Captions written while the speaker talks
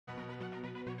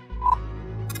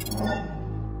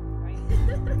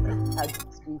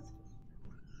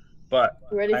But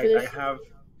Ready for this? I have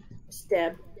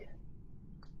Stab.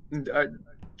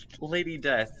 Lady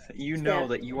Death. You know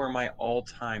that you are my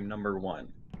all-time #1.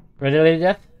 Ready, Lady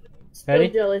Death? Ready?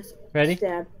 Still jealous. Ready?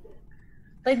 Stab.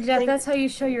 Lady Death, that's how you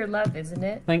show your love, isn't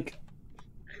it? Think.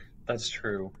 That's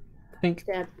true. Think.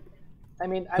 Stab. I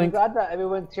mean, I'm glad that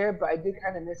everyone's here, but I do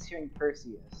kind of miss hearing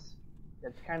Perseus.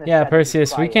 That's kind of Yeah,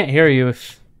 Perseus, we can't hear you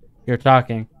if you're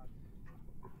talking.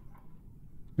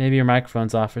 Maybe your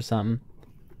microphone's off or something.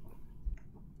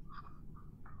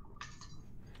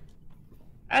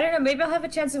 I don't know, maybe I'll have a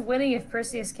chance of winning if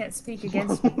Perseus can't speak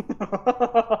against me.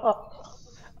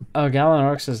 Oh, Galen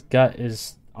Orcs' gut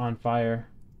is on fire.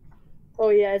 Oh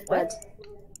yeah, it's bad.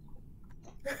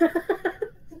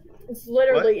 It's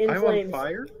literally in I'm flames. on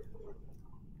fire?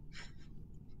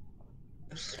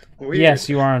 Weird. Yes,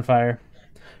 you are on fire.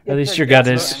 At least your gut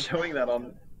is. It's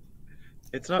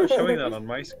not showing that on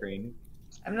my screen.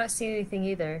 I'm not seeing anything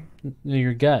either.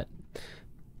 Your gut.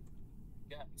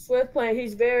 Swift Plant,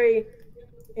 he's very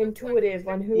intuitive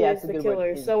on who is the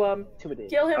killer. So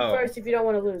kill him first if you don't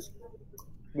want to lose.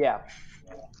 Yeah.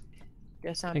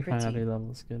 Guess I I'm think pretty. my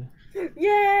level is good.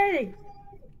 Yay!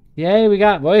 Yay, we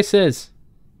got voices.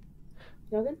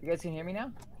 Nothing? You guys can hear me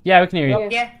now? Yeah, we can hear you.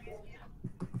 Yeah.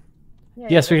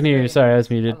 Yes, we can hear you. Sorry, I was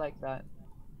muted. I like that.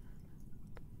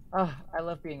 Oh, I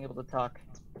love being able to talk.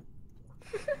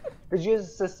 Did you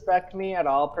suspect me at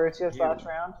all, Perseus, last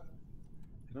round?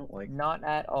 I don't like. Not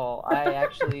at all. I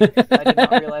did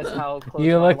not realize how close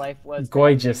my life was.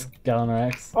 Gorgeous, Galen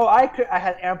Rex. Oh, I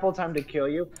had ample time to kill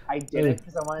you. I didn't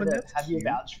because I wanted to have you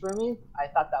vouch for me. I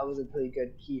thought that was a pretty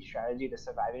good key strategy to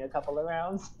surviving a couple of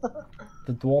rounds.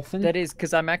 The dolphin? That is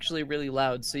because I'm actually really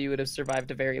loud, so you would have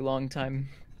survived a very long time.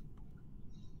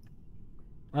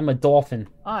 I'm a dolphin.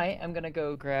 I am gonna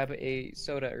go grab a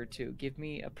soda or two. Give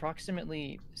me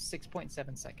approximately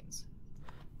 6.7 seconds.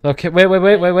 Okay,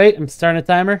 wait. I'm starting a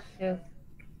timer. 2,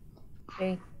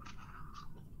 3,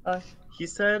 4. He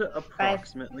said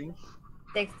approximately.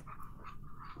 5, 6,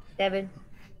 7,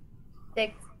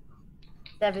 6,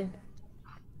 7,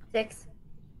 6,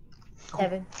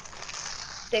 7,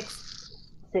 6,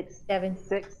 6, 7,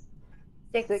 6,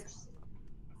 6, 6,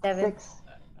 7,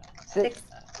 6,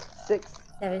 6,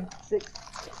 7, 6,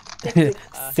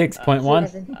 6.1.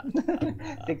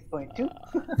 6.2.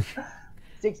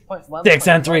 6.1. 6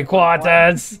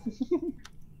 3/4.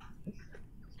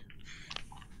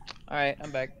 Alright,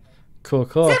 I'm back. Cool.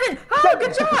 7! Oh,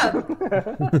 good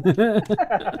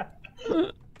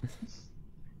job!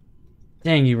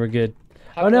 Dang, you were good.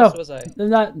 How oh close no, was I?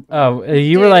 not. Oh,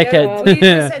 you were like at. You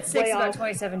just said 6 about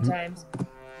 27 times.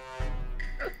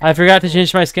 I forgot to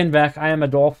change my skin back. I am a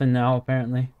dolphin now,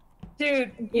 apparently.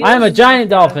 Dude, I am a giant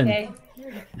dolphin. Okay.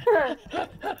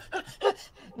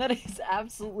 That is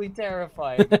absolutely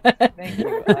terrifying. Thank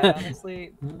you. I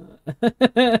honestly.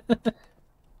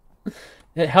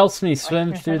 It helps me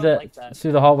swim through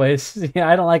the hallways. Yeah,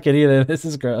 I don't like it either. This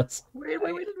is gross. Wait.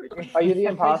 Are you the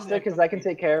imposter? Because I can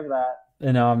take care of that.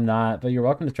 No, I'm not. But you're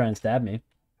welcome to try and stab me.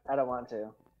 I don't want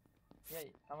to. Yeah,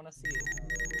 I want to see you.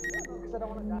 Because I don't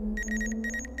want to die.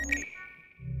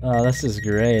 Oh, this is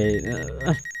great.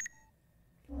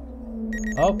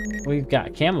 Oh, we've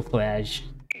got camouflage.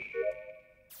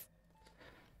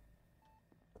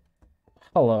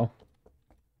 Hello.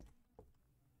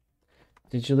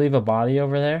 Did you leave a body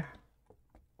over there?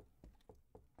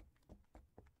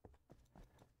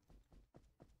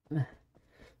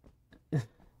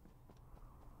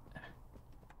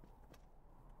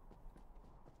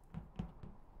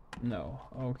 No.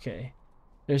 Okay.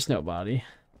 There's no body.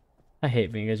 I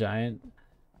hate being a giant.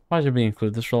 Why did we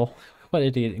include this role? What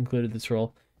idiot included this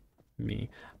role? Me.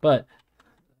 But...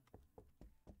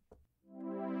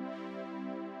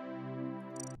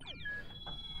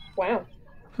 Wow.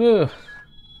 Whew.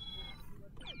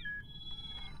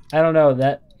 I don't know,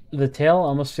 the tail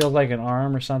almost feels like an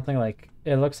arm or something. Like,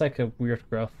 it looks like a weird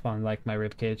growth on, like, my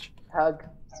rib cage. Hug,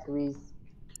 squeeze.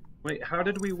 Wait, how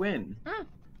did we win?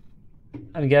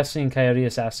 I'm guessing Coyote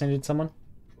assassinated someone.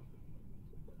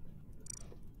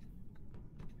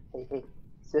 Hey,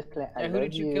 Swift Plant, I Yeah, who love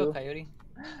did you kill, Coyote?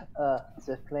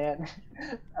 Swift Plant.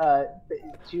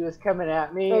 She was coming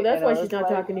at me. Oh, that's and why I she's was not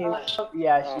like, talking to you.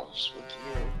 Yeah,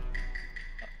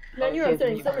 Man, you're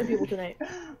upsetting so many people tonight.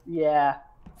 yeah.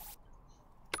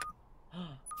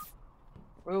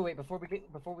 Wait, before we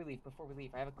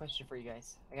leave, I have a question for you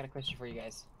guys. I got a question for you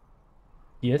guys.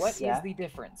 Yes? What is the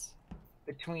difference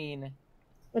between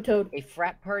A toad. a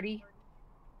frat party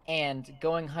and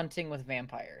going hunting with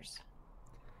vampires?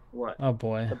 What? Oh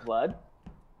boy. The blood?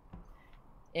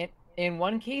 In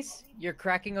one case, you're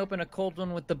cracking open a cold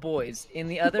one with the boys. In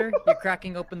the other, you're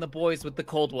cracking open the boys with the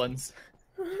cold ones.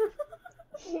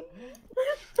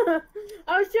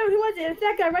 Oh shoot, who was it? It's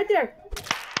that guy right there.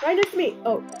 Right next to me.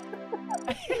 Oh.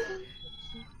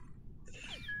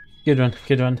 Good one,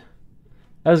 good one.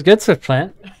 That was good, Swift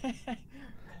Plant.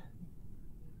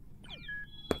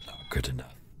 But not good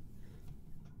enough.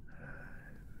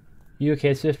 You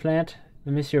okay, Swift Plant? I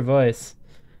miss your voice.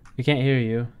 We can't hear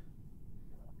you.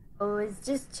 Oh, I was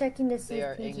just checking to see They if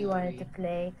are PG wanted angry. to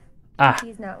play. Ah.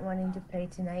 He's not wanting to play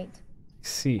tonight.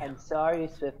 See. I'm sorry,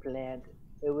 Swiftland.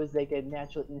 It was like a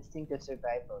natural instinct of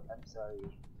survival. I'm sorry.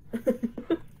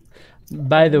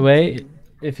 By the way,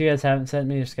 if you guys haven't sent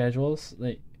me your schedules,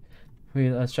 like,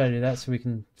 let's try to do that so we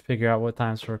can figure out what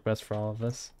times work best for all of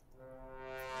us.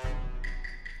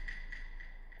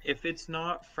 If it's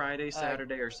not Friday,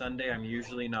 Saturday, or Sunday, I'm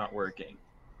usually not working.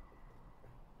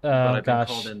 Oh but I've been gosh.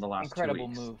 called in the last Incredible 2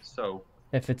 weeks. move. So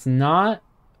If it's not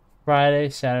Friday,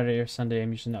 Saturday, or Sunday,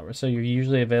 I'm usually not. So you're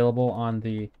usually available on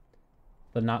the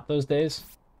not those days?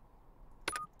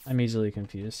 I'm easily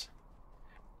confused.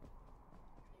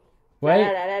 Wait.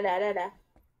 Da, da, da, da, da.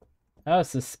 That was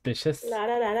suspicious. La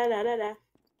da da da da da da.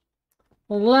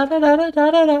 La da da da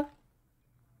da da da.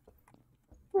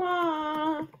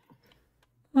 Wah.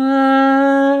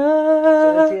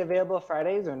 So is he available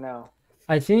Fridays or no?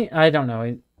 I don't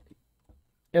know.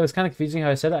 It was kind of confusing how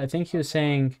I said it. I think he was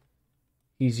saying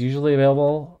he's usually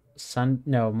available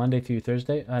Monday through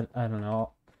Thursday. I don't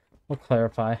know. We'll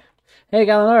clarify. Hey,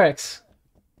 Galanorix.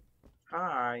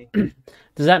 hi.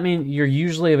 Does that mean you're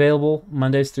usually available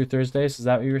Mondays through Thursdays? Is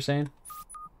that what you were saying?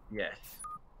 Yes.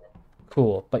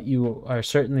 Cool. But you are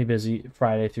certainly busy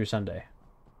Friday through Sunday.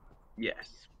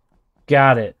 Yes.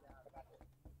 Got it.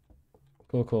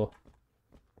 Cool, cool.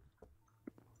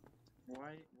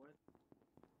 Why? What?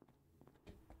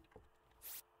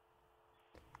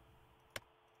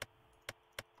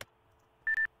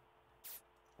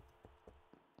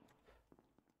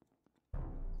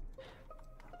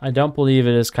 I don't believe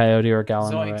it is Coyote or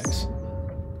Galanorix.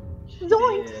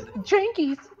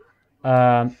 Zoinks!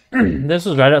 Jankies! This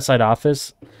was right outside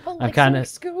office. I'm kind of.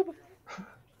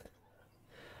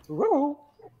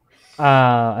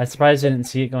 I'm surprised I didn't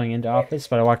see it going into office,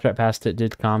 but I walked right past it,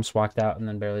 did comms, walked out, and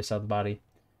then barely saw the body.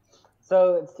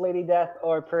 So it's Lady Death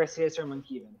or Perseus or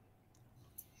Monkeyman.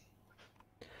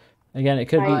 Again, it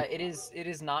could be. It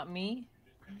is not me.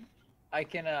 I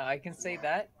can say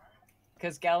that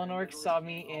because Galanorix saw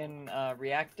me in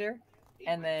Reactor,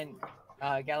 and then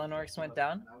Galanorix went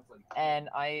down, and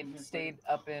I stayed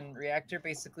up in Reactor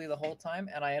basically the whole time,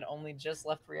 and I had only just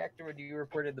left Reactor when you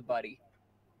reported the body.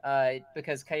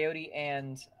 Because Coyote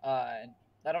and I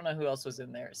don't know who else was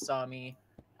in there saw me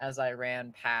as I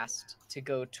ran past to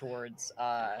go towards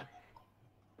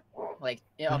like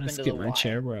I'll up just into get the my Y.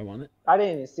 chair where I want it. I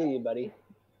didn't even see you, buddy.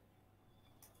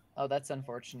 Oh, that's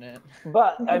unfortunate.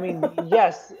 But I mean,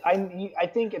 yes, I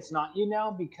think it's not you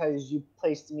now because you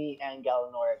placed me and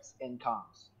Galanorix in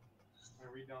comms.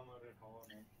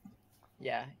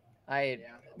 Yeah,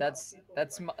 that's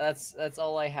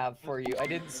all I have for you. I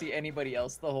didn't see anybody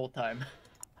else the whole time.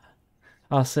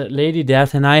 Also, Lady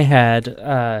Death and I had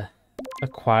a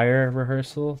choir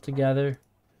rehearsal together.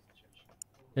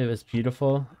 It was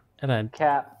beautiful, and I.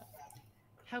 Cap.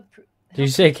 Did you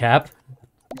say Cap?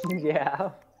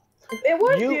 Yeah. It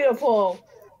was beautiful.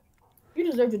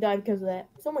 You deserve to die because of that.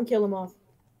 Someone kill him off.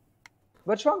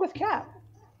 What's wrong with Cap?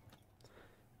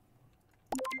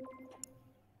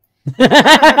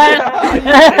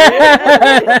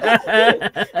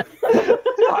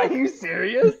 Are you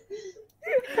serious?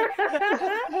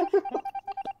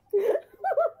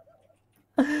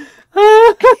 That's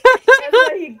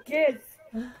what he gets.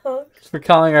 For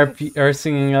calling our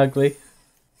singing ugly.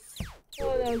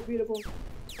 Oh, that was beautiful.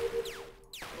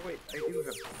 Oh, wait, I do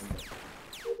have.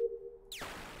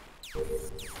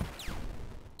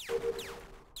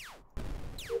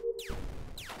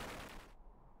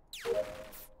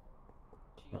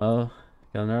 Well,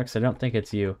 Gilnorix, I don't think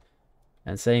it's you.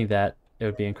 And saying that, it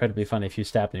would be incredibly funny if you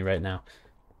stabbed me right now.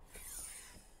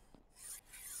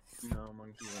 No,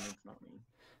 Monkey, it's not me.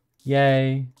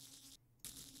 Yay.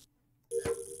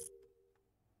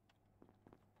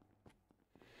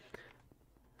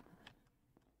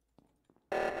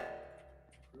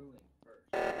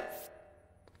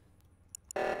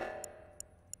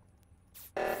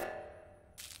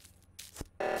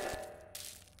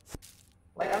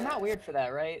 Like, I'm not weird for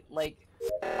that, right? Like,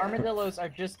 armadillos are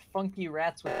just funky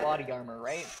rats with body armor,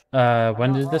 right?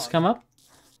 When did this come up?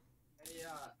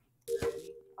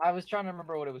 I was trying to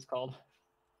remember what it was called.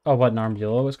 Oh, what an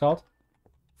armadillo was called?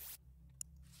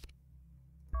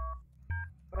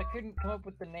 but I couldn't come up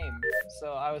with the name.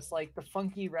 So I was like the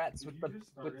funky rats with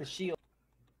the shield.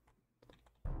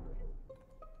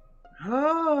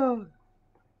 Oh.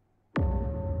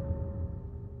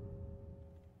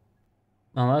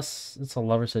 Unless it's a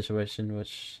lover situation,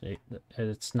 which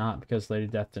it's not because Lady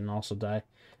Death didn't also die.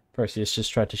 Perseus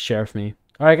just tried to sheriff me.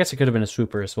 Or I guess it could have been a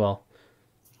swooper as well.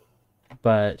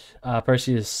 But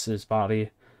Perseus's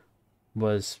body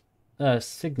was a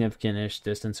significant-ish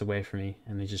distance away from me,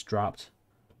 and he just dropped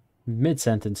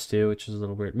mid-sentence too, which was a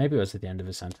little weird. Maybe it was at the end of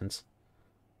his sentence.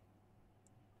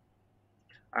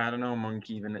 I don't know,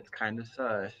 Monkey, even it's kind of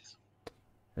sus.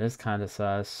 It is kind of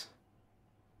sus.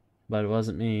 But it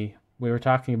wasn't me. We were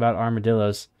talking about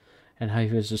armadillos and how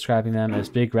he was describing them as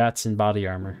big rats in body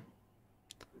armor.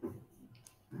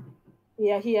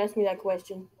 Yeah, he asked me that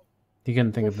question. He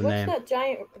couldn't think of the name.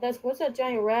 What's that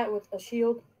giant rat with a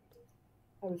shield?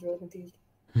 I was really confused.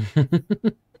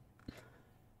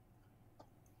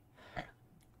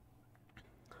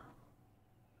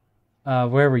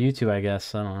 Where were you two, I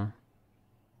guess? I don't know.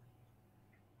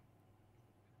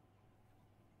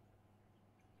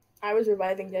 I was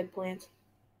reviving dead plants.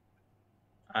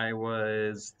 I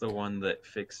was the one that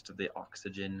fixed the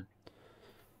oxygen.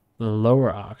 The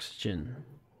lower oxygen.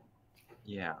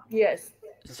 Yeah. Yes.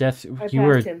 Seth, you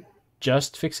were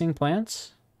just fixing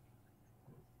plants?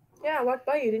 Yeah, I walked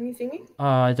by you. Didn't you see me?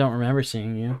 I don't remember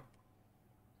seeing you.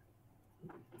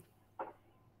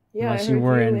 Yeah, unless you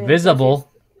were invisible.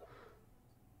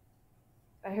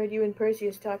 I heard you and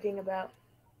Perseus talking about...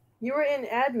 You were in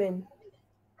admin,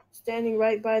 standing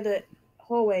right by the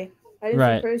hallway. I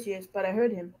didn't see Perseus, but I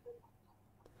heard him.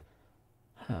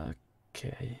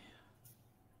 Okay.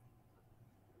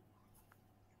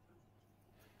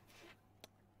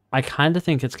 I kind of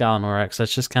think it's Galanorex.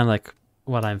 That's just kind of like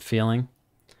what I'm feeling.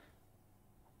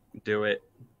 Do it.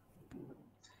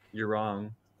 You're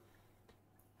wrong.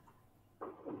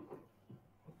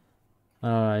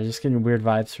 I'm just getting weird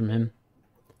vibes from him.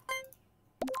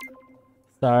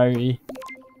 Sorry.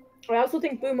 I also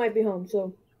think Boo might be home,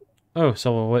 so... Oh,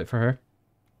 so we'll wait for her.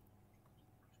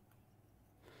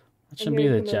 That should be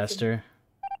the jester.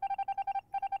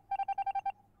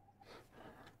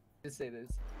 To say this.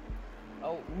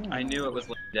 Oh, I knew it was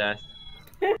like death.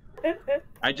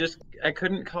 I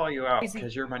couldn't call you out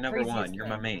because you're my number one. You're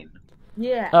my main.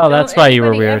 Yeah. Oh, that's why you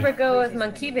were weird. Ever go with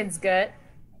Monkeyman's gut?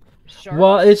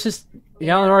 Well, it's just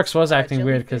Galanorex was acting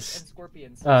weird because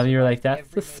you were like,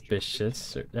 that's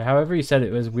suspicious. Or however you said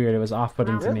it was weird. It was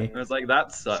off-putting to me. I was like,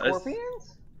 that's sus.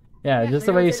 Scorpions? Yeah, just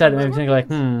the way you said it made me think like,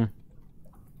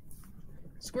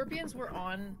 Scorpions were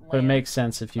on land but it makes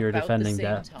sense if you were defending that.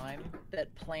 About the same time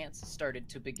that plants started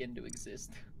to begin to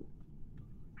exist.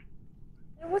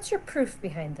 What's your proof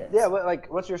behind this? Yeah,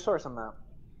 what's your source on that?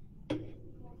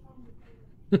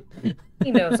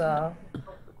 He knows all.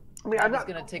 I mean, I'm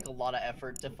gonna take a lot of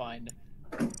effort to find.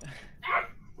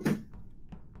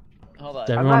 Hold on. Is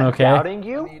everyone I'm not okay? doubting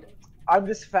you. I'm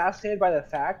just fascinated by the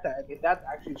fact that if that's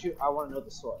actually true, I want to know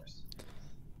the source.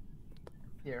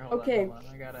 Here, hold on.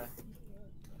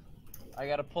 I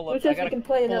gotta pull up. We can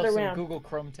play another round. Google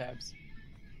Chrome tabs.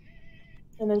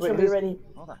 And then she'll be ready.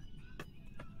 Hold on.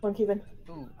 Monkeyman.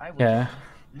 Yeah,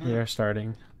 we are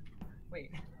starting.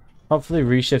 Wait. Hopefully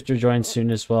Reshifter joins soon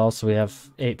as well, so we have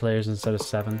 8 players instead of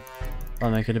 7.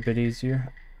 That'll make it a bit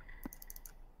easier.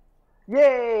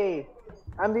 Yay!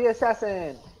 I'm the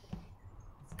assassin!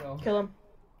 Let's go. Kill him.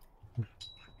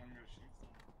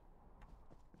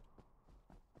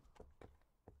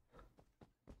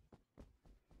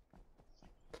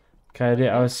 Coyote,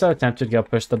 I was so tempted to go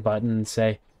push the button and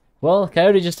say, well,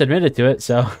 Coyote just admitted to it,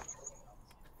 so...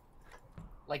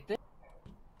 Like this?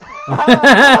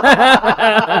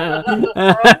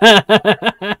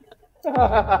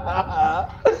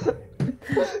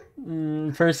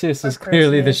 Perseus is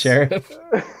clearly the sheriff.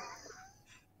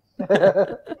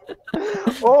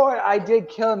 Oh, I did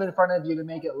kill him in front of you to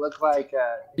make it look like...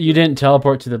 You didn't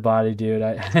teleport to the body, dude.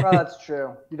 Well, that's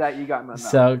true. You got me on that.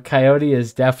 So, Coyote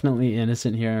is definitely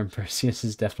innocent here, and Perseus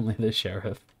is definitely the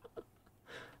sheriff.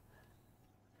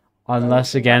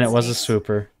 Unless, again, it was a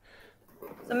swooper.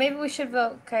 So maybe we should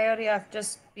vote Coyote off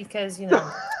just because, you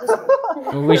know,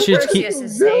 we should keep...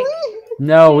 Perseus' sake.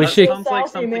 No, we should... Sounds like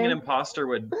something an imposter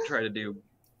would try to do.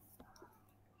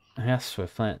 Yes,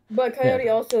 Swift Plant. But Coyote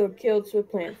also killed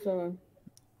Swift Plant, so...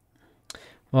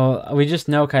 Well, we just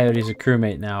know Coyote's a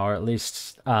crewmate now, or at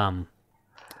least part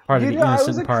of the innocent party. I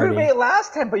was a crewmate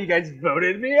last time, but you guys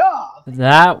voted me off.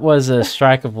 That was a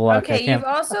strike of luck. Okay, you've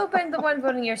also been the one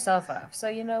voting yourself off, so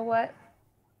you know what?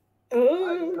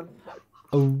 Ooh.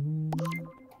 Oh.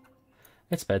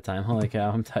 It's bedtime. Holy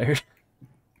cow, I'm tired.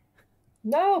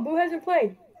 No, Boo hasn't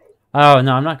played. Oh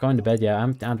no, I'm not going to bed yet.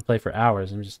 I'm down to play for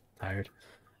hours. I'm just tired.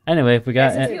 Anyway, if we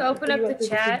got. Guys, if you open up the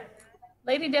chat,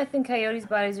 Lady Death and Coyote's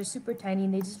bodies are super tiny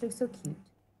and they just look so cute.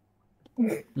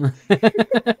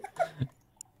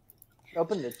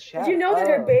 Open the chat. Did you know that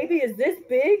her baby is this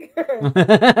big?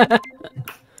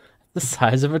 The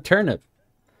size of a turnip.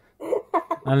 I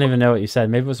don't even know what you said.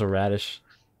 Maybe it was a radish.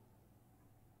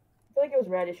 I feel like it was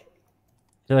radish.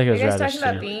 I feel like it was Are you guys radish. talking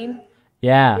about Too. Bean?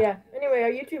 Yeah. Yeah. Anyway, are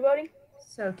you two voting?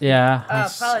 So cute. Yeah. Oh,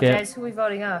 apologize. Who are we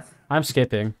voting off? I'm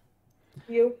skipping.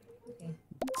 You.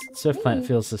 Swift Plant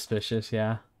feels suspicious.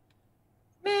 Yeah.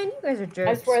 Man, you guys are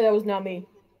jerks. I swear that was not me.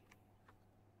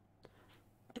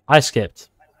 I skipped.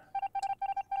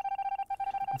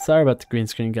 Sorry about the green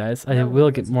screen, guys. I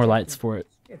will get more lights for it.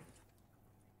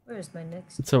 Where's my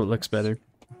next? So it looks better.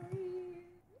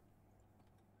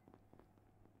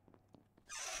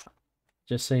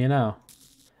 Just so you know,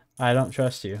 I don't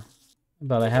trust you,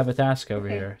 but I have a task over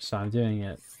here, so I'm doing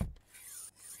it.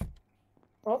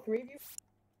 All three of you?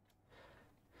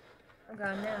 I'm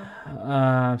gone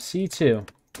now. C2.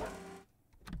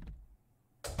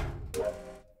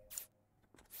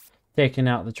 Taking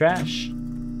out the trash.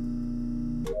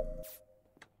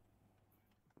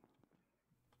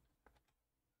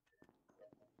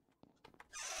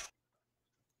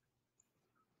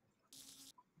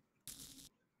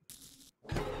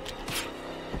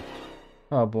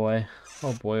 Oh boy.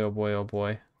 Oh boy, oh boy, oh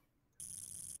boy.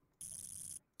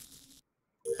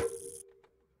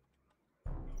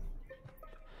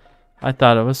 I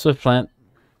thought it was Swift Plant.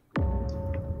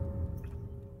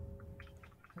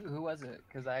 Who was it?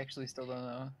 Because I actually still don't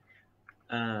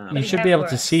know. You should be able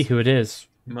to see who it is.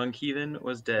 Monkheathen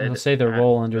was dead. It'll say their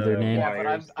role under their name. Yeah, but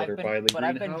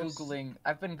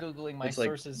I've been googling my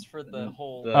sources for the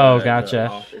whole. Oh,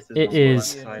 gotcha. It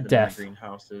is Death.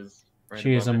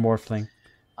 She is a above morphling.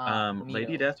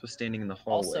 Lady Death was standing in the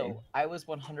hallway. Also, I was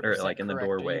 100% or like in the correct. Are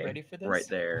you doorway, ready for this? right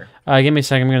there. Give me a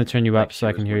second. I'm going to turn you up Like, so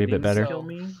I she can was hear you a bit waiting to better. kill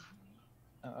me.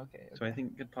 Oh, okay. So I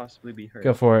think it could possibly be her.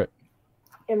 Go for it.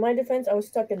 In my defense, I was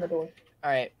stuck in the door.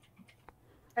 All right.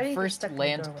 How do you get First stuck in the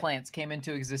land doorway? plants came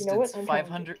into what? existence I'm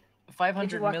 500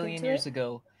 Did you walk million into years it?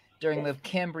 ago during the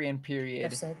Cambrian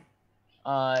period. Enough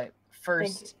said.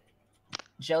 First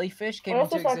jellyfish came I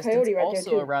also into saw existence Coyote right there, also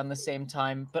too. around the same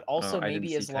time, but also I didn't maybe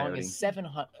see as long Coyote. as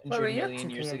 700 What were you up million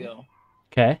to, years Coyote? ago.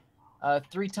 Okay.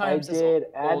 3 I times as did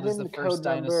old as the admin first code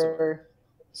dinosaur. number.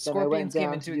 Then I went Scorpions came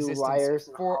down into to do existence wires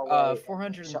in the hallway,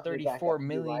 shut me back 434 up to do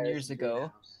million wires years in the ago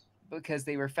greenhouse. because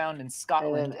they were found in And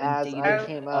Scotland then and as dated I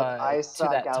came up, I to saw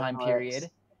that time Galnorix period.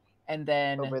 And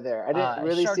then over there. I didn't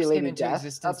really see sharks Lady came into Death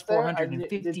existence up there. I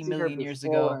 450 did see her million years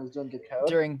before when I ago was doing the code.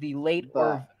 during the late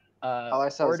But all I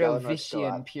saw was Galnorix go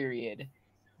Ordovician up. period.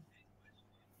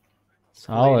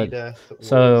 Solid. Lady Death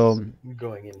So, was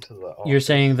going into the you're office.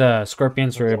 saying the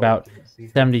scorpions were That's why I about didn't see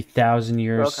her. 70,000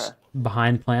 years Okay.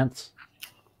 behind plants?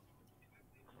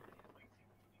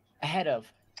 Ahead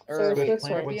of. So Or it's wait, just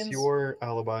Plant, like- what's your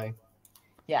alibi?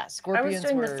 yeah, I scorpions was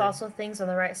doing were, the fossil things on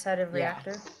the right side of Yeah.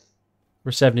 reactor.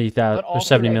 We're 70,000 but all or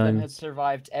 70 three of them million, had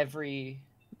survived every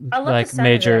I love the like sound of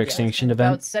major that, extinction about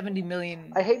event. 70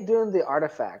 million. I hate doing the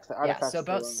artifacts. The Yeah, artifacts so are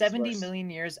the about ones 70 worse. million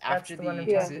years That's after the one the I'm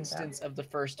talking existence about. of the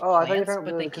first Oh, I thought you were plants, talking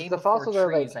but they about- 'cause came the before fossils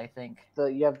are, trees, like, I think.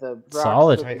 You have the rocks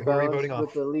Solid. with Alright, the who are we bones, voting off?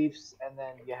 with the leaves, and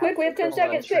then you have Quick, we have 10 the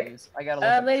seconds, quick. Trees. I gotta look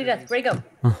up Lady Death, trees. break up.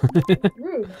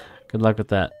 Rude. Good luck with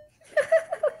that.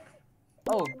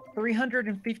 Oh,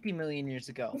 350 million years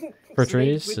ago. For So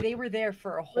trees, They were there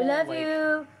for a We whole, love like,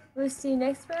 you. We'll see you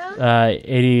next round.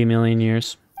 80 million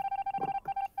years.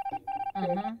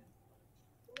 mhm.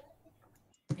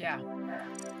 Yeah.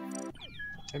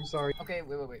 I'm sorry. Okay,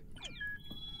 wait.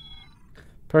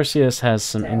 Perseus has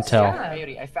some intel.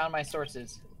 Coyote, I found my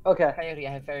sources. Okay. Coyote,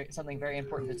 I have something very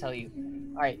important to tell you.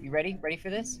 All right, you ready? Ready for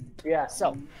this? Yeah.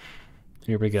 So,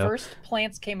 Here we go. first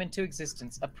plants came into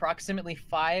existence approximately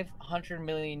 500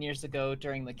 million years ago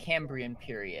during the Cambrian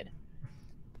period.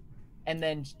 And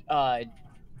then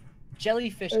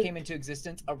jellyfish came into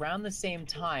existence around the same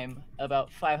time,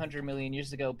 about 500 million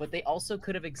years ago, but they also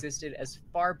could have existed as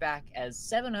far back as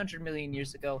 700 million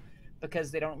years ago because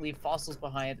they don't leave fossils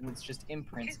behind and it's just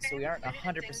imprints, so we aren't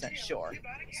 100% sure.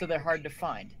 So they're hard to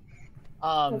find.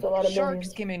 That's a lot of Sharks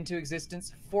millions. came into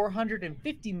existence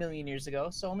 450 million years ago,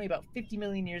 so only about 50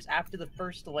 million years after the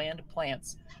first land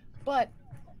plants. But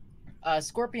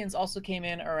scorpions also came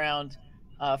in around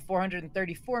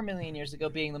 434 million years ago,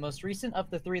 being the most recent of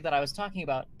the 3 that I was talking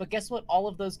about. But guess what? All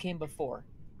of those came before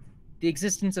the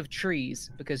existence of trees,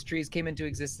 because trees came into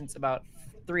existence about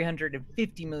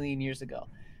 350 million years ago.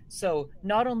 So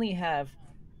not only have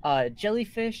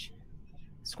jellyfish,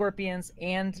 scorpions,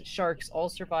 and sharks all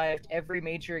survived every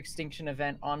major extinction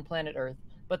event on planet Earth,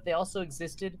 but they also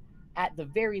existed at the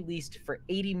very least for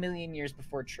 80 million years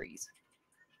before trees.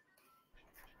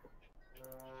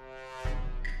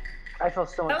 I feel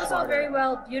so much That was all smarter. very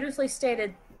well, beautifully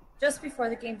stated just before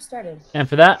the game started. And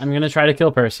for that, I'm going to try to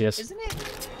kill Perseus. Isn't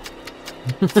it?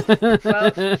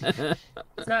 Well,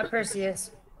 it's not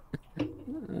Perseus.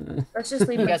 Let's just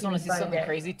leave You my guys want human to see fun something there.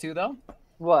 crazy too, though?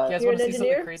 What? You guys You're want to an see something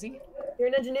engineer? crazy? You're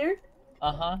an engineer?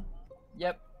 Uh-huh.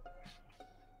 Yep.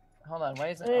 Hold on, why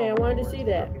is it? Hey, I oh, wanted to see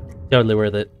that. Totally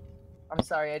worth it. I'm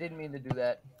sorry, I didn't mean to do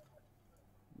that.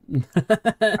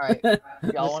 Alright,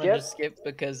 y'all want to just skip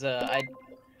because I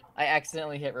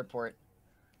accidentally hit report.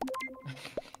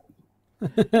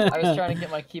 I was trying to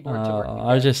get my keyboard to work again,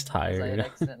 I was just 'cause I had tired.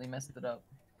 accidentally messed it up.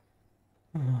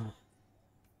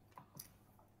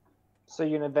 So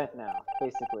you're an event now,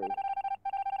 basically.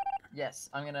 Yes,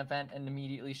 I'm gonna vent and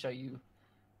immediately show you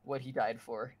what he died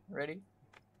for. Ready?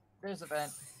 There's a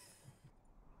vent.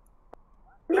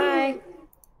 Hi.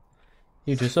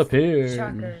 You disappeared.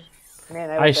 Shocker. Man,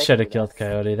 I wish should have could do killed that.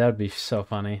 Coyote. That would be so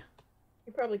funny.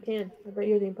 You probably can. I bet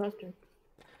you're the imposter.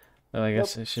 Well, I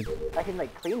guess I should I can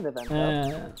like clean the vent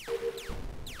up.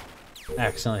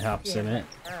 accidentally hops in it.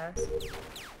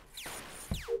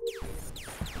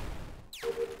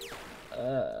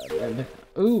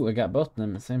 Ooh, I got both of them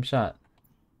in the same shot.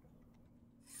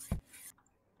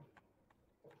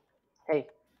 Hey,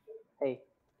 hey,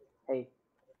 hey.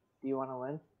 Do you want to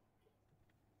win?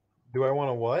 Do I want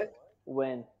to what?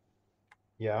 Win.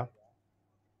 Yeah.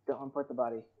 Don't report the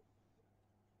body.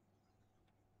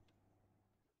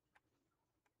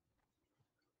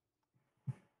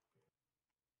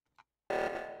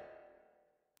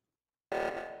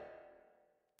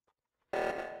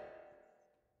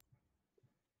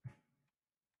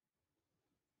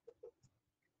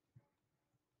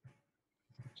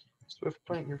 Swift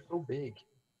Plant, you're so big.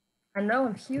 I know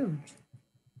I'm huge.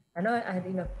 I know I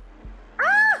you know.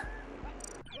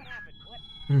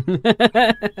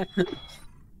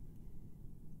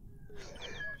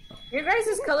 Your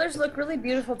guys' colors look really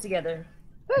beautiful together.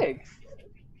 Thanks.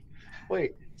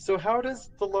 Wait, so how does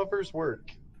the lovers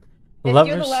work? If Lovers?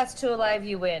 you're the last two alive,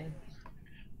 you win.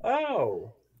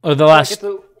 Oh. Oh, the last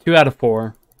 2 out of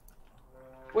 4.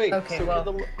 Wait, Okay, so well-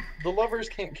 the lovers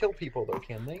can't kill people though,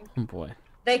 can they? Oh boy.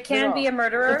 They can No. be a But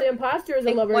murderer. the imposter is I a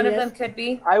think lover, one of yes. them could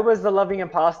be. I was the loving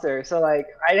imposter, so like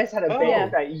I just had a bet Oh.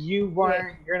 that you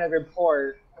weren't gonna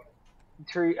report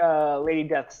to Lady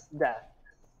Death's death.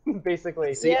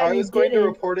 Basically. See, Yeah, I you was going to didn't.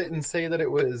 report it and say that it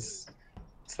was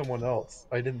someone else.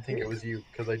 I didn't think it was you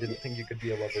because I didn't think you could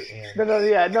be a lover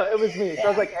and. No, it was me. So I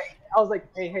was like,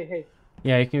 hey.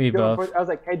 Yeah, you can be Don't both. report- I was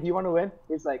like, hey, do you want to win?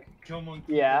 He's like,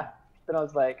 yeah. Then I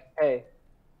was like, hey.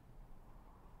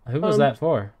 Who was that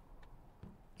for?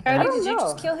 Coyote, don't did you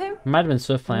just know. kill him? It might have been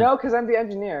Swift Plant. No, because I'm the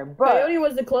engineer. But Coyote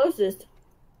was the closest.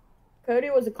 Coyote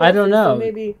was the closest. I don't know. So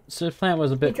maybe Swift Plant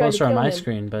was a bit tried to closer on kill my him.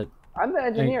 screen, but I'm the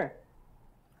engineer.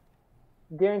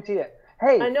 Guarantee it.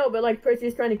 Hey, I know, but like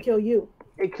Percy's trying to kill you.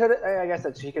 it could. I guess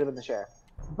that she could have been the sheriff,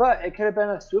 but it could have been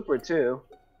a swooper too.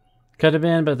 could have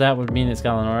been, but that would mean it's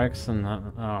Galanorix, and I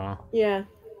don't know. Yeah.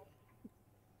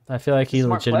 I feel like he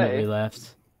Smart legitimately play.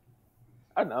 left.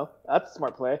 I don't know. That's a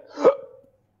smart play.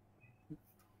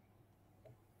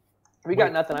 We got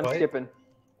Wait, nothing. I'm what? skipping.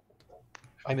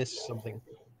 I missed something.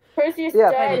 Perseus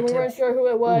Yeah, died, and we too. weren't sure who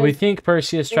it was. We think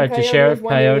Perseus and tried to Coyote sheriff was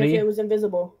wondering if Coyote, It was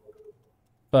invisible.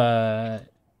 but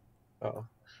Oh.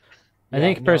 I Yeah,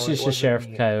 think no, Perseus it just wasn't sheriff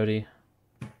me. Coyote.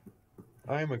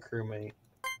 I'm a crewmate.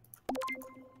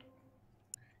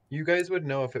 You guys would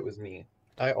know if it was me.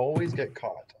 I always get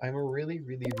caught. I'm a really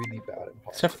bad imposter.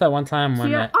 Except for that one time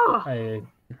when Yeah. I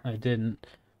didn't.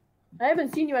 I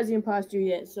haven't seen you as the imposter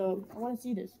yet, so I want to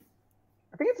see this.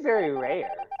 I think it's very rare.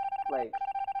 Like,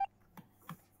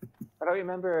 I don't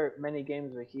remember many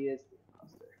games where he is the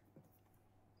imposter.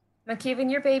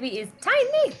 McKeven, your baby is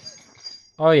tiny.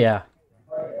 Oh yeah,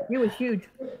 He was huge.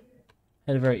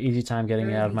 had a very easy time getting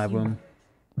it out of my Very easy. womb.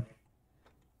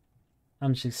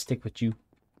 I'm just gonna stick with you,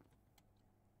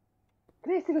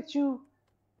 Can I sit with you,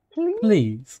 please?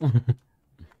 please.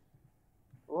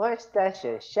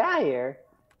 Worcestershire.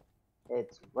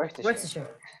 It's Worcestershire. Worcestershire.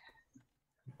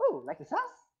 Oh, like the sauce?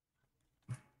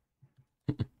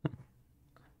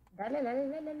 La, la, la, la,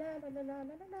 la, la, la, la,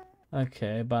 la, la.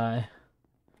 Okay, bye.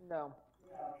 No.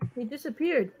 He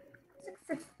disappeared.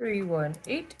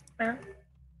 66318. I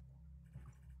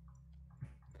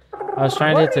was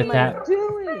trying What to am I tap.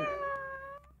 doing?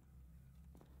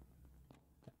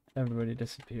 Everybody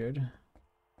disappeared.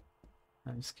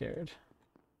 I'm scared.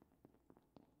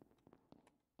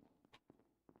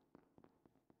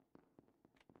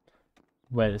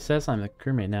 Wait, it says I'm the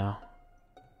crewmate now.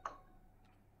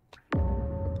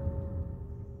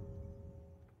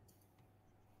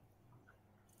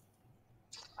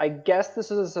 I guess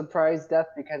this is a surprise death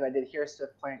because I did hear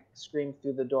Swift Plank scream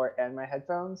through the door and my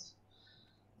headphones.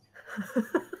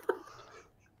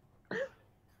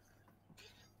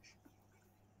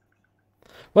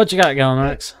 What you got,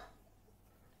 Galanorix?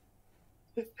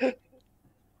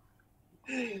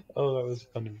 Oh, that was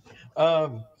funny.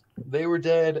 They were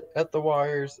dead at the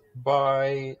wires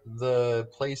by the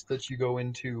place that you go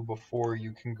into before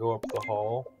you can go up the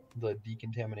hall, the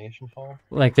decontamination hall.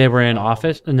 Like they were in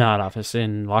office? Not office,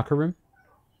 in locker room?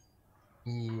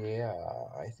 Yeah,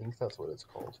 I think that's what it's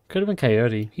called. Could have been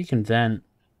Coyote. He can vent.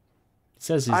 It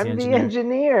says he's I'm the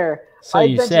engineer. So So I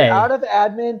you ventured say. out of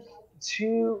admin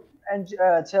to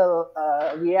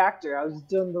reactor. I was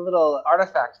doing the little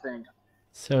artifact thing.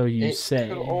 So you It say.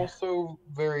 could also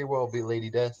very well be Lady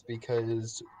Death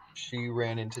because she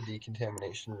ran into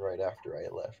decontamination right after I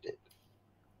left it.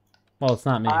 Well, it's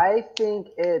not me. I think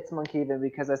it's Monkeyman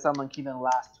because I saw Monkeyman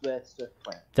last with Swift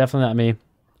Plant. Definitely not me.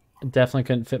 Definitely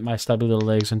couldn't fit my stubby little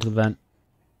legs into the vent.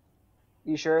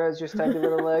 You sure it's your stubby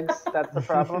little legs? That's the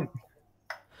problem?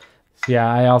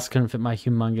 Yeah, I also couldn't fit my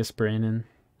humongous brain in.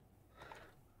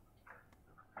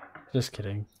 Just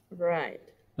kidding. Right.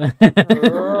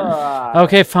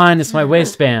 Okay, fine. It's my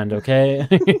waistband, okay?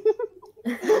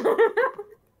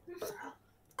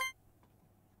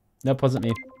 Nope, wasn't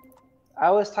me. I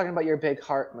was talking about your big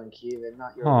heart, Monkeyman,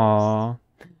 not your Aww.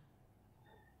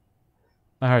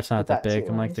 My heart's not That that big.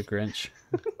 too. I'm like the Grinch.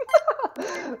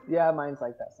 waist. Yeah, mine's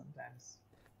like that sometimes.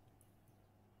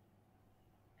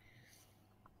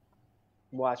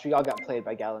 Watch, we all got played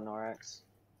by Galanorix.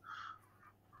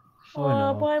 Oh,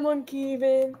 no. bye,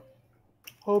 Monkeyman.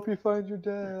 Hope you find your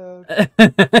dad.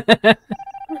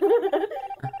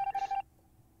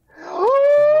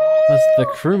 That's the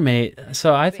crewmate.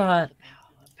 So I thought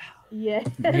Yeah.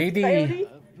 maybe. Coyote?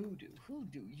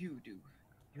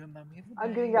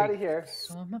 I'm getting out of here.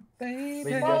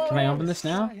 Can I open this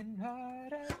now?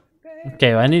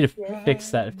 Okay, well, I need to fix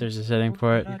that if there's a setting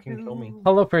for it. You can kill me.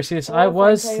 Hello, Perseus. Hello, I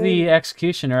was Coyote. the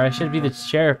executioner. I should be the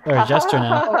sheriff or jester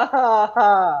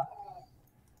now.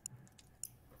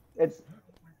 It's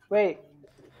wait.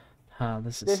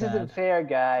 This is This sad. isn't fair,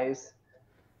 guys.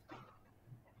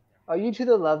 Are you two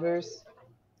the lovers?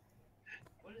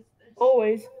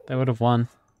 Always. They would have won.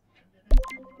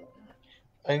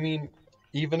 I mean,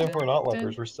 even if we're not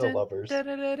lovers, we're still lovers.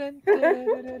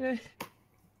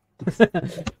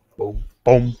 Boom,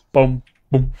 boom, boom,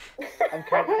 boom. I'm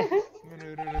kind of.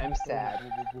 I'm sad.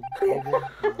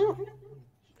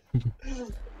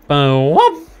 Boom,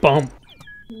 whoop, boom.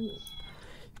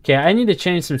 Okay, I need to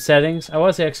change some settings. I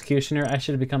was the executioner. I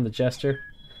should have become the jester.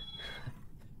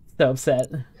 So upset.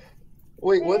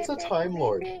 Wait, what's a Time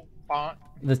Lord?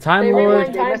 The Time They Lord.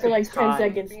 rewind time for like 10 Time.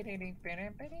 seconds.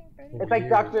 It's like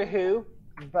Doctor Who,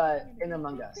 but in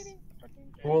Among Us.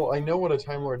 Well, I know what a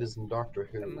Time Lord is in Doctor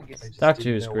Who. I just Doctor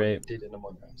didn't Who's know great. What it did in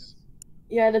Among Us.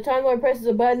 Yeah, the Time Lord presses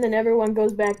a button and everyone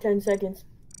goes back 10 seconds.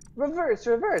 Reverse,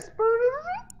 reverse.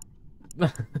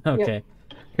 Okay.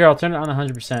 Here, I'll turn it on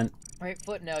 100%. Right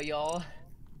foot now, y'all.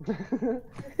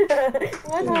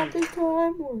 What happened to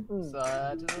Time Lord?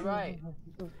 Side to the right.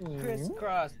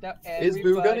 Crisscross. Now Is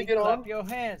Boo gonna everybody get clap on? your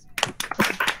hands.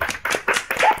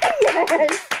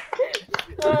 Yes!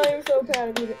 Oh, I'm so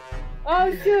proud of you.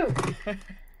 Oh, shoot!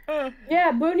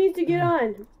 Yeah, Boo needs to get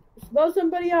on. Blow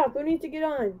somebody up. Boo needs to get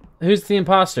on. Who's the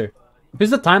imposter? Who's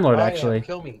the Time Lord, I am, actually?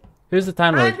 kill me. Who's the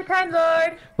Time I'm Lord? the Time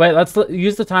Lord. Wait, let's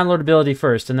use the Time Lord ability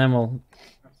first, and then we'll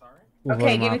vote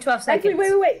Okay, him give me off. 12 seconds.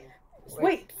 Actually,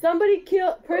 wait. Somebody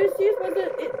killed Perseus.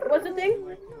 Was the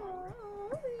thing?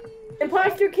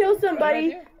 Imposter kills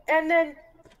somebody, and then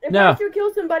imposter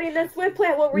kills somebody, and then Swift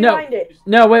Plant will rewind it.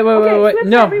 No, wait, Okay, wait. Swift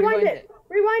No, Plant, rewind it.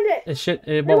 Rewind it.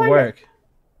 it won't Rewind it. work.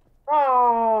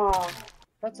 Aww.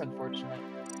 That's unfortunate.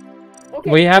 Okay,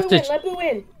 We have to- Let Boo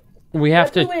win. We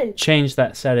have Let's to win. change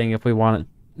that setting if we want it.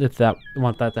 If that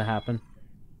want that to happen.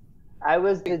 I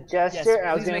was the jester, Yes, and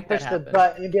I was please gonna make that push the happen.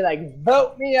 button and be like,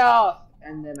 "Vote me off,"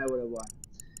 and then I would have won.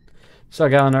 So,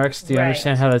 Galanorix, do you Right.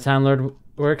 understand how the Time Lord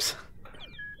works?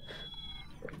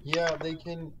 Yeah, they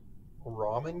can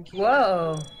Ramen King.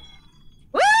 Whoa.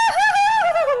 Woo!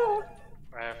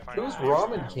 Who's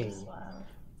Ramen King?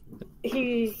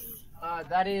 He's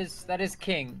That is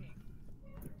King.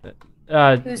 Who's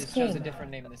Just chose a king?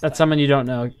 different name this That's time. someone you don't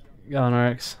know,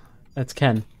 Galanorix. That's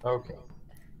Ken. Okay.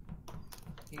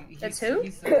 That's who?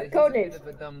 He's a Codenames. bit of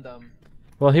a dum-dum.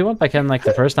 Well, he went by Ken like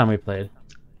the first time we played.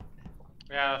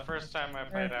 Yeah, the first time I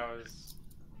played, I was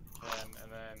Ken,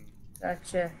 and then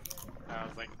Gotcha. I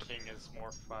was like, King is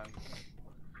more fun.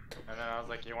 And then I was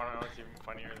like, you want to know what's even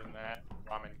funnier than that?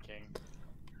 Ramen King.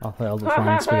 I'll hail the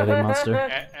flying spaghetti monster.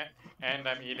 And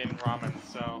I'm eating ramen,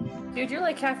 so. Dude, you're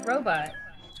like half robot.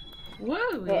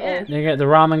 Whoa, yeah. You get the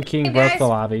Ramen King Hey, broke guys. the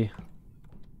lobby.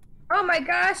 Oh my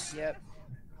gosh. Yep.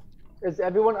 Is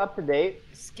everyone up to date?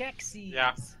 Skeksis.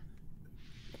 Yeah.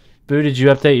 Boo, did you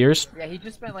update yours? Yeah, he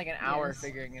just spent like an hour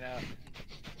figuring it out.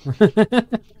 You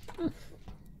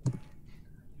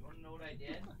want to know what I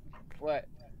did? What?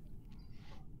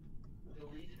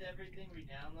 Deleted everything,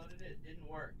 re-downloaded it, didn't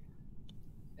work.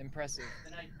 Impressive.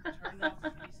 Then I turned off the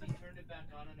PC, turned it back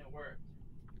on, and it worked.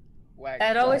 Whack.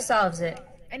 That always solves it.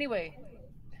 Anyway.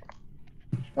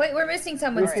 Wait, we're missing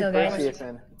someone Who's still, guys. Perseus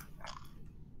in?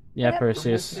 Yeah, Yep.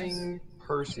 Perseus. Missing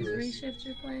Perseus.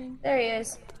 Reshifter playing. There he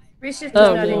is. Reshifter's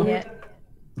Oh, not in well. yet.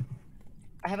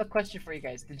 I have a question for you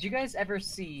guys. Did you guys ever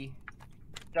see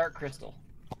Dark Crystal?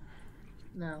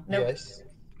 No. Nope. Yes.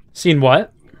 Seen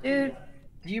what? Dude,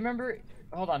 Do you remember?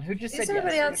 Hold on. Who just said is yes?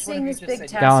 everybody else Which one seeing of you this just big said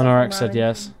tassel? Galanoric from said Ramen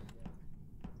yes. King?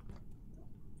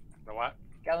 The what?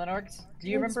 Galanorx? Do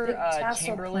you It's remember big tassel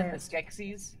Chamberlain, plant. the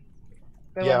Skeksis?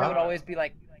 The Yeah. one that would always be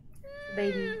like,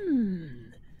 Baby.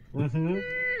 Mm-hmm.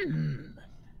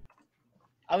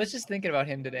 I was just thinking about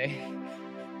him today.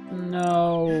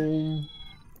 No.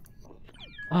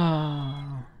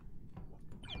 Ah.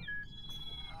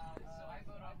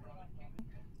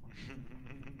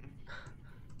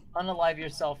 Unalive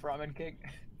yourself, Ramen King.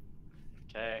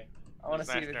 Okay. I want to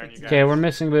see Nice if knowing it's you Okay, guys. we're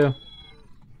missing Boo. Alright.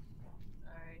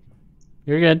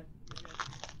 You're good.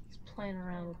 He's playing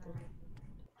around with the.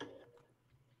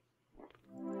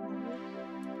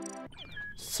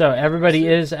 So everybody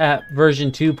is at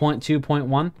version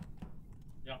 2.2.1.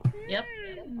 Yep.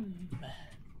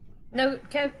 No,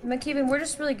 McKeven, we're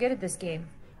just really good at this game.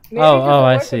 Maybe Oh, it doesn't I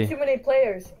work with see. Too many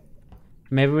players.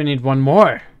 Maybe we need one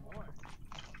more.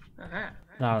 Uh-huh.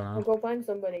 I don't We'll know. go find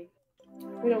somebody.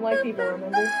 We don't like people,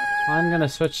 remember? I'm gonna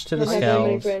switch to the We don't have very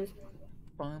many scales.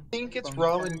 friends. I think it's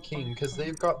Ramen King because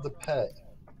they've got the pet.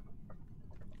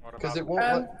 What Because about it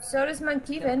won't let. So does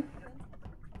McKeven.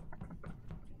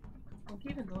 Well,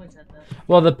 Kevin's always had that.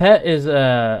 Well, the pet is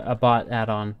a bot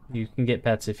add-on. You can get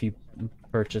pets if you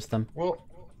purchase them. Well,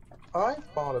 I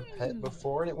bought a pet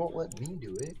before and it won't let me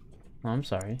do it. Oh, I'm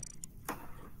sorry.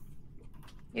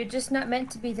 You're just not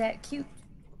meant to be that cute.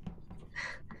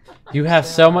 You have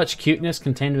so much cuteness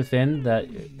contained within that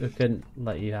it couldn't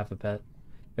let you have a pet.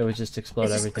 It would just explode It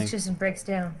just everything. glitches and breaks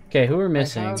down. Okay, who are I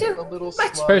missing? have Too a little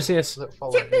much slug Perseus. that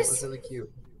followed me. It was Cuteness. really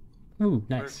cute. Ooh,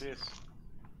 nice. Perseus?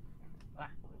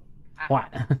 Wow.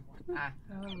 Oh my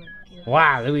god.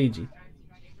 Wow, Luigi.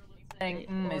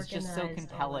 Saying, is just so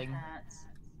Organized all the compelling. hats.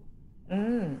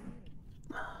 Mmm.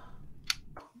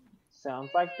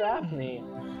 Sounds like Daphne.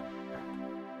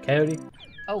 Coyote.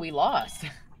 Oh, we lost.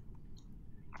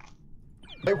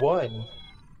 I won.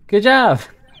 Good job.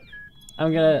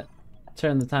 I'm gonna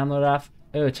turn the time load off.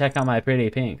 Ooh, check out my pretty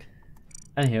pink.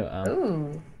 Anywho,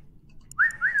 Ooh.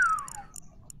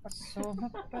 I saw my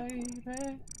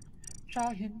baby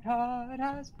trying hard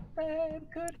as babe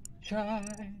could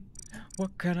try.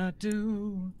 What can I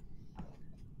do?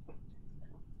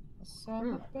 I saw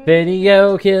my baby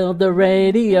video killed the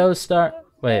radio star.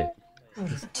 Wait,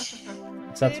 is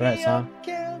that the right song?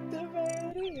 killed the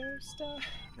radio star.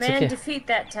 Man, okay. defeat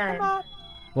that time.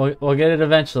 We'll get it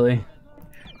eventually.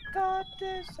 Got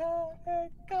this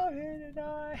heart going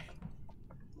tonight.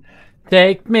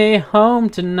 Take me home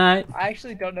tonight. I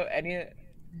actually don't know any of it.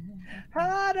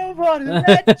 I don't want to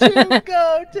let you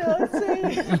go till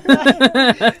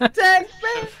take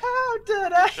me home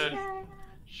tonight.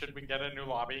 Should we get a new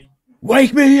lobby?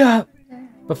 Wake me up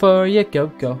before you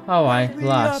go. Oh, I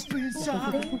lost.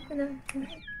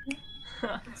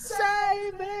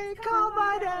 Save me, call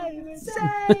my name and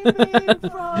save me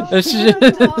from This is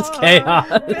just chaos.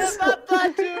 Hey,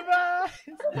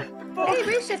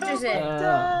 Reshifter's in.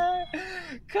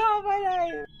 Call my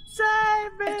name,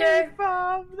 save me Victor.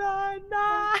 from the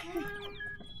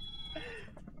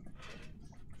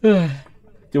night.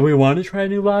 Do we want to try a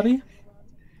new lobby?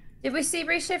 Did we see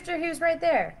Reshifter? He was right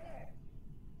there.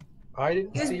 I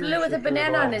didn't He was see blue with a Reshifter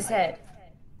banana at on all. his head.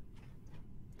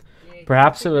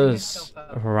 Perhaps it was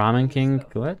Ramen King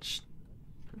glitch?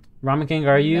 Ramen King,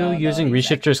 are you No, using he's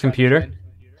Reshifter's actually computer?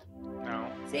 No.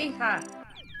 See? Ha.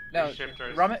 No,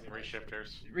 Reshifters. Ramen-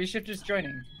 Reshifters. Reshifter's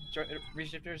joining.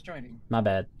 Reshifter's joining. My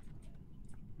bad.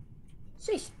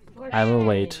 Sheesh. I will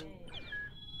wait.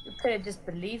 You could have just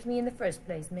believed me in the first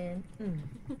place, man.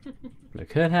 We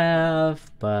could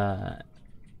have, but...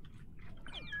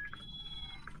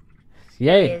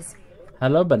 Yay! Is.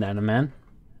 Hello, Banana Man.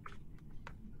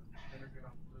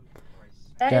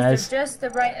 That Guys. is just the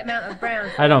right amount of brown.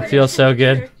 I don't feel so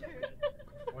good.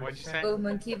 What'd you say? Oh,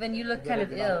 Monkeyven, you look kind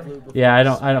of ill. Yeah, I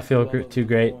don't feel too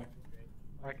great.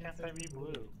 Why can't I be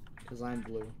blue? Because I'm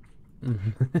blue.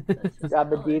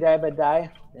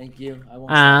 Dabba-dee-dabba-die. Thank you.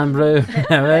 I'm blue.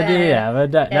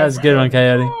 That was a good one,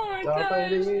 Coyote.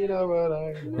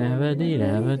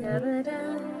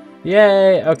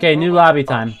 Yay! Okay, new lobby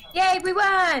time. Yay, we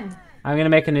won! I'm gonna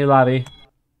make a new lobby.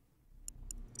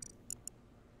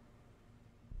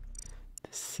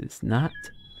 This is not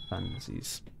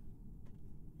funsies.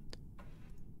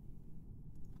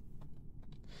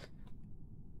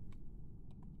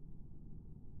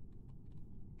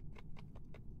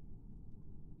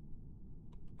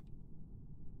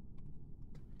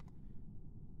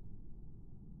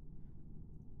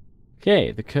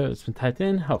 Okay, the code's been typed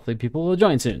in. Hopefully people will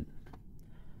join soon.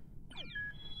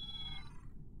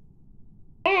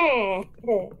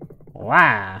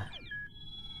 Wow.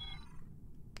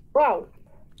 Wow.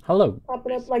 Hello.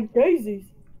 Popping up like daisies.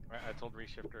 I told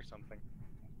Reshifter something.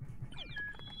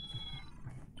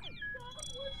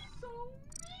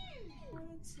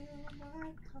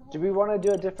 Do we want to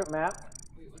do a different map?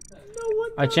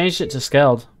 I changed it to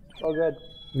scaled. Oh, good.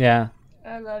 Yeah.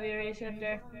 I love you,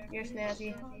 Reshifter. You're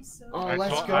snappy. Oh, I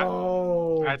let's told-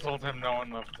 go. I told him no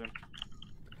one loved him.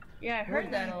 Yeah, I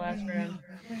heard that in the last round.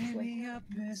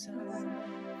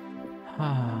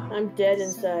 I'm dead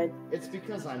inside. It's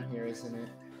because I'm here, isn't it?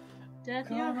 Death,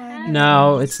 you have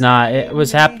No, it's not. It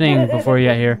was happening before you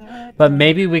got here. But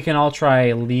maybe we can all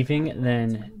try leaving and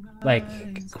then,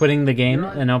 like, quitting the game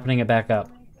and opening it back up.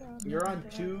 You're on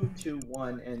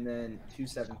 221 and then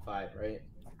 275, right?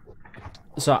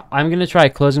 So I'm going to try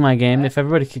closing my game. If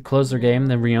everybody could close their game,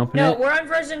 then reopen No, it. we're on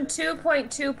version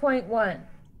 2.2.1.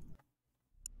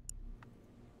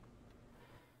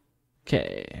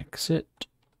 Okay, exit.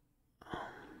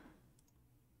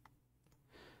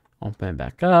 Open it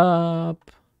back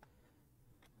up.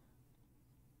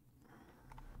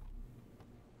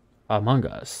 Among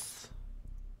Us.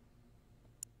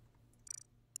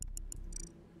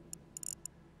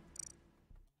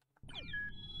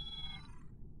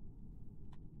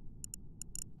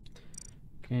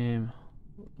 Game.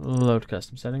 Load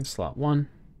custom settings, slot 1.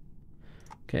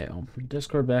 Okay, open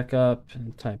Discord back up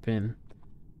and type in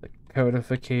the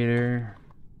codificator.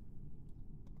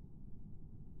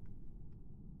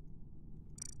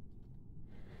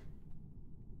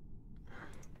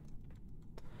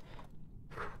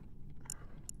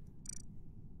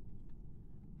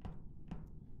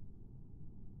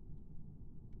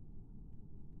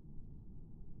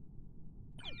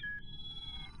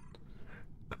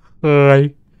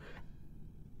 Hi.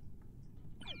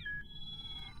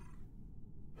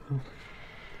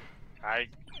 Hi.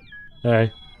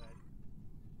 Hi.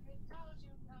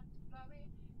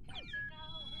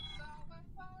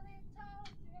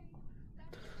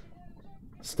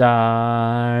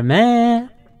 Starman.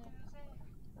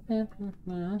 That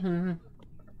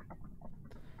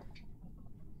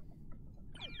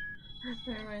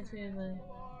reminds me of the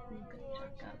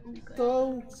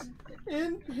So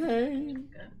in pain,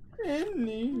 in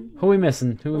need. Who we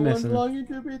missing? Who we The one missing? longing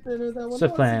to be thinner, that one Swift wants to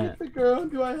Planet. get the girl.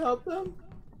 Do I help them?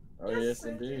 Oh yes,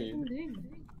 indeed.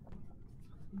 Missing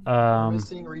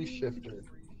Reshifter.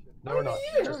 No, we're not.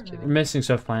 Just We're kidding. missing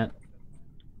Swift Plant.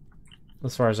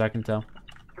 As far as I can tell.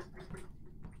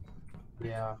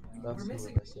 Yeah, that's who we're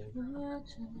missing.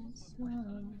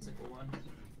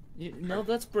 No,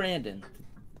 that's Brandon.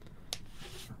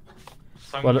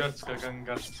 What-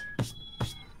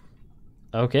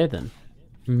 Okay then.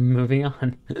 Moving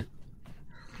on.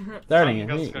 Starting in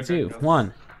 3, 2,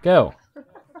 1, go.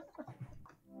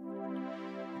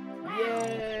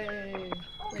 Yay!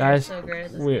 Guys, so great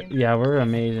at this we game. yeah, we're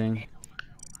amazing.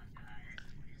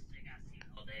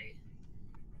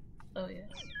 Oh yes.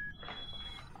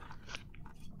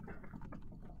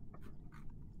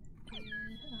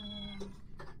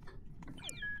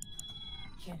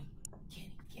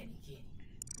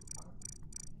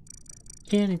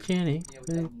 Jenny, Jenny,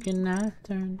 who can I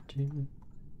turn to?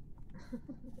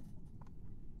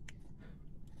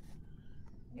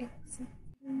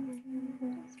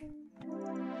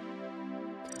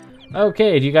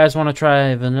 Okay, do you guys want to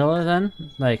try vanilla then?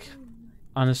 Like,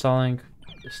 uninstalling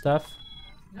stuff?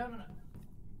 No.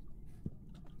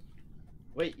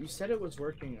 Wait, you said it was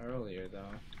working earlier though.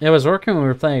 It was working when we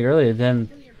were playing earlier, then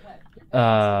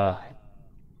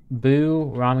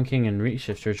Boo, Ramen King, and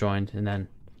Reshifter joined, and then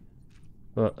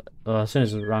well, as soon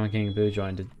as Ramen King and Boo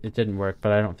joined, it didn't work,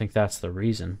 but I don't think that's the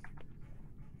reason.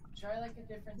 Try like a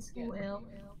different skin. Well.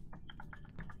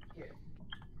 Here.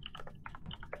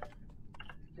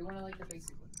 Do one of like the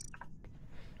basic ones.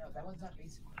 No, that one's not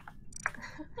basic.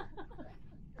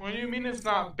 What do you mean it's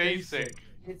not basic?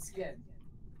 Hit skin.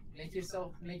 Make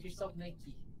yourself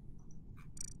naked.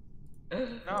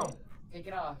 No. Take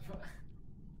it off.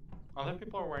 Other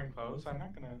people are wearing clothes. I'm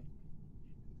not gonna.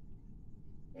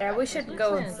 Yeah, we should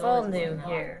go full new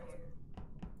here.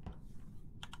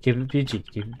 Keep it PG.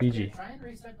 Keep it PG. Try and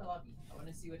restart the lobby. I want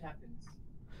to see what happens.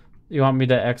 You want me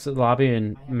to exit the lobby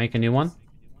and make a new one?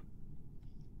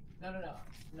 No.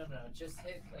 Just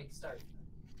hit like start.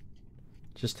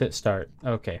 Just hit start.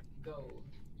 Okay. Go.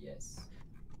 Yes.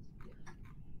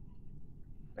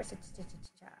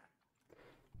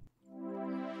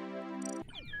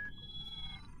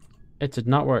 It did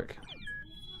not work.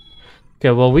 Okay,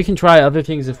 well, we can try other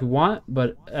things if we want,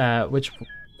 but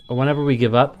whenever we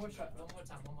give up,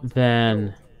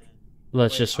 then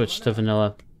let's just switch to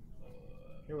vanilla.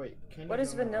 What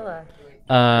is vanilla?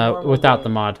 Without the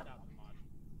mod.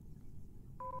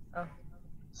 Oh.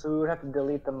 So we would have to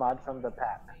delete the mod from the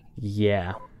pack.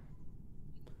 Yeah.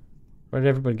 Where did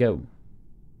everybody go?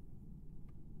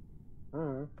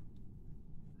 That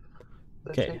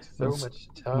Okay, takes so much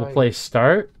time. we'll play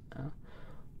start.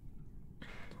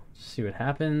 See what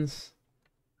happens.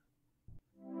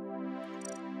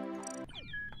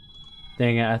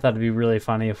 Dang it, I thought it'd be really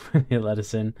funny if they let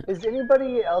us in. Is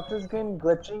anybody else's game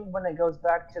glitching when it goes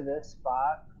back to this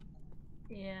spot?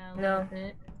 Yeah, a No. little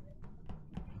bit.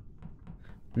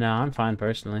 No, I'm fine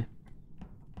personally.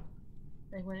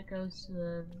 Like when it goes to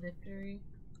the victory.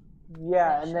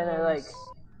 Yeah, it and then it like...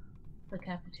 shows the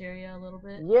cafeteria a little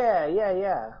bit. Yeah.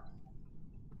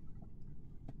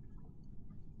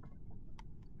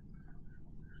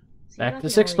 See, Back you're to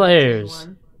not 6 the only players.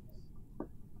 one.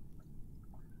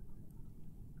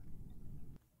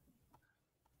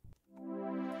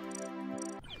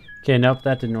 Okay, nope,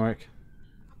 that didn't work.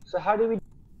 So how do we...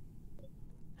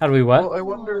 How do we what? Well, I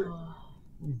wonder,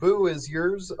 Boo, is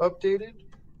yours updated?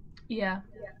 Yeah.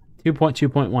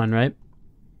 2.2.1, right?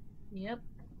 Yep.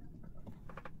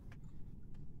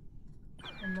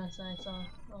 Unless I saw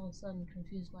all of a sudden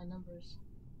confused my numbers.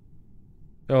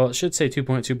 Oh, it should say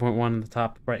 2.2.1 in the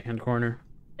top right-hand corner.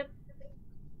 Yep.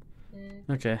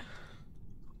 Okay.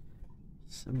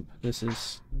 So this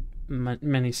is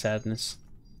many sadness.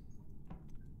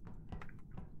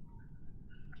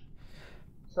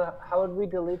 So how would we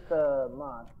delete the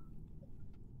mod?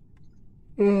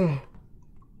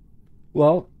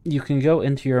 Well, you can go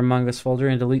into your Among Us folder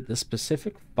and delete the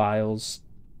specific files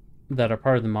that are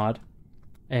part of the mod.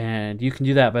 And you can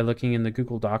do that by looking in the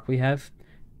Google Doc we have.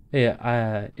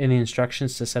 Yeah, in the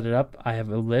instructions to set it up, I have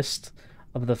a list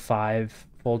of the 5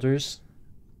 folders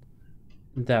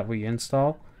that we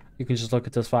install. You can just look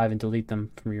at those 5 and delete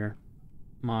them from your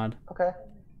mod. Okay.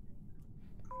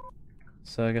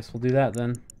 So I guess we'll do that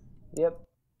then. Yep.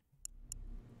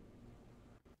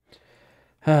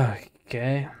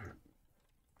 Okay.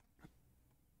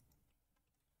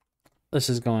 This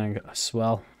is going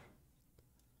swell.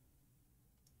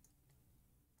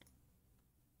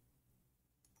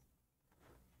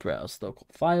 Browse local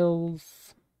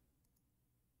files.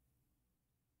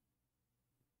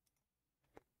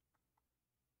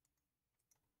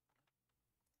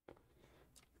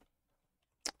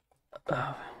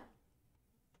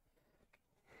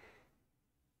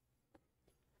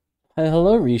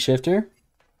 Hello, Reshifter.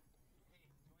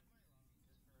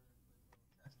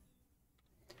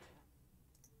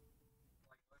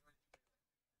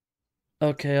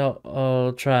 Okay,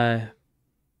 I'll try.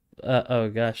 Oh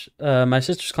gosh. My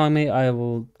sister's calling me. I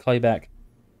will call you back.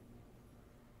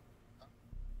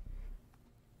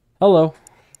 Hello.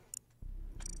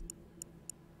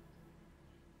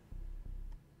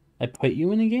 I put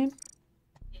you in a game?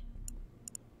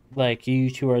 Like, you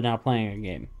two are now playing a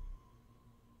game.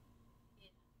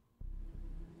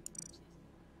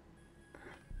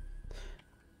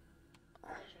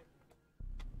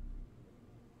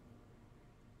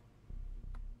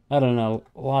 I don't know.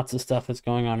 Lots of stuff is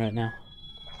going on right now.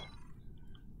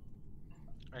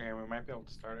 Okay, we might be able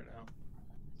to start it now.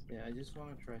 Yeah, I just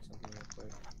want to try something real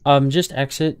quick. Just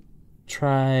exit.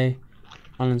 Try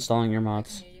uninstalling your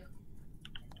mods.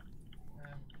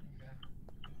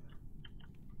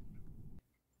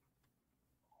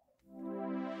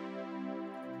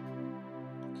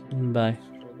 Bye. Let's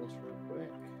try this real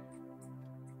quick.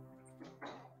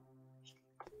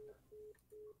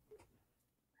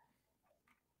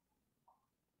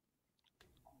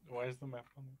 Why is the map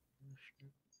on the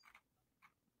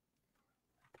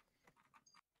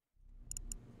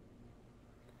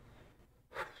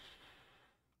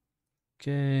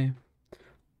Okay.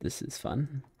 This is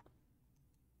fun.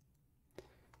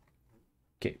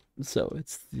 Okay, so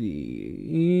it's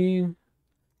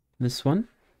this one.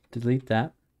 Delete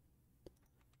that.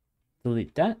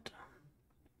 Delete that.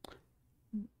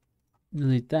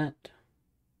 Delete that.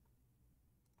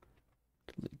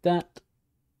 Delete that.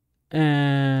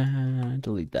 And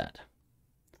delete that.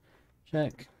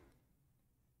 Check.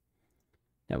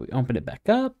 Now we open it back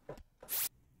up.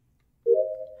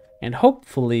 And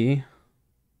hopefully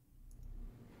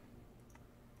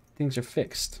things are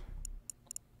fixed.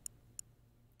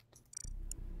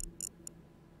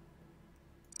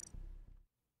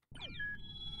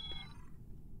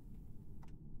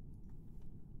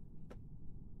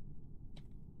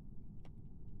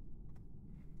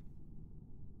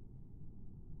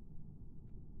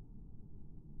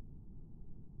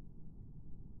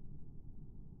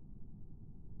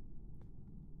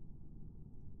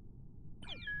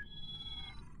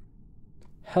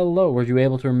 Hello, were you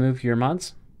able to remove your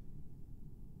mods?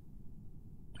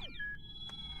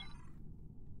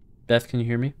 Beth, can you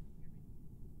hear me?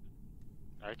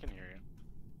 I can hear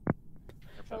you.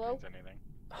 If that means anything.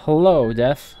 Hello,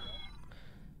 Death.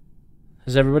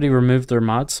 Has everybody removed their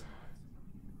mods?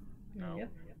 No. Yep.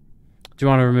 Do you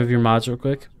want to remove your mods real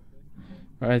quick?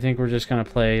 Or I think we're just going to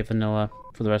play vanilla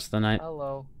for the rest of the night.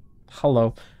 Hello.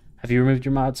 Hello. Have you removed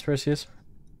your mods, Perseus?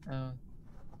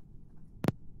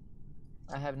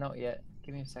 I have not yet.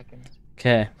 Give me a second.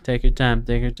 Okay, take your time,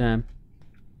 take your time.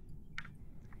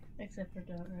 Except for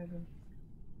Dot Ribbon.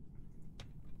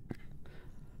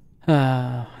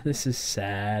 Ah, this is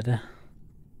sad.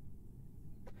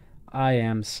 I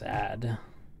am sad.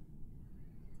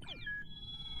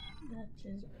 That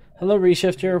is... Hello,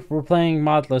 Reshifter. We're playing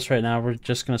modless right now. We're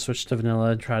just going to switch to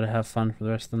vanilla and try to have fun for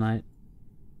the rest of the night.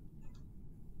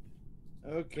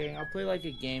 Okay, I'll play like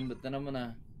a game, but then I'm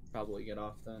gonna probably get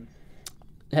off then.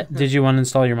 Did you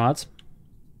uninstall your mods?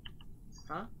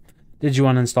 Huh? Did you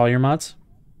uninstall your mods?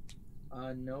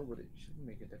 No, but it shouldn't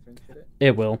make a difference, should it?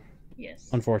 It will. Yes.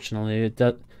 Unfortunately, it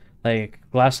does. Like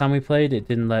last time we played, it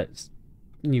didn't let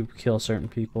you kill certain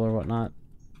people or whatnot.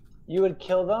 You would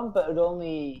kill them, but it would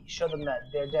only show them that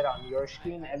they're dead on your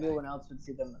screen. Everyone else would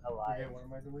see them alive. Okay, what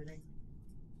am I deleting?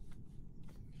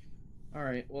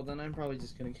 Alright, well then I'm probably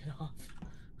just gonna get off.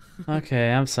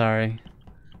 Okay, I'm sorry.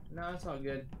 No, it's all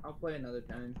good. I'll play another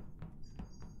time.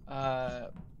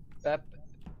 BEP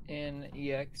in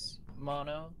EX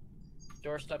mono,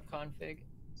 doorstop config,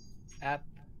 app,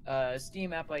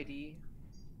 Steam app ID,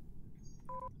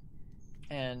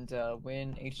 and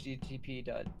win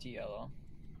http.dll.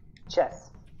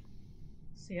 Chess.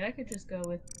 See, I could just go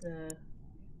with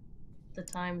the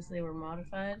times they were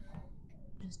modified.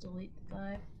 Just delete the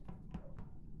 5.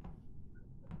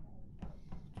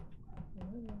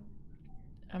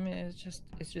 I mean, it's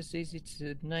just easy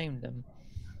to name them.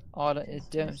 I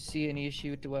don't see any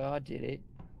issue with the way I did it.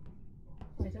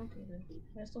 I don't either.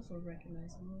 I just also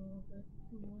recognize them a little bit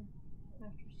more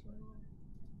after so long.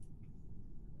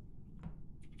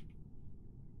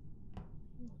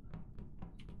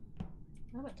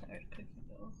 I'm a tired cookie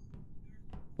though.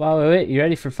 Wow, wait, you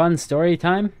ready for fun story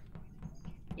time?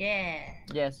 Yeah.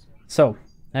 Yes. So,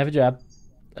 I have a job.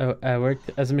 I worked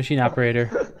as a machine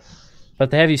operator. But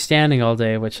they have you standing all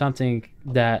day, which is something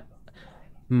that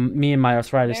me and my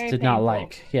arthritis Very did not painful.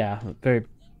 like. Yeah,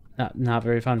 not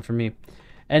very fun for me.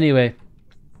 Anyway,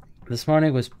 this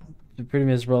morning was pretty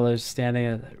miserable. I was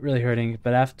standing, really hurting.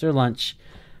 But after lunch,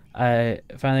 I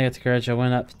finally got the courage. I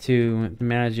went up to the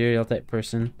managerial type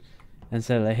person and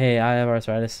said, like, "Hey, I have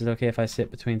arthritis. Is it okay if I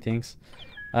sit between things?"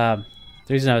 The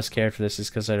reason I was scared for this is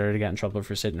because I'd already got in trouble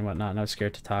for sitting and whatnot, and I was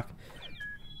scared to talk.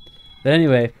 But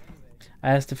anyway, I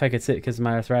asked if I could sit because of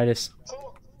my arthritis.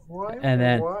 Why? And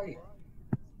then... Why?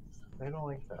 I don't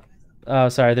like that. Oh,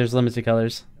 sorry, there's limited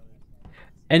colors.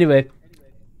 Anyway,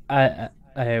 I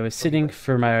was sitting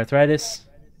for my arthritis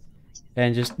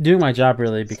and just doing my job,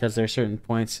 really, because there are certain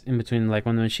points in between, like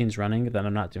when the machine's running, that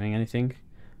I'm not doing anything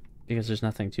because there's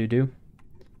nothing to do.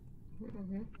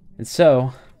 And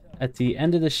so, at the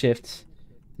end of the shift,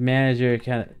 the manager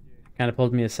kind of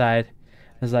pulled me aside.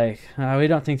 I was like, we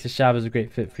don't think this job is a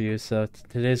great fit for you, so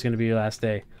today's going to be your last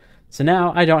day. So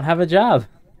now I don't have a job.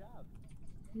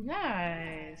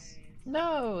 Nice.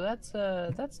 No, that's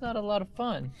not a lot of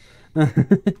fun. I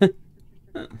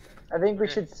think we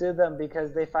should sue them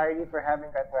because they fired you for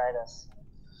having arthritis.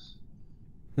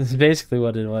 This is basically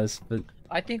what it was. But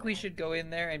I think we should go in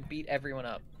there and beat everyone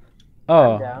up.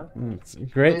 oh, down. it's a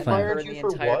great They plan. fired you The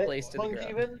for entire what? place to the Punk ground.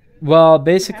 even? Well,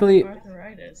 basically,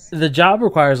 Arthritis. the job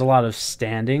requires a lot of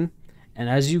standing, and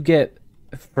as you get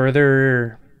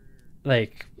further,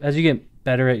 like, as you get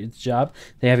better at your job,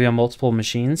 they have you on multiple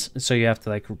machines, so you have to,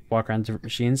 like, walk around different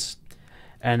machines.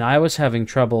 And I was having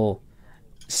trouble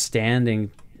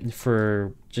standing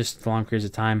for just long periods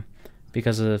of time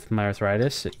because of my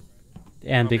arthritis,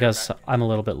 and because I'm a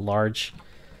little bit large.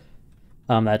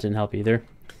 That didn't help either.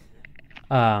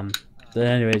 But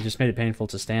anyway, it just made it painful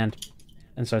to stand.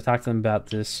 And so I talked to them about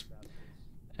this.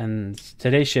 And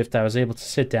today's shift, I was able to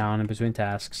sit down in between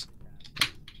tasks.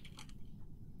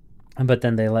 But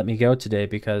then they let me go today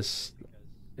because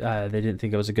they didn't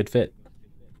think it was a good fit.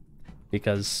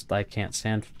 Because I can't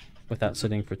stand without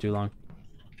sitting for too long.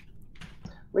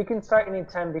 We can start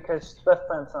anytime because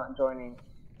Swiftfront's not joining.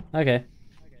 Okay.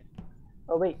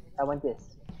 Oh wait, I want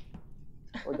this.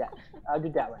 Or that. I'll do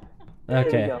that one. There we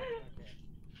Okay. go.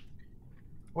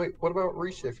 Wait, what about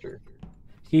Reshifter?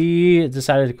 He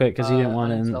decided to quit because he didn't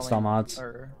want to install mods.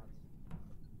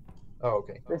 Oh,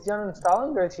 okay. Is he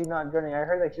uninstalling or is he not joining? I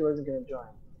heard that he wasn't going to join.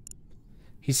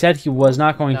 He said he was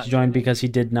not going to join because he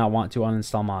did not want to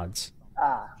uninstall mods.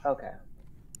 Ah, okay.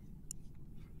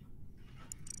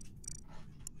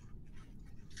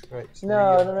 Right, so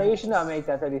No, you should not make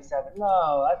that 37.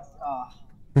 No,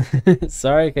 that's...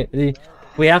 Sorry,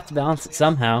 we have to balance it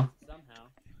somehow.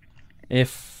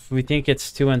 If we think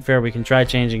it's too unfair, we can try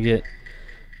changing it.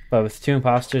 But with 2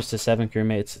 imposters to 7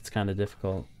 crewmates, it's kind of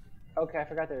difficult. Okay, I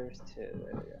forgot there was 2.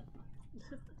 There we go.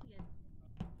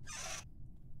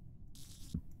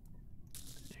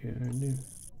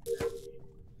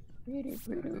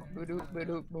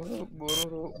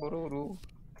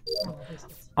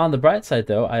 On the bright side,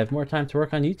 though, I have more time to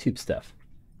work on YouTube stuff.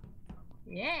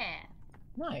 Yeah.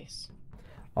 Nice.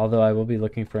 Although I will be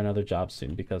looking for another job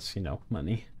soon because, you know,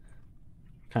 money.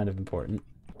 Kind of important.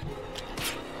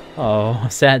 Oh,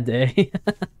 sad day.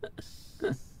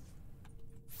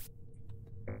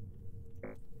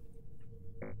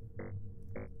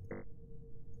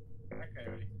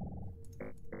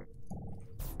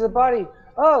 The body.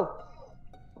 Oh!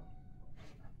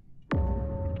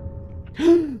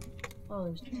 Oh,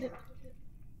 there's 2.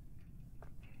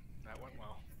 That went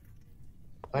well.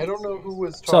 I don't know who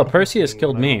was So talking Perseus to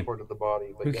killed when I me. reported the body,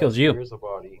 but Who yes, killed you? There is a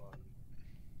body.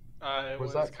 It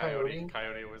Was was that Coyote. Coyote?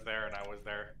 Coyote was there and I was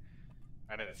there.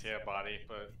 I didn't see a body,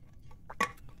 but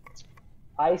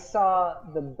I saw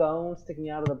the bone sticking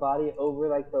out of the body over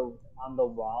like on the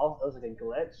wall. It was like a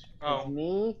glitch. Oh. It's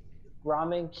me,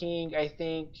 Ramen King, I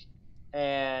think,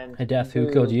 and Hey, Death, who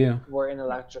Boo killed you? were in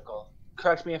electrical.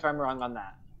 Correct me if I'm wrong on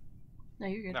that. No,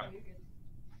 you're good. no.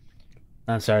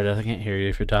 I'm sorry, Death, I can't hear you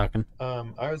if you're talking.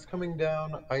 I was coming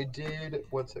down. I did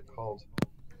what's it called?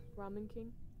 Ramen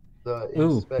King. The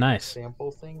Ooh, inspect nice.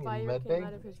 sample thing in Fire medbay, came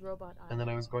out of his robot eye. and then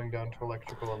I was going down to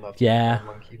electrical, and that's Yeah. when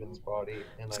I found Monkeyden's body.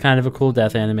 And It's I kind of a cool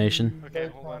death animation. Okay,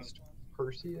 hold on. passed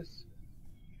Perseus.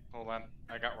 Hold on.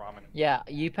 I got ramen. Yeah,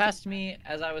 you passed me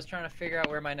as I was trying to figure out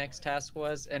where my next task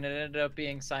was, and it ended up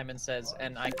being Simon Says,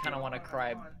 and I kind of want to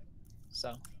cry.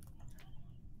 So.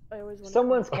 I always wanna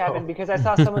Someone's cry. cabin because I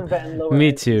saw someone venting lower.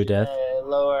 Me too, Death.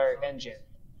 Lower engine.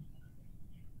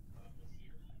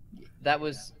 That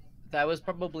was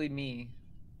probably me.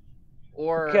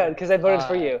 Or Good, because I voted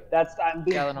for you. I'm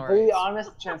being Gallinorex. completely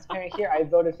honest, transparent here. I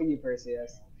voted for you,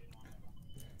 Perseus.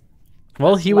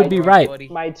 Well, he would be right. Buddy.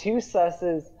 My 2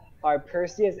 susses are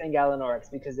Perseus and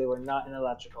Gallinorex because they were not in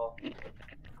electrical.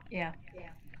 Yeah.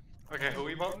 Okay, who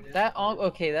we voting? That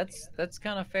okay, that's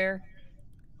kind of fair.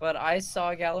 But I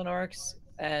saw Gallinorex,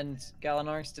 and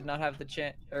Gallinorex did not have the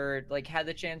chance, or like had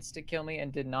the chance to kill me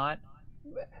and did not.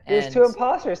 There's And- 2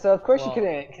 imposters, so of course well- you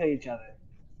couldn't kill each other.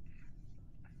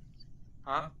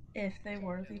 Huh? If they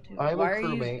were the 2. I'm a Why are you?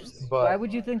 crewmate, but Why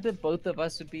would you think that both of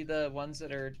us would be the ones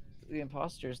that are the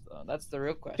imposters, though? That's the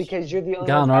real question. Because you're the only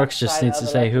Gallon one Orcs just outside needs to of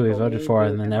say who he electrical. voted Me, for, Boo,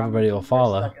 and then Ramen everybody King will were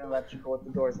follow. stuck in electrical with the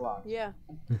doors locked. Yeah.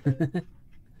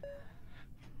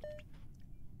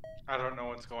 I don't know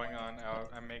what's going on.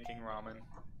 I'm making ramen.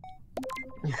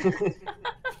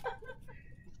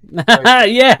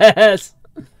 Yes!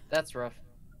 That's rough.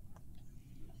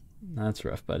 That's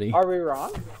rough, buddy. Are we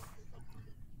wrong?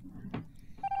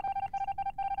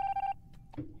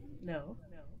 No.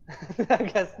 I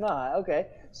guess not. Okay.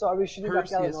 So are we shooting back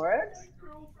Perseus. Gallinorex?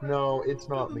 no, it's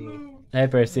not me. Hey,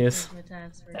 Perseus.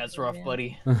 That's rough,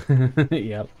 buddy.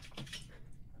 Yep.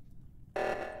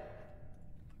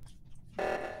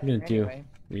 I'm gonna do Anyway.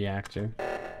 reactor.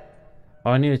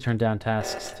 Oh, I need to turn down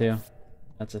tasks too.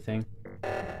 That's a thing.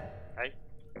 Hey.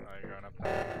 Oh, you're going up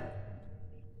there.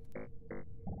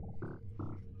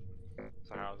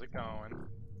 So how's it going?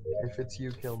 If it's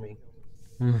you, kill me.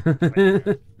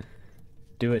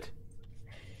 Do it.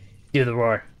 Do the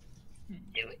roar.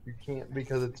 You can't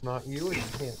because it's not you, and you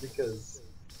can't because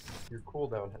your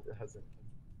cooldown hasn't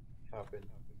happened.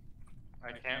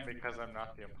 I can't because I'm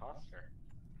not the imposter.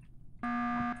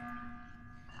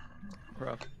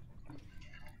 Rough.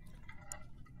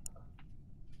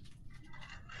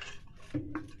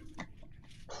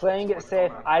 Playing it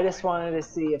safe. I just wanted to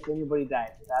see if anybody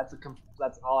died.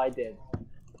 That's all I did.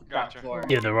 Gotcha.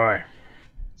 Do the roar.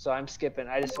 So I'm skipping.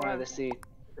 I just wanted to see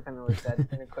if anyone was dead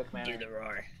in a quick manner. Do the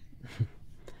roar.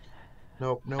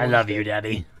 Nope. No. I love you,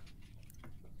 Daddy.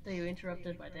 So you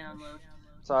interrupted my download.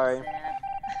 Sorry.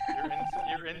 Sad.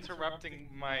 You're interrupting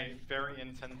my very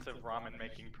intensive ramen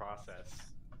making process.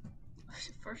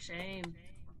 For shame.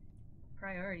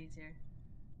 Priorities here.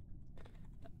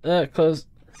 Close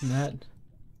that.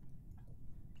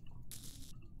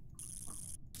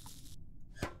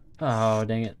 Oh,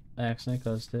 dang it. I accidentally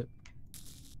closed it.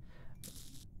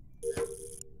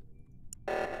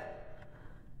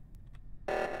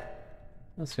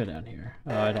 Let's go down here.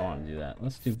 Oh, I don't want to do that.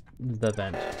 Let's do the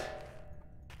bench.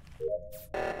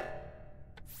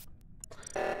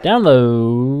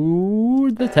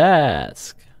 Download the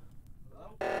task.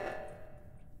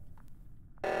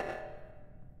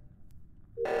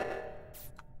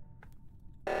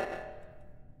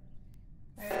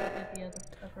 I already did the other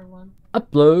upper one.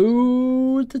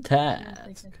 Upload the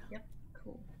task. Yep,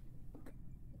 cool.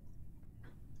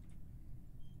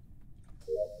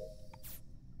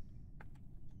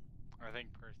 I think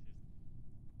Percy's.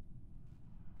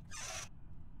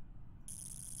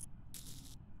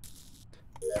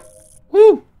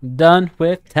 Woo! Done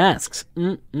with tasks.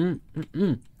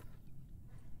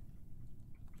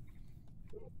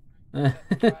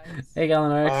 Hey,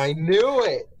 Gallon RX. I knew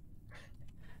it.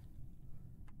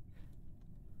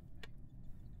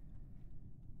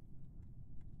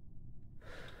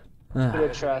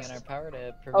 Good trust. In our power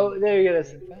to Oh, there you go.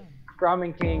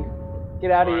 Ramen King.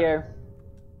 Get out of What? here.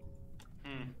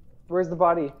 Where's the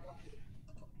body?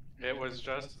 It was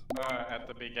just at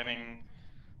the beginning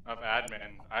of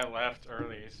admin. I left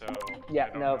early, so Yeah, I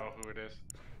don't no. know who it is.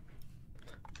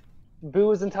 Boo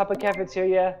was on top of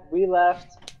cafeteria. We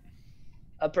left.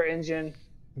 Upper engine.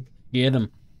 Get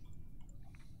him.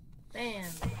 Bam.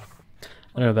 I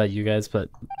don't know about you guys, but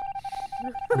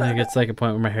like it's like a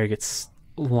point where my hair gets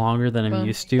longer than I'm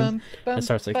used to. It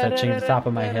starts like touching the top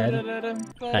of my head.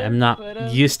 I'm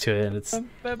not used to it. And it's I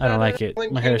don't like it.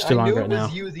 My hair is too long right now.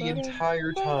 I knew it was you the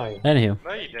entire time. Anywho,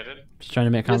 No, you didn't. just trying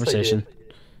to make Yes, I conversation.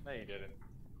 did. No, you didn't.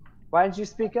 Why didn't you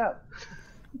speak up?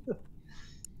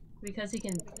 Because he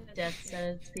can death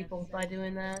sentence people by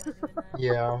doing that.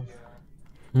 Yeah.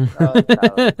 Legitimately,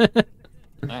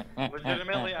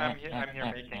 I'm here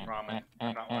making ramen.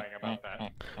 I'm not lying about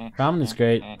that. Ramen is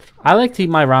great. I like to eat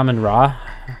my ramen raw.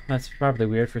 That's probably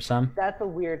weird for some. That's a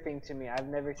weird thing to me. I've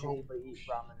never seen anybody eat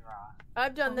ramen raw.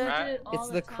 I've done that. It's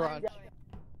the crunch.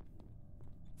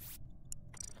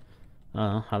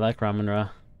 Oh, I like ramen raw.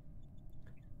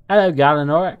 Hello,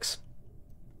 Gallon RX.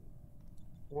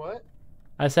 What?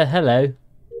 I said hello.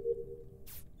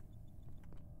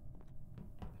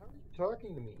 How are you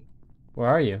talking to me? Where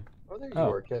are you? Oh, there you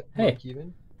Oh, are, Cat. hey.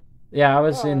 Even. Yeah, I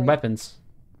was in Hi. weapons.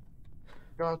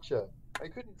 Gotcha. I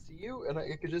couldn't see you, and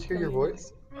I could just hear your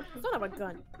voice. Son of a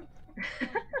gun.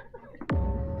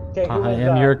 Okay, who I was,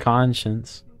 am your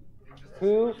conscience.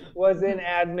 who was in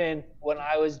admin when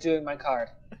I was doing my card?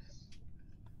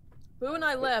 Boo and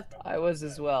I left. I was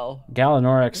as well. Gallon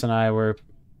RX and I were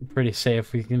pretty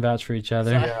safe. We can vouch for each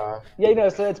other. Yeah. Yeah, no,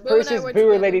 so it's Boo and I Percy's, were Boo, or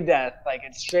together. Lady Death. Like,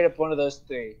 it's straight up one of those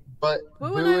three. But Boo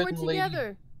Boo and I were and Lady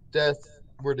together. Death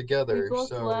were We together, both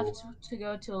so left to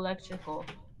go to electrical.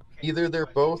 either they're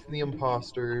both the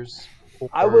imposters, or...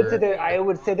 I would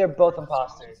say they're both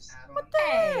imposters. What the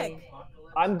heck?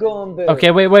 I'm going Boo. Okay,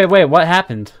 wait. What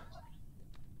happened?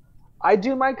 I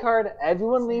do my card,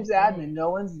 everyone leaves admin,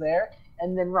 no one's there,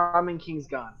 and then Ramen King's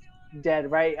gone. Dead,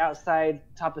 right outside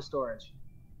top of storage.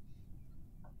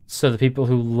 So the people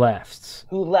who left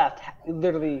Who left,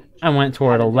 literally. and went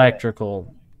toward Had to do it.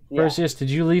 electrical. Yeah. Perseus, did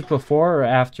you leave before or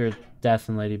after Death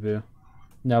and Lady Boo?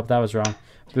 Nope, that was wrong.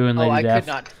 Boo and Lady I Death.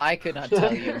 could not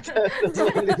tell you.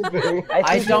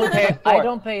 I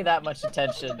don't pay that much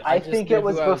attention. I just think knew it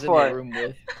was who I was in before. the room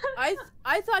with.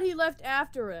 I thought he left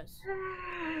after us.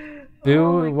 Boo,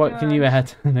 Oh my what can you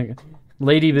add?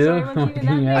 Lady Boo, Sorry, what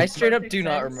can you I add? straight up Perfect do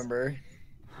not sense. remember.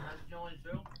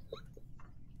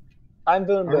 I'm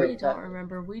doing We Boo. don't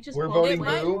remember. We just We're both voting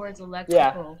went Boo? towards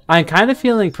electrical. I'm kind of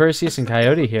feeling Perseus and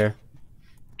Coyote here.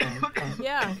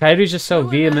 Yeah. Coyote's just so Boo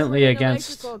and I vehemently were in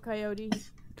against electrical, Coyote.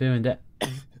 Boo and Death.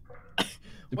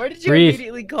 Why did you Breathe.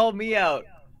 immediately call me out?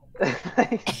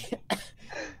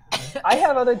 I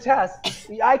have other tasks.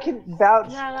 I can vouch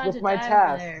You're not allowed with to my die over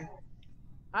tasks. there.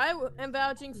 Am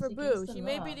vouching for It's Boo. against the She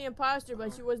may law. be the imposter,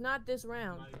 but she was not this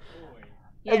round.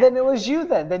 Yeah. And then it was you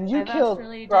then. Then I you vouched killed for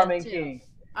Lady Death, Ramen too. King.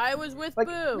 I was with Like,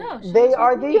 Boo. No, she They was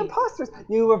are with the me. imposters.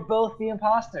 You were both the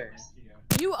imposters.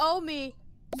 You owe me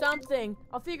Something.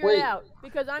 I'll figure Wait, it out.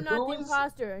 Because I'm not the who is-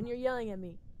 imposter and you're yelling at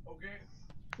me. Okay.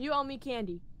 You owe me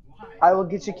candy. I will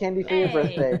get you candy for your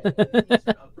birthday.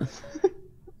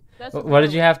 That's What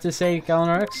did you have to say,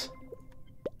 Galanorix?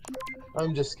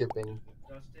 I'm just skipping.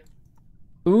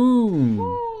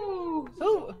 Ooh.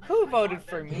 Who voted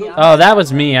for me? Oh, that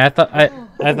was me. I thought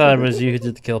it was you who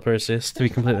did the kill, Perseus. To be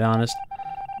completely honest.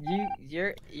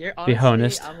 You're Be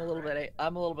honest. I'm a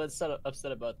little bit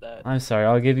upset about that. I'm sorry.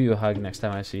 I'll give you a hug next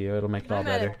time I see you. It'll make it all I'm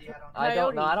at better. I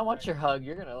don't know. I don't want your hug.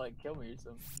 You're gonna like kill me or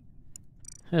something.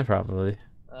 Yeah, probably.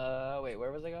 Wait,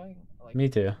 where was I going? Like, Me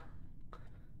too.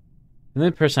 The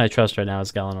only person I trust right now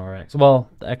is Galanorix. Well,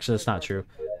 actually, that's not true.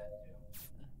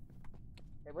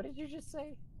 Hey, what did you just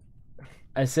say?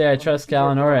 I say I trust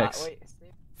Galanorix. Wait,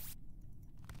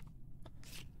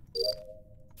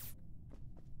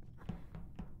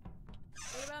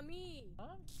 What about me?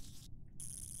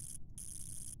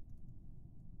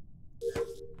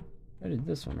 I did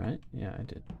this one, right? Yeah, I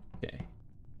did. Okay.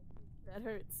 That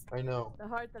hurts. I know. The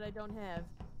heart that I don't have.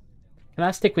 Can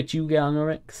I stick with you,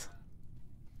 Galanorix?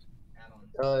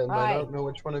 I don't know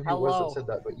which one of you was Hello. that said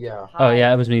that, but yeah. Oh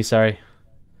yeah, it was me. Sorry.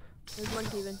 There's one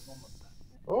Steven.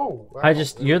 Oh, wow.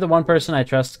 You're the one person I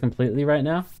trust completely right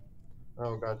now.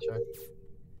 Oh, gotcha.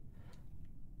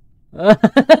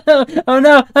 Oh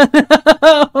no!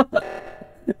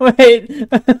 Wait.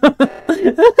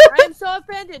 I am so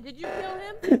offended. Did you kill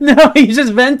him? No, he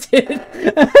just vented.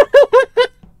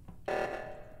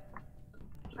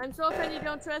 I'm so offended you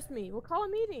don't trust me. We'll call a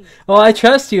meeting. Well, I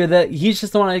trust you. That he's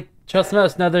just the one I trust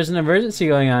most. No, there's an emergency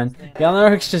going on.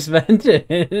 Galanorix just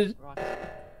vented.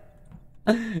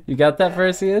 You got that,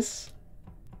 Perseus?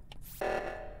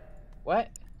 What?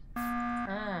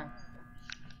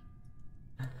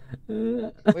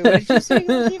 Wait, what did you say,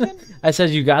 Steven? I said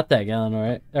you got that,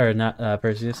 Galanorix, or not,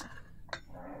 Perseus.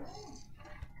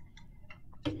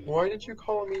 Why did you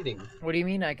call a meeting? What do you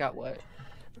mean I got what?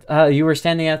 You were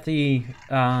standing at the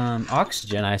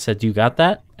oxygen. I said, "You got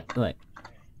that?" Like.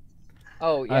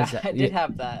 Oh yeah, that? I did Yeah.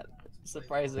 have that.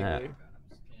 Surprisingly.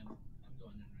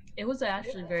 It was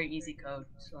actually very easy code,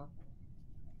 so.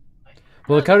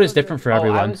 Well, the code is different for I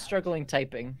everyone. was struggling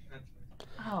typing.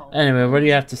 Oh. Anyway, what do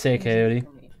you have to say, Coyote?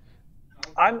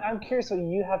 I'm curious what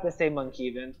you have to say,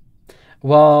 Monkeyven.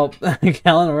 Well,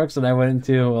 Galanorix and I went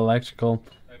into electrical.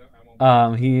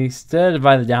 He stood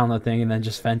by the download thing and then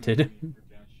just vented.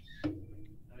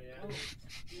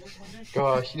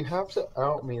 Gosh, you have to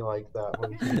out me like that,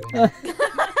 Monkeyven.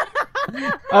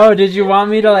 Oh, did you want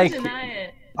me to like?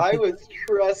 I was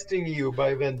trusting you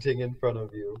by venting in front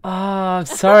of you. Oh,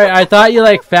 sorry. I thought you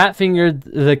like fat fingered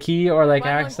the key or like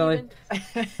accidentally.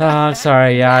 Oh, I'm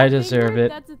sorry. Yeah, I deserve it.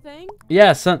 That's a thing?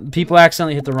 Yeah, some people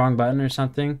accidentally hit the wrong button or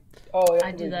something. Oh, yeah,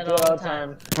 I do that all the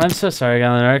time. I'm so sorry,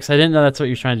 Galanorix. I didn't know that's what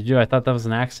you were trying to do. I thought that was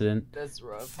an accident. That's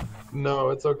rough. No,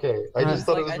 it's okay. I just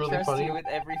thought it was I really trust funny you with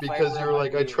every because you were fiber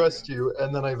like, of I you. trust you,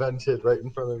 and then I vented right in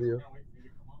front of you.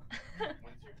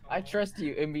 I trust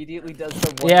you. Immediately does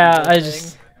the one Yeah, good I thing.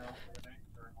 just.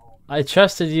 I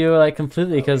trusted you like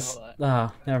completely because.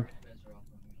 Never.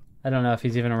 I don't know if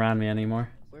he's even around me anymore.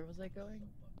 Where was I going?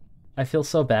 I feel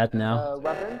so bad now.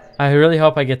 Weapons? I really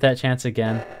hope I get that chance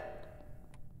again.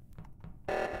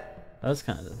 That was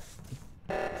kind of.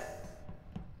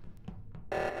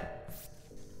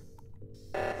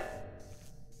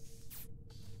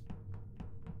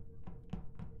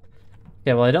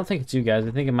 Yeah, well, I don't think it's you guys.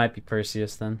 I think it might be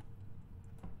Perseus then.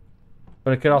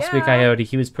 But it could also be Yeah. Coyote.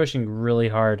 He was pushing really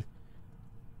hard.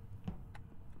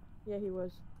 Yeah, he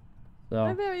was. So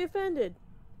I'm very offended.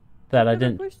 that I Never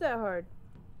didn't. pushed that hard.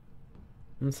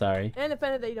 I'm sorry. And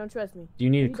offended that you don't trust me. Do you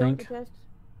need a Can clink? dump the text?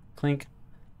 Clink.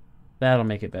 That'll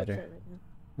make it better. Sorry right now.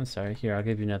 I'm sorry. Here, I'll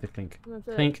give you another clink. I'm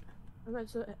upset. Clink. I'm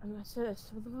upset.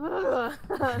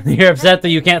 You're upset that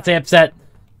you can't say upset.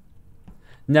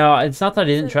 No, it's not that I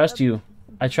didn't trust you.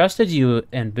 I trusted you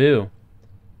and Boo.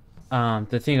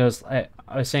 The thing was, I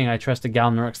was saying I trusted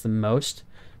Galanorix the most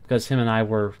because him and I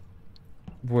were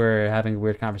having a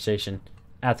weird conversation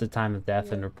at the time of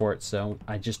death and report, so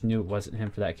I just knew it wasn't him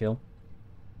for that kill.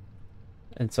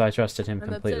 And so I trusted him I'm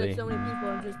completely. upset at so many people.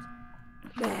 I'm just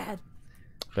mad.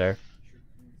 Fair.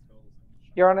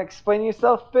 You want to explain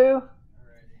yourself, Boo?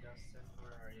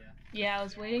 Yeah, I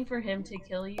was waiting for him to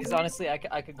kill you. Because honestly, I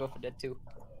could go for dead too.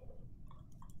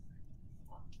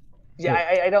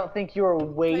 Yeah, I don't think you were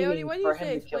waiting Coyote, what do for you him say?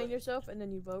 to kill Explain yourself and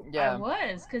then you vote. Yeah. I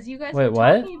was, because you guys Wait, were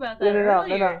what? talking about that No.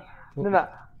 earlier.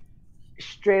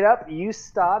 Straight up, you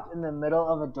stopped in the middle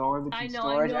of a door between I know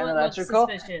storage and it looks electrical,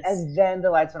 suspicious. and then the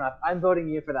lights went off. I'm voting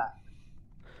you for that.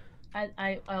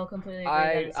 I'll completely agree.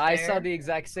 That is I fair, saw the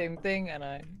exact same thing, and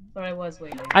but I was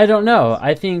waiting. I don't know.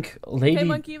 I think Hey, Lady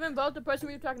Monkey, even vote the person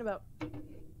we were talking about.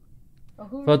 Oh,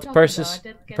 who were vote we the talking about? I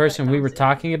did get person that we were conversation.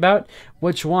 talking about.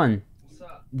 Which one?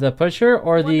 The pusher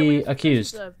or One that we the have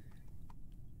suspicions accused? of.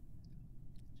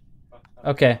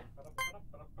 Okay.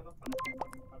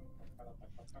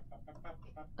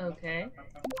 Okay.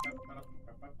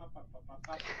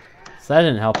 So that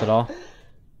didn't help at all.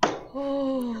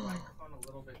 Oh.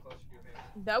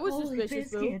 That was Holy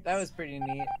suspicious, Boo. biscuits. that was pretty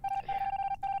neat.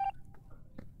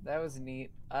 That was neat.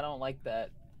 I don't like that.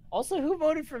 Also, who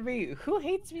voted for me? Who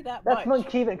hates me that That's much?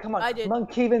 Monkeven. Come on. I did.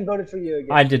 Monkeven voted for you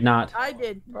again. I did not. I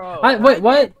did. Bro, Wait,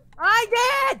 what?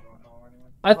 I did!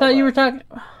 I thought you were talking.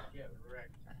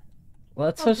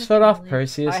 Let's just vote off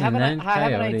Perseus I have and an then I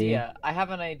have an Coyote. idea. I have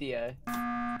an idea.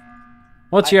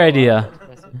 What's your idea?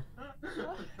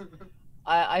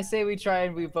 I say we try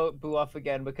and we vote Boo off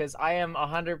again because I am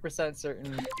 100%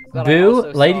 certain that I Boo,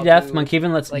 also Lady saw Death, Boo,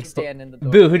 Monkeyven, let's like stand in the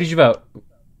door. Boo, who did you vote?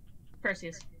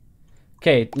 Perseus.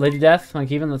 Okay, Lady Death,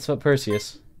 Monkeyven, let's vote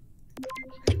Perseus.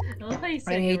 I love how you I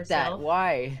said hate yourself. that.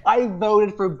 Why? I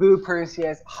voted for Boo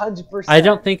Perseus, 100%. I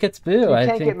don't think it's Boo. You I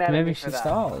can't think get mad at maybe me she for that.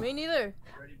 stalled. Me neither.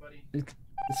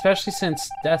 Especially since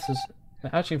Death was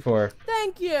vouching for her.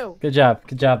 Thank you. Good job,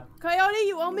 good job. Coyote,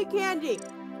 you owe me candy.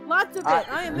 Lots of it.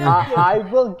 I am milking. I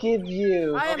will give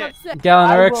you. I am upset.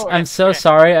 Galanorix, I'm so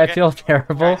sorry. I feel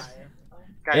terrible.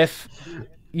 If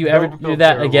you ever Don't do feel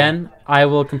that terrible. again, I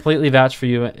will completely vouch for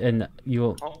you, and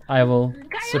I will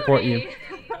support you.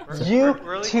 You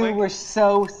Really two quick. were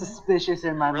so suspicious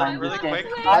in my mind really this game.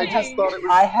 quick.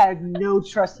 I had no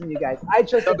trust in you guys. I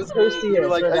trusted Perseus You're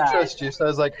like, for I that. trust you, so I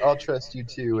was like, I'll trust you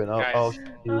too, and I'll show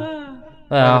you. I'm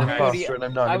Well, an imposter, and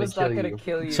I'm not I gonna was not kill gonna you.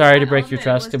 kill you. sorry to That break your element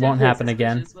trust. was It won't definitely happen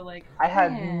again. suspicious, but, like, I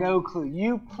had man. no clue.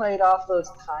 You played off those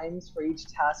times for each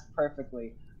task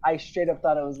perfectly. I straight up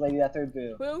thought it was Lady Death or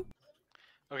Boo. Boo,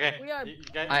 Okay, we are you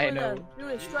guys, I doing know.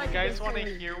 doing a strike you guys against want to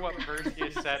Coyote. hear what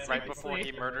Perseus said right before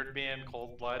he murdered me in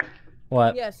cold blood?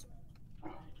 What? Yes.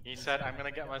 He said, "I'm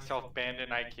gonna get myself banned in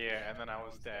IKEA," and then I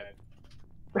was dead.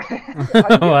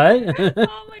 What?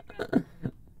 Oh my god.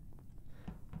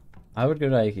 I would go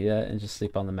to IKEA and just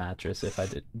sleep on the mattress if I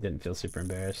didn't feel super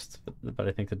embarrassed. But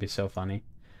I think that'd be so funny.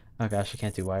 Oh gosh, I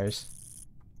can't do wires.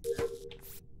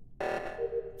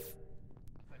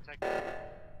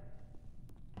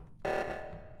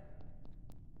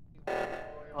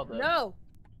 Hold on. No.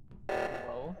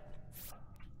 Hello?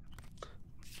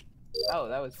 Oh,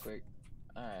 that was quick.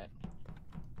 Alright.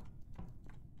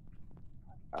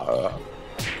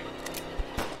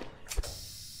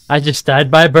 I just died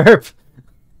by a burp.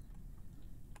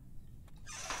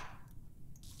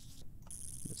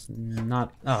 It's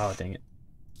not. Oh, dang it.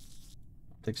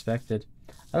 It's expected.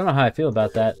 I don't know how I feel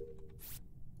about that.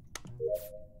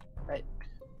 Right.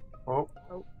 Oh,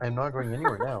 I'm not going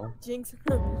anywhere now. Jinx.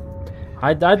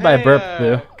 I died by a burp,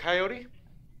 Boo. Coyote,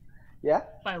 Yeah?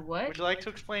 By what? would you like to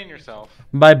explain yourself?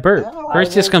 By burp. I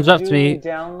Perseus was comes up to me, doing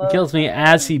download kills me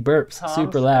as he burps, Tom's,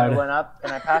 super and I went loud. up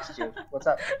and I passed you. What's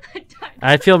up?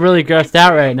 I feel really grossed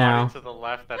out right now. To the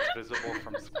left, that's visible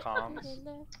from comms.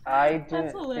 I didn't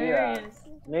That's see that. hilarious.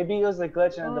 Maybe it was a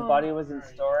glitch and the Oh. body was in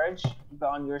storage, but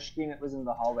on your screen it was in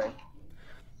the hallway.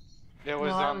 It was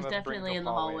No, it on was the definitely brink in of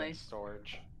the hallway hallway. in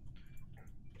storage.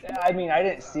 I mean, I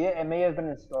didn't see it. It may have been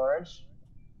in storage.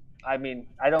 I mean,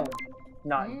 I don't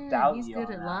not Yeah, doubt he's you good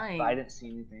on at that, lying. but I didn't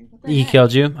see anything. What the He heck?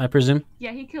 killed you, I presume?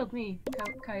 Yeah, he killed me.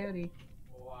 Coyote.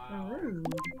 Ooh.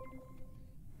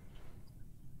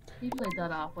 He played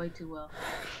that off way too well.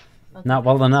 Okay. Not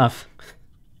well enough.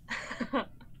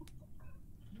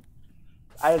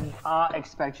 I did not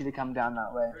expect you to come down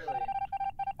that way.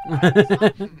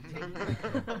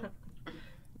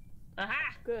 Aha!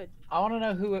 Good. I want to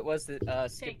know who it was that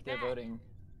skipped Take their that. voting.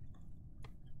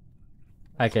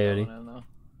 Hi, I Coyote. don't know.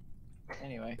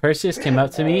 Anyway. Perseus came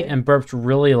up to me and burped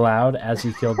really loud as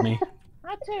he killed me.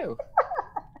 Not too.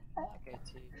 Okay,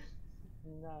 too.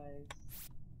 Nice.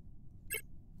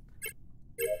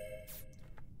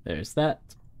 There's that.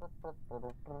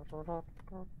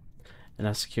 And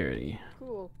that's security.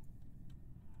 Cool.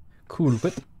 Cool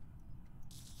whip.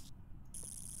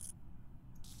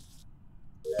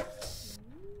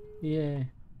 Yeah.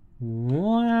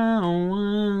 Wow,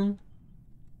 wow.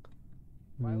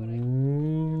 Why would I?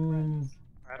 Ooh.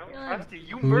 I don't Yeah. trust you.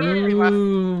 You murdered me last.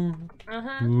 Ooh.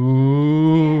 Uh-huh.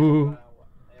 Ooh.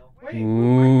 Wait,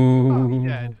 oh, he Ooh.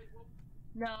 dead.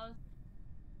 No.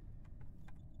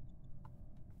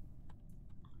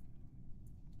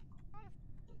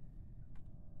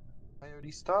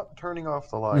 Coyote, stop turning off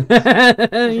the lights.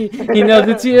 He knows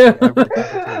it's you.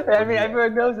 I mean,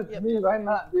 everyone knows it's me. Why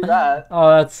not do that? Oh,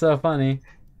 that's so funny.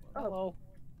 Hello.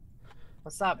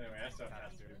 What's up? What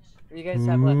do you guys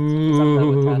have left? 'Cause I'm done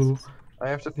with tasks. I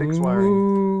have to fix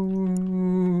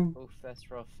wiring. Oof, that's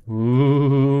rough.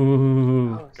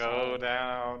 Ooh. Go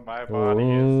down, my body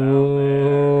is down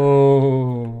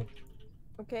there.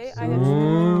 Okay, I had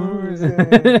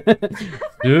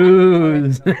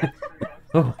Dude.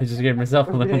 Oh, I just gave myself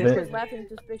a little I was bit. laughing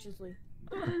suspiciously.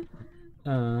 Hold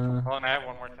on, I have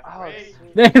one more time. Wait.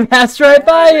 They passed right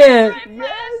by it.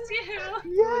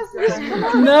 Yes.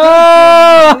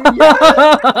 No.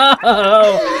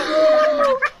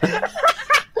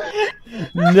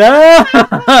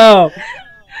 No.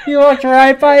 You walked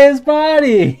right by his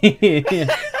body.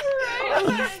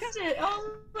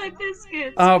 Oh, my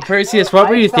biscuits. Oh, Perseus, what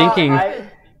were you thinking?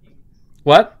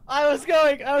 What? I was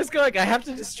going. I have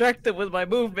to distract them with my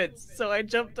movements, so I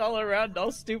jumped all around,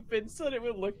 all stupid, so that it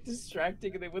would look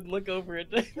distracting, and they would look over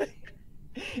it,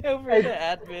 over to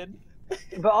admin.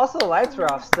 But also, the lights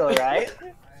were off still, right?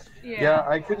 Yeah,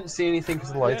 I couldn't see anything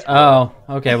because the lights were Oh,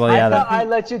 okay. Well, yeah. I thought That... I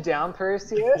let you down,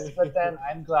 Perseus, but then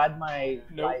I'm glad my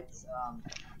lights.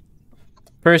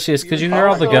 Perseus, could you hear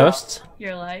all the ghosts?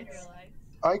 Your lights.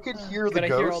 I could hear the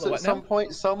ghosts at some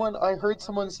point. I heard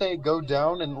someone say, "Go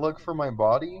down and look for my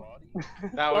body."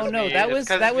 That was no, me. that It's was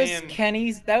 'cause me and-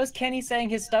 Kenny's. That was Kenny saying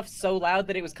his stuff so loud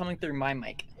that it was coming through my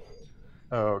mic.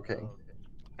 Oh, okay.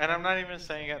 And I'm not even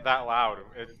saying it that loud.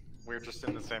 We're just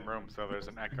in the same room, so there's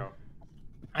an echo.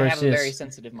 I have a very Perseus,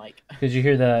 sensitive mic. Could you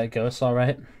hear the ghosts all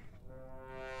right?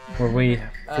 Were we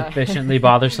sufficiently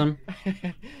bothersome?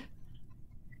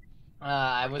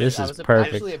 I was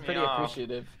perfect. actually pretty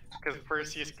appreciative. Because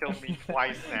Perseus killed me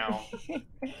twice now.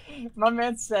 My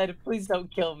man said, "Please don't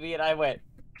kill me," and I went.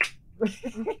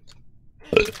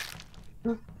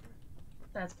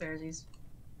 That's Bearsies.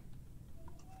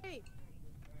 Hey.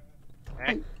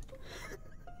 I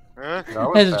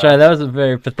had to try. That was a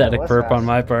very pathetic burp on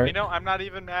my part. You know, I'm not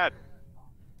even mad.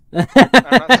 I'm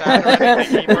not sad or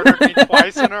anything. He murdered me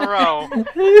twice in a row.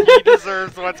 He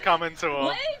deserves what's coming to him.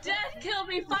 Lady Death killed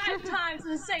me 5 times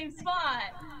in the same spot.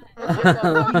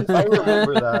 I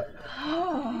remember that.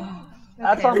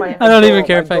 That's on my. I don't even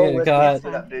care if I get caught.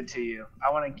 Updated to you. I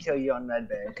want to kill you on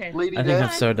Medbay. Okay. Lady I think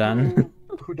Death, I'm so done.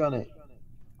 Who done it?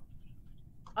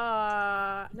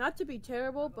 Not to be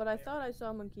terrible, but I thought I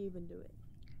saw Monkey even do it.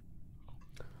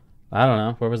 I don't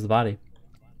know. Where was the body?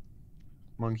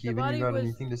 Monkey, The even body you got was-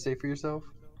 anything to say for yourself?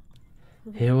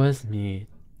 It was me.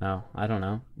 No, I don't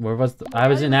know. Where was I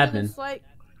was in admin.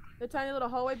 The tiny little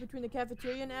hallway between the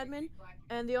cafeteria and admin,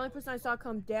 and the only person I saw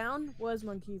come down was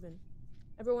Monkeven.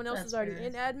 Everyone else was already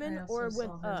in admin or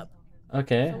went up.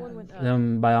 Okay. Someone went up.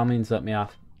 Then by all means let me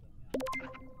off.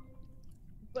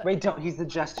 Wait, don't. He's the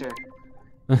jester.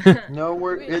 No,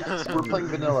 we're playing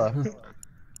vanilla.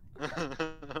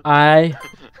 I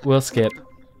will skip.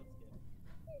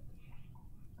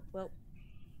 Well.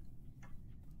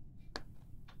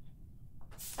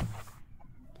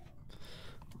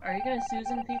 Are you gonna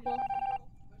Susan people?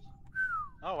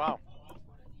 Oh, wow.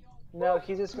 No,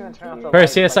 he's just gonna turn off the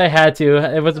First, yes, I lights. had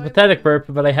to. It was a pathetic burp,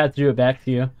 but I had to do it back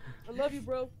to you. I love you,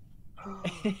 bro.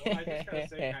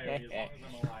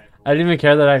 I didn't even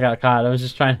care that I got caught. I was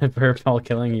just trying to burp while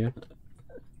killing you.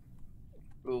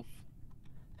 Oof.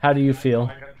 How do you feel?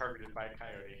 I got targeted by a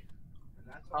coyote.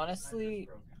 Honestly,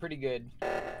 pretty good.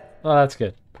 Well, that's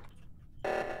good.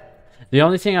 The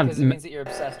only thing Because it means that you're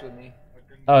obsessed with me.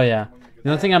 Oh yeah. The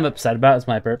only thing I'm upset about is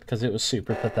my burp because it was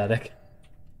super pathetic.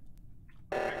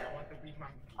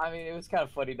 I mean, it was kind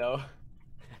of funny though.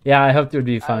 Yeah, I hoped it would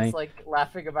be I funny. was like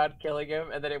laughing about killing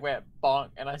him, and then it went bonk,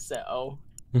 and I said, "Oh,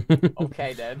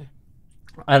 okay then."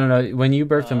 I don't know. When you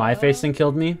burped in my face and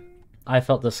killed me, I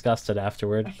felt disgusted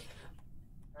afterward.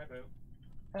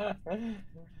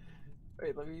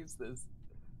 Wait, let me use this.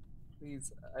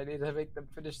 Please, I need to make them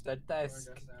finish that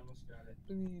task.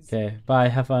 Please. Okay, bye.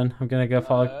 Have fun. I'm gonna go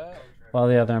follow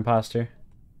the other imposter.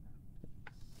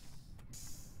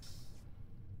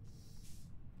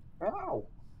 Ow.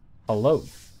 Hello.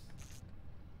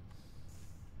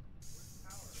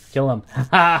 Kill him.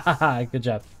 Good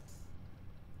job.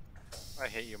 I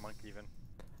hate you, Monkey even.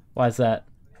 Why is that?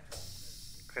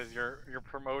 Because you're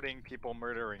promoting people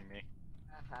murdering me.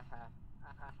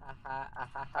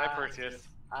 Hi, Perseus.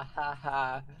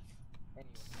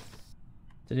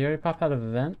 Did he already pop out of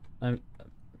event? I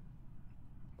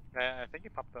think he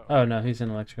popped out. Oh no, he's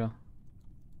in electrical.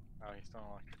 Oh, he's still in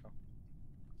electrical.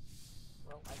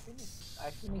 Well, I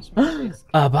finished my disc.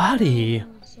 A body.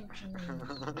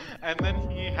 And then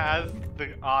he has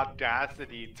the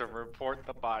audacity to report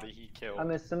the body he killed.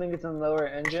 I'm assuming it's in lower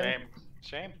engine. Shame.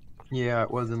 Shame. Yeah,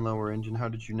 it was in lower engine. How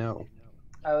did you know?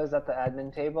 I was at the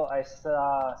admin table. I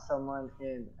saw someone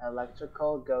in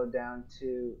electrical go down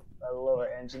to a lower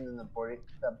engine and the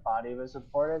body was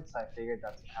reported, so I figured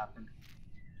that's what happened.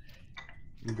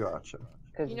 Gotcha.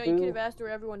 You know, you could have asked where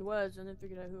everyone was and then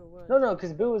figured out who it was. No,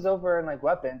 because Boo was over in like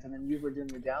weapons, and then you were doing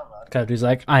the download. Cody's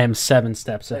like, I am 7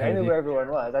 steps Like, I ahead knew of where you. everyone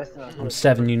was. I just didn't know who I'm was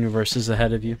 7 universes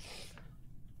ahead of you.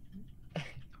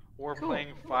 We're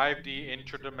playing 5D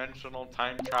interdimensional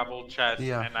time travel chess,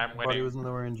 Yeah, and I'm body winning. was in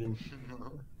lower engine.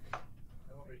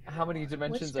 How many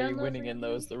dimensions are you winning in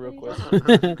those? The real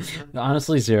question.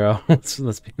 Honestly, 0. let's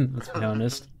be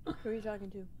honest. Who are you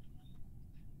talking to?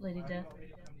 Lady Death.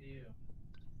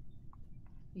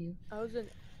 You. I was an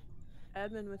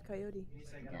admin with Coyote.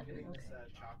 Yeah, okay. You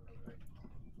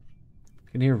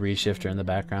can hear Reshifter in the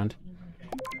background.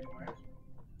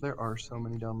 There are so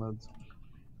many downloads.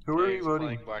 Who are Yeah, we he's voting?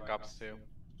 playing Black Ops 2.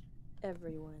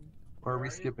 Everyone. Or are we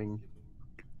skipping?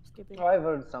 Skipping. Oh, I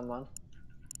voted someone.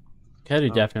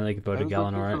 Cody Oh. definitely I voted was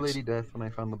looking for Gallinorex. Lady Death when I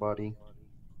found the body.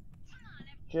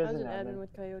 She I was was an an admin admin.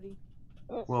 with Coyote.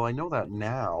 Well, I know that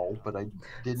now, but I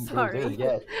didn't go Sorry. there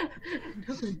yet.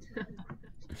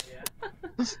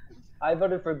 I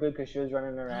voted for Boo because she was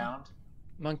running around.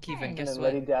 Monkey, Vin, And guess then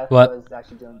what? Lady Death What? was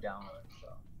actually doing downloads. So.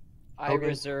 I Okay.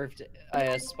 reserved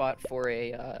a spot for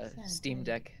a Steam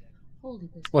Deck. Holy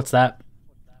biscuit. What's that?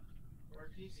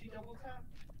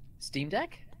 Steam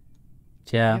Deck?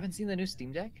 You Yeah. haven't seen the new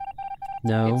Steam Deck?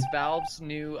 No. It's Valve's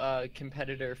new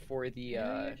competitor for the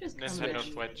You're just Nintendo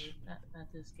coming Switch.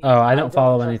 at this game. Oh, I I don't don't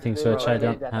follow trust anything the Switch. I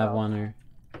video. don't have one or.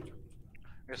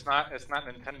 It's not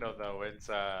Nintendo though. It's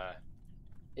Oh,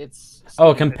 a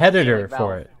Steam, competitor it's like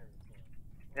for Valve. it.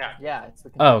 Yeah, it's the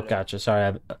Oh, competitor. gotcha.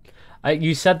 Sorry,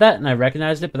 you said that and I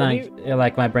recognized it, but then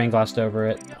like my brain glossed over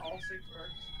it.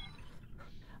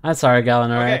 I'm sorry,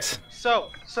 Gallinorex.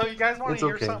 Okay, so you guys want It's to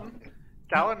hear okay. something?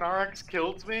 Gallinorex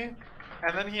killed me,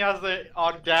 and then he has the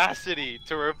audacity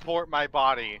to report my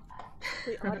body.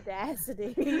 The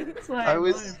audacity. That's why I I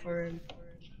was- voted for him.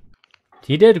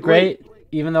 He did great,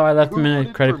 even though I left him Who in a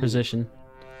voted credit for me? position.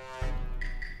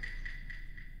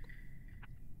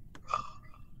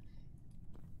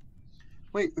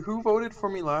 Wait, who voted for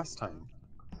me last time?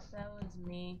 That was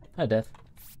me. Hi, Death.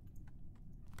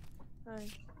 Hi.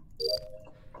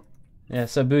 Yeah,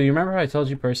 so Boo, you remember how I told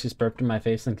you Perseus burped in my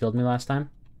face and killed me last time?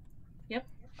 Yep.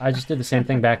 I just did the same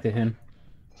thing back to him.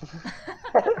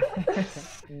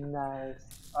 Nice.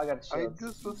 I got I shields.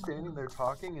 just was standing there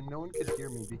talking and no one could hear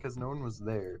me because no one was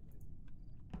there.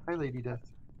 Hi, Lady Death.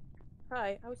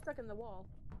 Hi. I was stuck in the wall.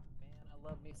 Man, I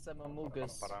love me some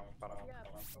Amogus. Yeah.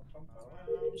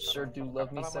 Sure do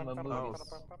love me some Amogus.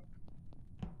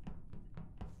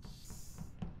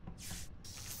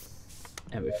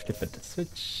 And we flip it to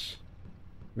Switch.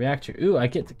 Reactor. Ooh, I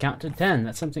get to count to 10.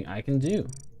 That's something I can do.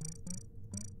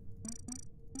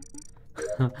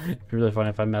 It'd be really funny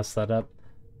if I messed that up.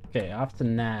 Okay, off to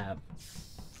nav.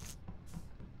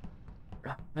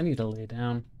 I need to lay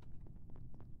down.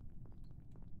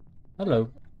 Hello.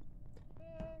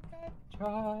 Try.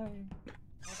 What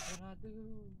can I do?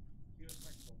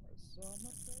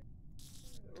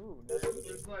 Ooh,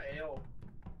 Where's my ale?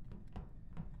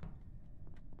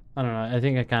 I don't know. I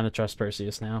think I kind of trust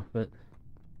Perseus now, but...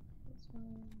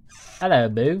 Hello,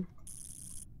 Boo.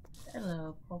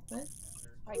 Hello, Pulpit.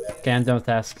 Okay, I'm done with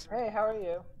tasks. Hey, how are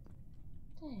you?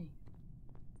 Hey.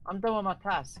 I'm done with my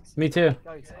tasks. Me too.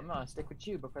 Guys, I'm gonna stick with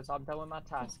you because I'm done with my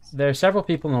tasks. There are several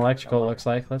people in electrical, it looks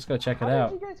like. Let's go check it How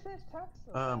out. did you guys finish taxes?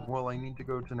 Well, I need to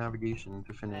go to navigation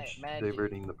to finish Maggie.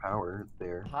 diverting the power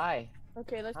there. Hi.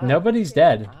 Okay, let's. Hi. Nobody's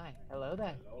dead. Hi. Hello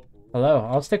there. Hello,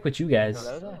 I'll stick with you guys.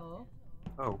 Hello there. Oh.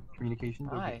 Oh, communications?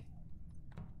 Okay. Hi.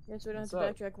 Yes, we don't have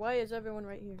What's to backtrack. Why is everyone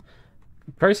right here?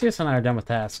 Perseus and I are done with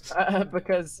tasks.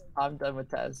 Because I'm done with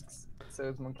tasks. So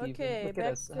is Monkey. Okay, Look at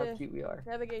back us, how to cute we are.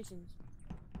 navigations.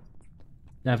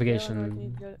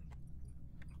 Navigation.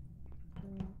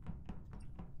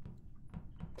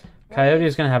 Coyote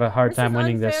is gonna have a hard time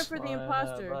winning this. For the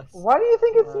imposter. Why do you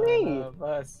think it's me?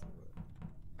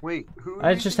 Wait, who?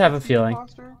 I do you just think have a is the feeling.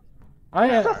 imposter?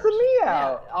 Sussing me Yeah,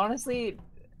 out. honestly,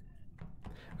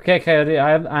 Okay, Coyote,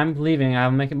 I'm leaving. I'll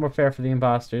make it more fair for the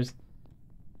imposters.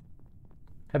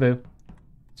 Hey, Boo.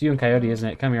 It's you and Coyote, isn't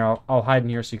it? Come here. I'll hide in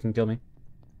here so you can kill me.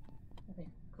 Okay,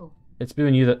 cool. It's Boo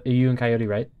and you and Coyote,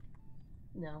 right?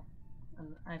 No.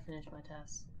 I finished my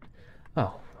task.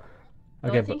 Oh.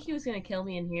 Well, Okay, I think he was gonna kill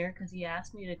me in here because he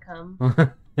asked me to come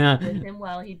but... yeah. with him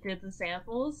while he did the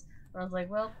samples. I was like,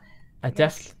 well, I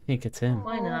definitely think it's him.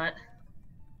 Why not?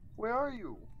 Where are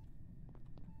you?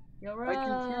 Yo, We're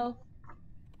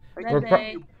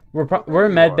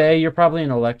in med bay. You're probably in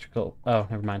electrical. Oh,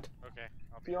 never mind. Okay.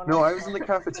 No, I was in the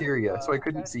cafeteria, so I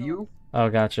couldn't see you. Oh,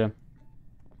 gotcha.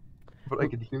 But I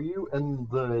could hear you, and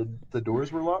the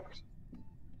doors were locked.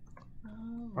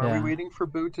 Are we waiting for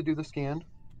Boo to do the scan?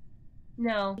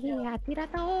 No.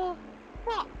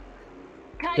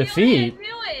 Defeat? I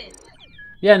knew it!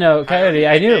 Yeah, no, Coyote,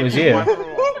 I knew it was you.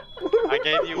 I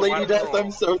gave you Lady one Death, rule.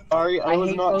 I'm so sorry. I was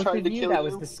hate not both trying of to you. kill That you.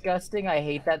 was disgusting. I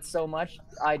hate that so much.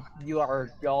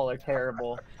 Y'all are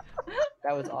terrible.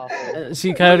 That was awful.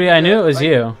 See, Coyote, I knew it was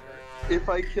you. If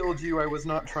I killed you, I was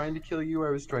not trying to kill you.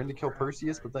 I was trying to kill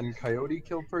Perseus, but then Coyote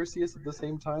killed Perseus at the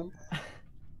same time.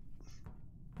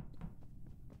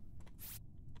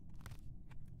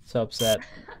 So upset.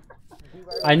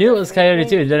 I knew it was Coyote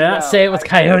too. Did I not say it was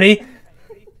Coyote?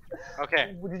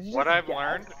 Okay, what I've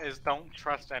learned is don't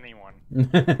trust anyone.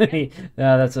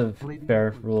 Yeah, that's a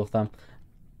fair rule of thumb.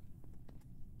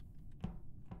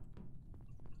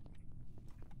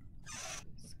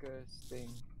 Disgusting.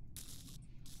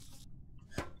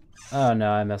 Oh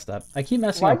no, I messed up. I keep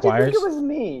messing Why up do you wires. think it was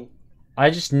me? I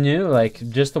just knew, like,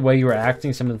 just the way you were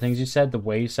acting, some of the things you said, the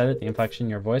way you said it, the inflection in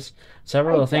your voice.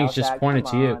 Several of the things just pointed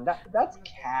to you. That's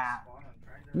cap.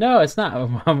 No, it's not.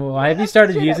 Why have you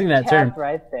started using that term?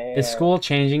 Right there. Is school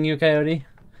changing you, Coyote?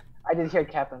 I did hear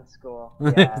cap in school.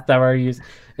 Is Yeah. that where you use?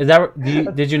 Is that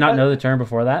did you not know the term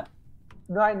before that?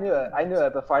 No, I knew it. I knew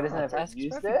it before. I just never That's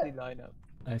used perfectly it. lined up.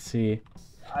 I see.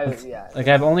 Yeah. Like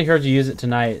I've only heard you use it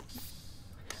tonight.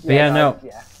 But yeah, no.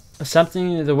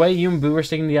 Something the way you and Boo were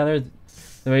sticking together,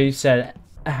 the way you said,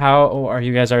 "How are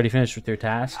you guys already finished with your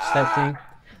tasks?" That thing.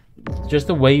 Just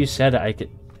the way you said it,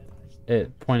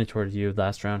 it pointed toward you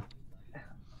last round.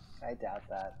 I doubt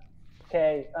that.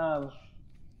 Okay,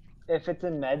 if it's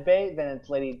in medbay, then it's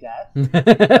Lady Death.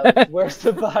 Where's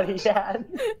the body at?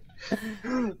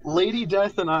 Lady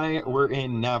Death and I were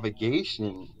in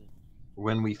navigation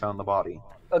when we found the body.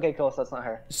 Okay, cool. So that's not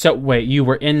her. So wait, you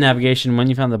were in navigation when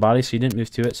you found the body, so you didn't move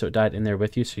to it, so it died in there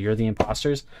with you. So you're the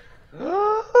imposters.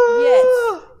 Yes.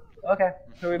 Okay.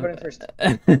 Who are we voting first?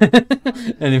 And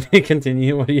if we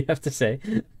continue, what do you have to say?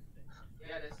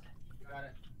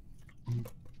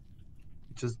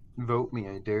 Just vote me,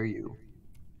 I dare you.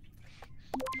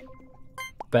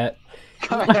 Bet.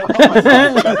 No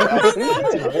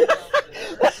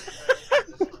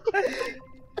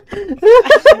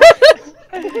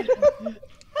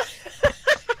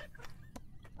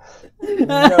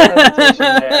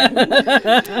hesitation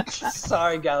there.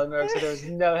 Sorry, Gallimore, so there was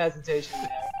no hesitation there.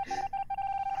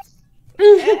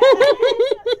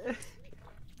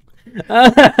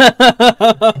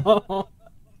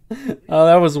 Oh,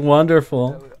 that was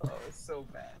wonderful. That was so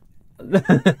bad.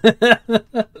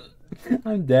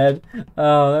 I'm dead.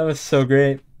 Oh, that was so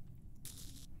great.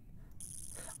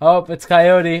 Oh, it's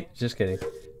Coyote. Just kidding.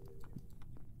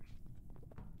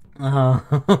 Oh.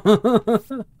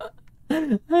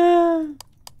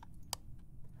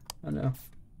 Oh no.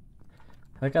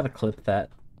 I gotta clip that.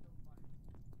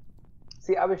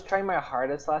 See, I was trying my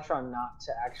hardest last round not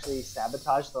to actually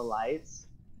sabotage the lights.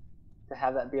 To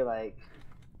have that be like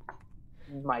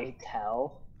my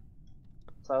tell.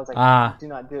 So I was like, do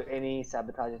not do any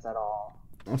sabotages at all.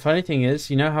 The funny thing is,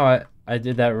 you know how I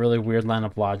did that really weird line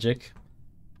of logic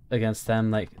against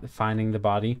them, like finding the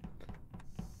body?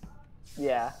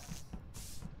 Yeah.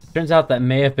 Turns out that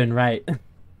may have been right.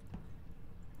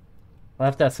 I'll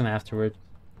have to ask him afterward.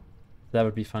 That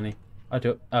would be funny. I'll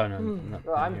do it. Oh, no.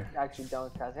 Well, I'm actually done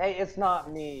with that. Hey, it's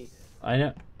not me. I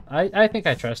know. I think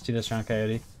I trust you this round,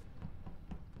 Coyote.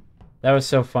 That was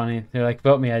so funny. They're like,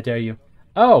 vote me, I dare you.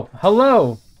 Oh,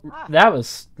 hello! That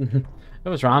was... that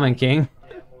was Ramen King.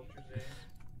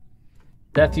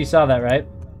 Death, you saw that, right?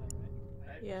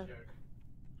 Yeah.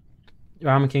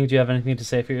 Ramen King, do you have anything to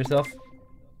say for yourself?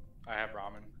 I have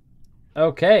ramen.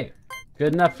 Okay.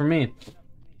 Good enough for me.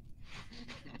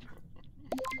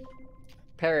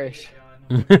 Perish.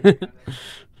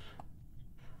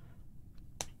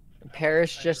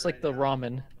 Perish just like the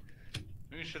ramen.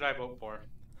 Who should I vote for?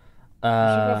 You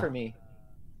should vote for me.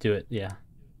 Do it, yeah.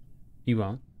 You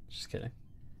won't. Just kidding.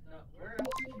 Where else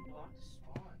did you block the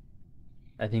spawn?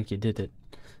 I think you did it.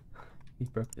 You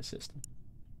broke the system.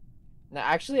 No,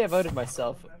 actually, I voted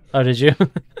myself. Oh, did you?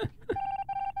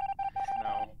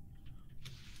 No.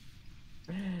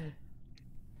 Did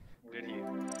he?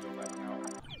 You'll never know.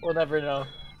 We'll never know.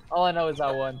 All I know is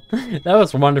I won. That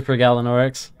was wonderful,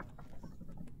 Galanorix.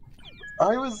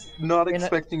 I was not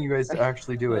expecting you guys to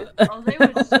actually do it. Oh, they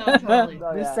were so totally.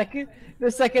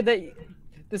 The second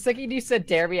The second you said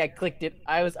dare me, I clicked it.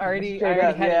 I already Straight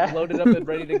had up, yeah. it loaded up and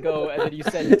ready to go, and then you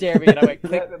said dare me, and I went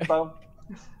click. Yeah, bump.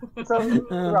 So,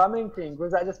 Ramen King,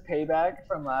 was that just payback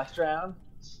from last round?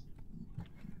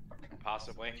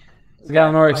 Possibly.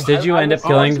 Galanorix, did you end up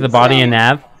killing the body and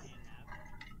Nav?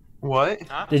 What?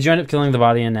 Huh? Did you end up killing the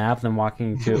body and Nav, then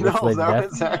walking to it with No, Lady that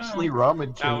Death? was actually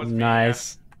Ramen That was King. me,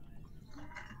 Nice.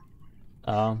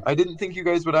 I didn't think you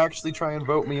guys would actually try and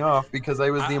vote me off because I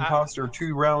was the imposter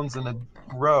 2 rounds in a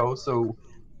row, so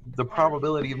the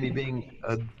probability of me being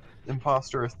an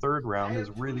imposter a 3rd round is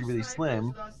really, really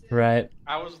slim. Right.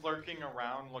 I was lurking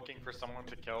around looking for someone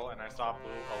to kill, and I saw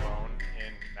Blue alone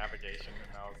in navigation,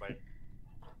 and I was like...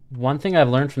 One thing I've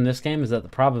learned from this game is that the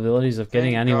probabilities of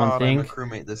getting Thank any one God thing I'm a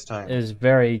crewmate this time. is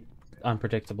very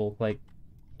unpredictable. Like,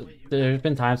 there's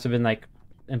been times I've been like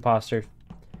imposter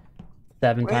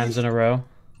 7 times in a row.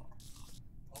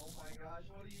 Oh my gosh,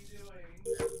 what are you doing?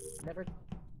 Never.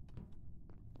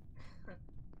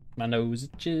 My nose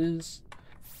itches.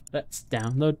 Let's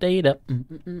download data.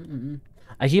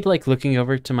 I keep like looking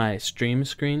over to my stream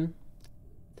screen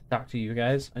to talk to you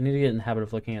guys. I need to get in the habit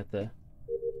of looking at the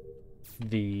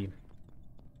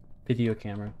video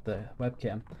camera, the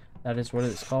webcam. That is what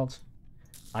it's called.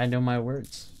 I know my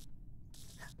words.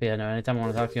 But yeah, no, anytime I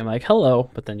want to talk to you, I'm like, hello,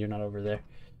 but then you're not over there.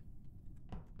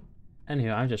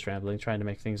 Anywho, I'm just rambling, trying to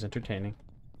make things entertaining.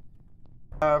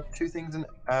 I have 2 things in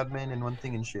admin and 1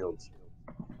 thing in shields.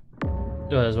 Oh,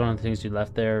 that's one of the things you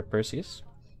left there, Perseus.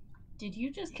 Did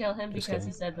you just kill him Just because kidding.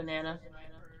 he said banana?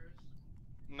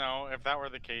 No, if that were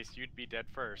the case, you'd be dead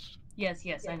first. Yes,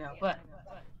 I know, but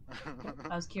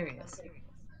I was curious.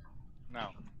 No,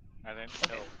 I didn't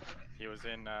kill. He was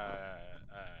in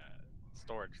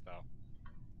storage though,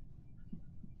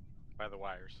 by the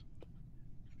wires.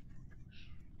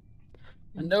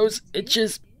 My nose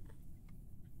itches.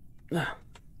 I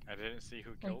didn't see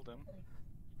who killed him.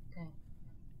 Okay.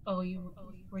 Oh,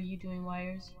 were you doing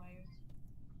wires?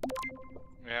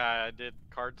 Yeah, I did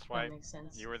card swipe. That makes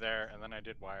sense. You were there, and then I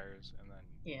did wires, and then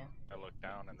Yeah. I looked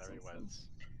down, and there he was.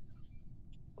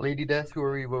 Lady Death, who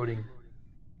are we voting?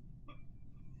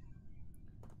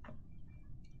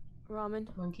 Ramen.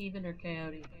 Monkeyven or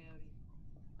Coyote?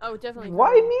 Oh, definitely.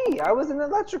 Why me? I was in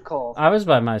electrical. I was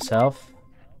by myself.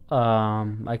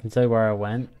 I can tell you where I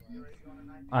went.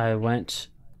 I went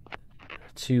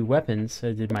to weapons.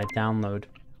 I did my download.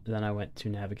 Then I went to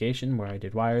navigation where I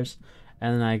did wires,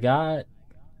 and then I got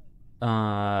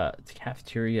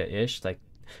cafeteria-ish, like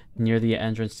near the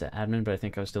entrance to admin. But I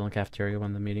think I was still in cafeteria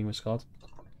when the meeting was called.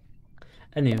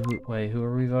 Anyway, wait, who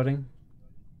are we voting?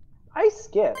 I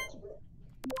skipped.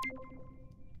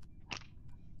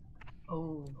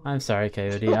 Oh. I'm sorry,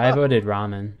 Coyote. I voted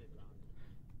Ramen.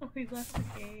 Oh, we left the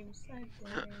game. Sad day.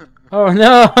 Oh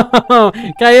no,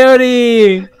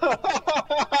 Coyote!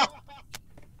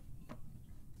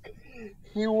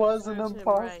 He was an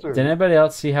imposter. Did anybody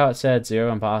else see how it said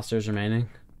 0 imposters remaining?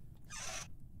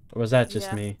 Or was that just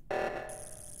Yeah. me?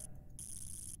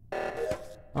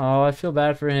 Oh, I feel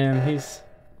bad for him. He's...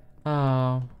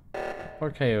 Oh,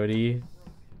 poor Coyote.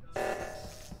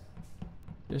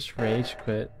 Just rage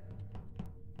quit.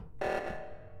 In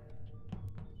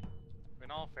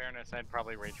all fairness, I'd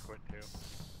probably rage quit too.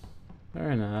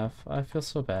 Fair enough. I feel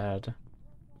so bad.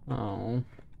 Oh.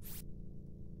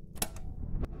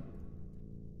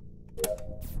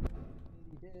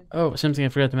 Oh, something I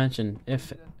forgot to mention.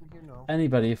 If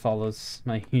anybody follows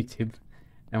my YouTube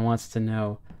and wants to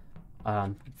know,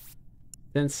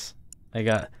 since I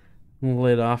got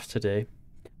laid off today,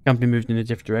 company moved in a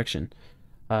different direction.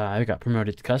 I got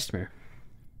promoted to customer.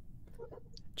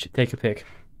 Take a pick.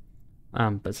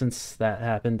 But since that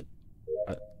happened,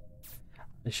 I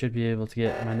should be able to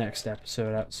get my next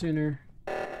episode out sooner.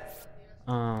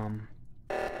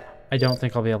 I don't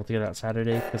think I'll be able to get it out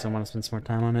Saturday because I want to spend some more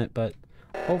time on it, but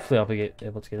hopefully I'll be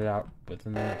able to get it out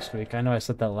within the next week. I know I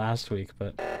said that last week,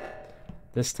 but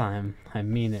this time I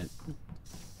mean it.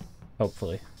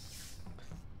 Hopefully.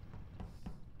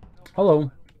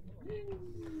 Hello.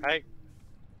 Hi.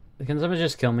 Can someone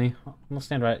just kill me? I'll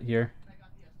stand right here.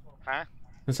 Huh?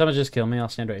 Can someone just kill me? I'll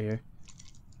stand right here.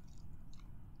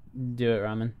 Do it,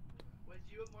 Ramen.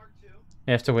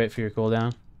 You have to wait for your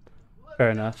cooldown. Fair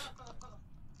enough.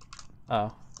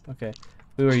 Oh, okay.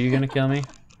 Who are you gonna kill me?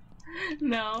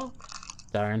 No.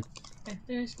 Darn. I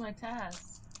finished my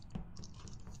task.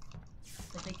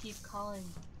 But they keep calling.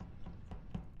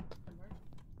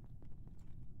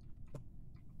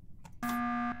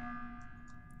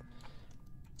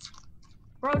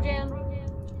 Bro Jam.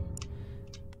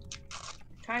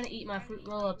 Trying to eat my fruit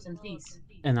roll-ups in peace.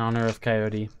 In honor of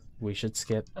Coyote, we should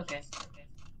skip. Okay.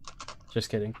 Just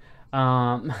kidding.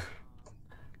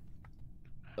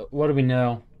 What do we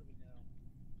know?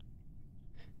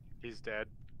 He's dead.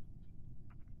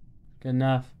 Good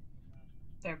enough.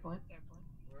 Fair point.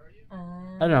 I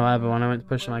don't know, but when I went to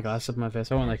push my glass up my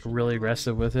face, I went like really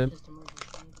aggressive with it.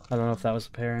 I don't know if that was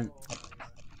apparent.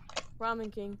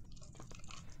 Ramen King.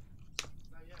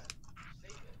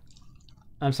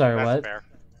 I'm sorry, That's what? fair.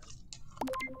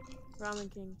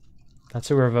 Ramen King. That's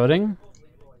who we're voting?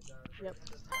 Yep.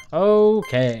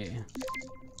 Okay.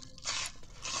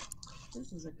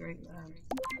 This is a great round.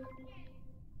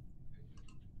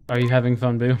 Are you having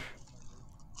fun, Boo?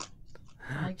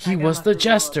 He was the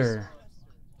jester.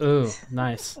 Ooh,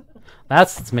 nice.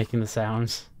 That's what's making the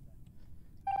sounds.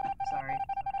 Sorry.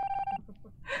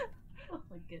 Oh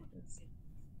my goodness.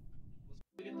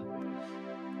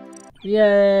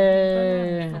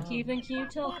 Yay! Kevin, can you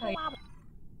tell Coyote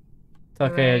Tell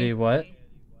Coyote what?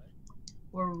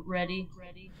 we're ready?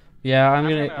 Yeah,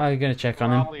 I'm gonna check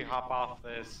on him. Probably hop off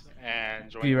this and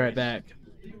join. Be right Reese. back.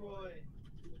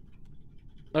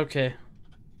 Okay.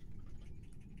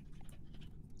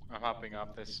 I'm hopping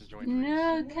off this to join. Reese.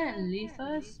 No, can't leave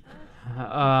us.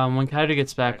 When Coyote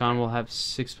gets back on, we'll have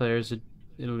 6 players.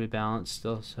 It'll be balanced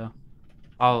still, so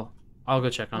I'll go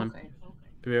check on him.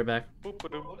 Be right back. What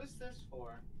is this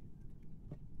for?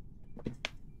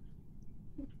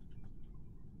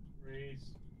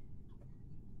 Reese.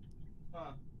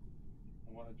 Huh.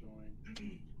 I want to join.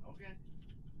 Okay.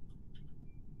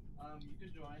 You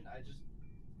can join.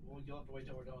 Well, you'll have to wait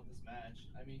till we're done with this match.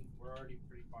 I mean, we're already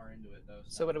pretty far into it, though.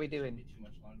 So what are we it shouldn't doing? be too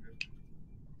much longer.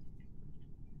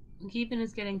 Kevin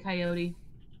is getting Coyote.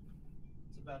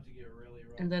 It's about to get really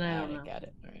rough. And then I don't know. Got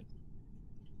it. All right.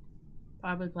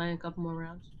 Probably playing a couple more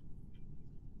rounds.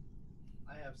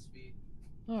 I have speed.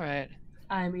 All right.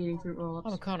 I'm eating fruit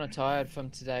roll-ups. I'm kind of tired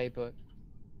from today, but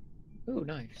ooh,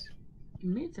 nice.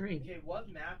 Me 3. Okay, what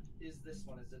map is this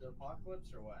one? Is it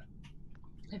Apocalypse or what?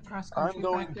 If cross-country I'm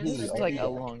going practice. It's like a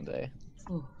long day.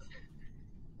 Ooh.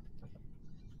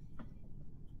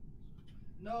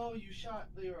 No, you shot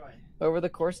Leroy. Over the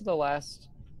course of the last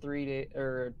 3 days,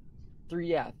 or 3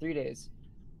 days,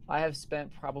 I have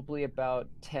spent probably about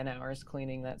 10 hours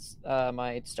cleaning my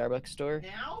Starbucks store.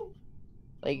 Now?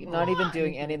 Like, not even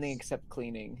doing anything except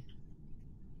cleaning.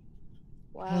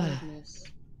 Wow.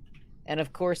 And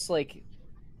of course,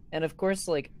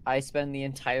 I spend the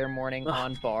entire morning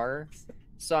on bar,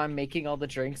 so I'm making all the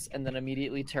drinks and then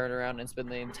immediately turn around and spend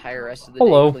the entire rest of the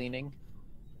day cleaning.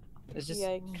 It's just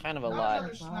kind of a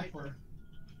lot.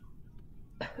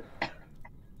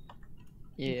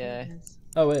 Yeah.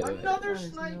 Oh wait. Another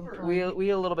sniper. We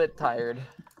a little bit tired.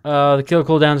 The kill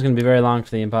cooldown's gonna be very long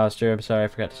for the imposter. I'm sorry, I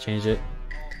forgot to change it.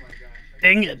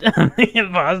 Dang it, I'm the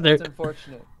imposter. It's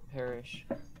unfortunate, Parrish.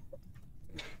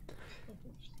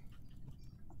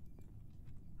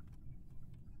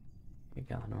 Hey,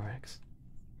 Galanorex.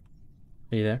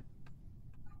 Are you there?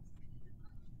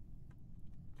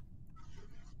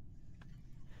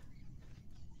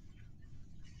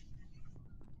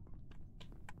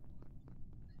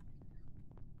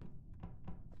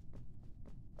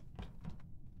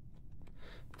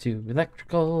 To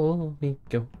electrical we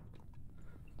go.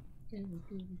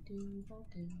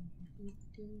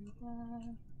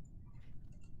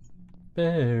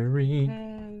 Barry.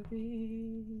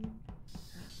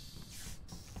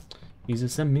 He's a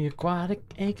semi-aquatic,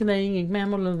 egg-laying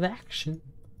mammal of action.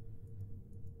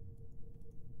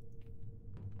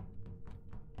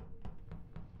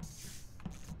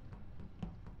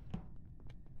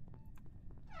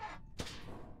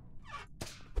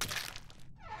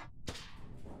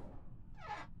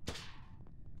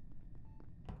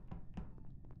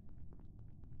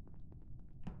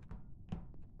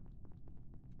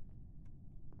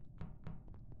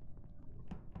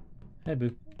 Hey,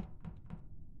 boo.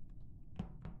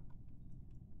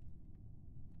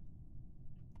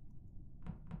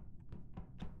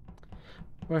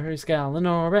 Where is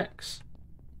Galanorex?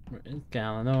 Where is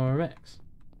Galanorex?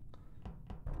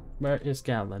 Where is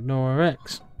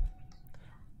Galanorex?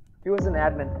 He was an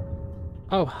admin.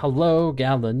 Oh, hello,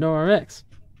 Galanorex.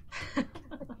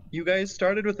 You guys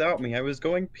started without me. I was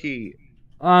going pee.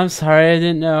 Oh, I'm sorry, I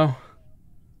didn't know.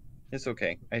 It's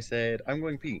okay. I said, I'm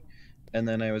going pee. And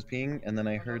then I was peeing, and then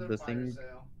I heard the thing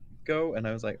go, and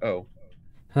I was like, oh.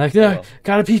 Like, no, well.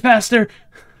 gotta pee faster.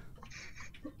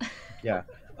 Yeah.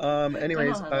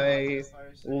 Anyways, I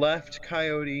left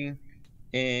Coyote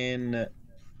in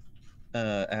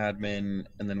admin,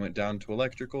 and then went down to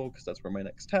electrical, because that's where my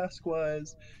next task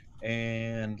was.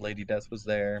 And Lady Death was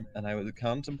there, and I was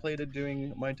contemplated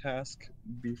doing my task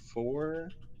before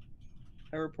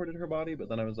I reported her body, but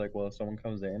then I was like, well, if someone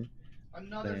comes in,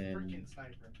 Another then freaking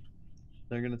sniper.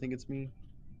 they're gonna think it's me.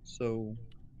 So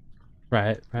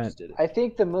Right, right. Just did it. I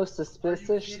think the most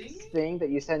suspicious thing that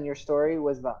you said in your story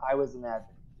was that I was an admin.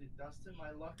 Dude, Dustin,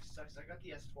 my luck sucks. I got the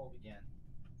S12 again.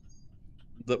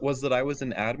 That I was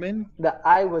an admin? That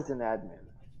I was an admin.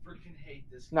 I freaking hate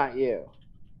this guy. Not you.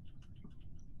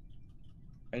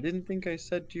 I didn't think I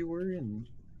said you were in.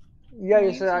 Yeah,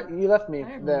 you said you left me I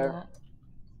remember there. that.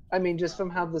 I mean, just from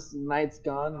how this night's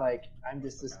gone, like, I'm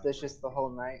just suspicious the whole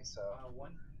night, so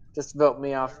just vote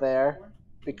me off there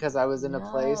because I was in a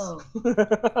place.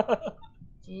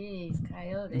 Jeez,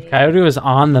 Coyote. Coyote was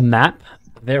on the map,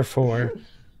 therefore,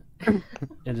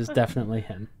 it is definitely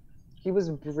him. He was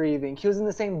breathing. He was in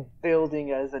the same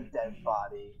building as a dead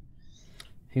body.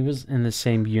 He was in the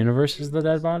same universe as the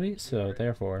dead body, so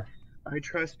therefore. I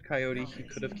trust Coyote. He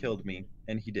could have killed me,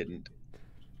 and he didn't.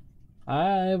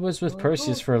 I was with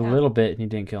Perseus for a little bit, and he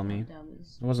didn't kill me.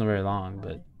 It wasn't very long,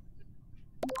 but...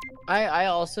 I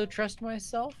also trust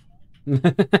myself.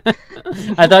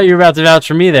 I thought you were about to vouch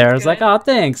for me there. I was like, oh,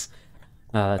 thanks.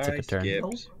 Oh, that took a turn.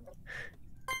 Skipped.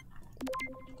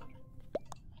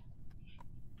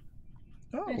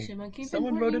 Oh,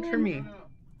 someone voted for me.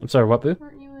 I'm sorry, what, Boo?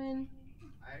 Weren't you in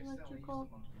electrical?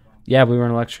 Yeah, we were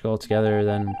in electrical together,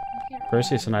 then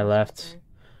Perseus and I left.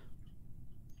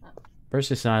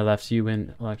 Perseus and I left you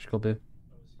in electrical, Boo.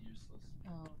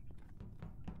 Oh.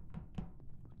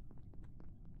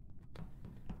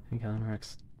 Hey,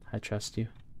 Rex, I trust you.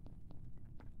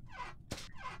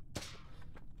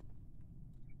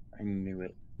 I knew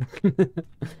it.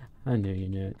 I knew you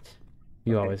knew it.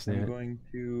 You Okay, always knew I'm it. going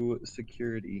to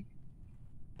security.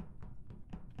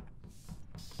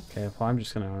 Okay, well, I'm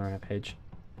just gonna run a page.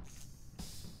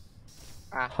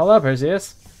 Hello,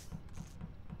 Perseus.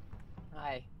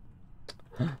 Hi.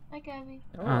 Hi, Gabby.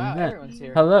 Oh, wow, everyone's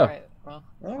here. Hello. Right, well,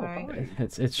 Sorry.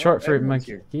 It's short for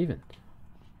Monkey Even.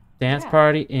 Dance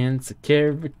party and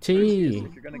security. Perseus,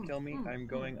 if you're gonna kill me, I'm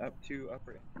going up to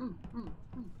upper.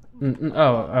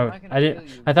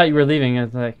 I thought you were leaving. I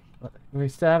was like, we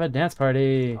still have a dance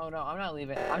party. Oh no, I'm not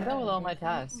leaving. I'm done with all my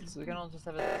tasks. We can all just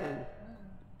have a.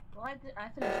 Well, I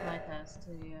finished my task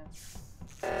too, yeah.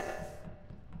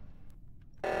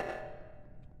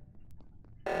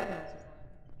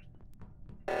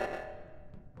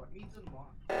 What means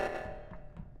unlocked?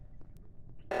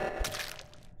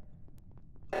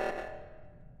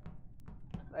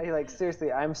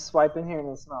 Seriously, I'm swiping here and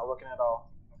it's not working at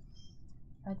all.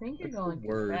 I think you're going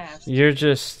too fast. You're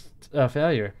just a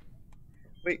failure.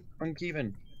 Wait,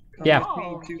 Unkeven. Come Yeah.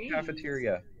 with me to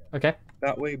cafeteria. Okay.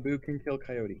 That way Boo can kill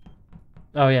Coyote.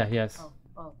 Oh, yeah, yes.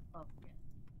 Oh.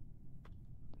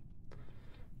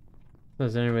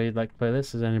 Does anybody like to play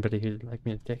this? Is anybody who'd like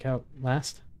me to take out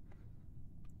last?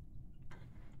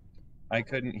 I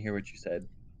couldn't hear what you said.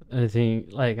 Anything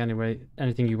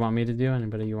anything you want me to do?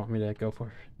 Anybody you want me to go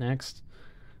for next?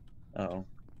 Oh.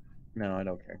 No, I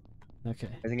don't care. Okay.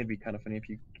 I think it'd be kind of funny if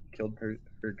you killed her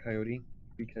Coyote,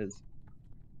 because...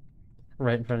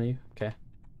 Right in front of you? Okay.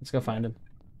 Let's go find him.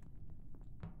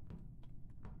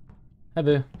 Hi,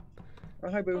 Boo. Oh,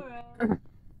 hi, Boo.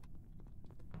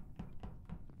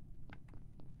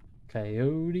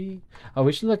 Coyote. Oh,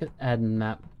 we should look at admin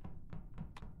map.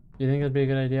 Do you think that'd be a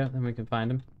good idea? Then we can find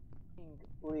him.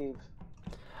 Leave.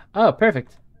 Oh,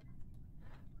 perfect.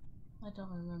 I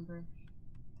don't remember.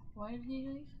 Why did he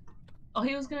leave? Oh,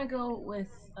 he was gonna go with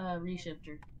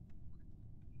Reshifter.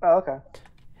 Oh, okay.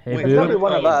 Hey, Wait, Boo. probably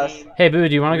one of us. Hey, Boo,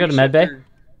 do you want to go to Medbay?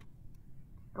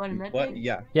 Going to Medbay? What?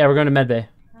 Yeah. Yeah, we're going to Medbay.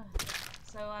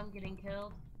 So I'm getting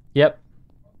killed? Yep.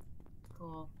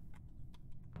 Cool.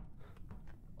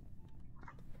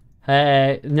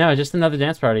 Hey, no, just another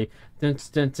dance party. Dance,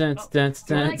 dance, dance, dance,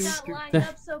 dance. dance. Lined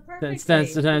up so Dance,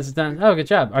 dance, dance, dance. Oh, good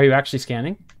job. Are you actually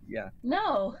scanning? Yeah.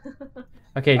 No.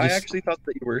 Okay, I just... actually thought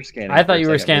that you were scanning. I thought you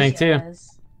were second. scanning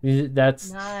too.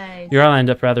 That's nice. You're all lined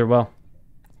up rather well.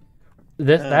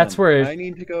 That's where I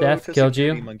need to go Death to killed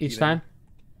security, you Monkey each then. time.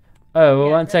 Oh, well,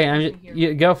 Yeah, one Death second. isn't here.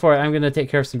 You go for it. I'm gonna take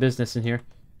care of some business in here.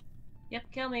 Yep,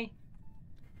 kill me.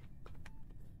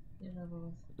 Get it over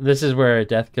with. This is where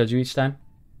Death killed you each time.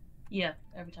 Yeah,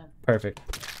 every time. Perfect.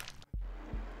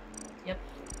 Yep.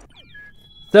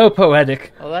 So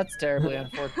poetic. Oh, that's terribly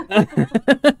unfortunate.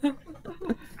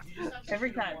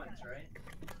 Every time.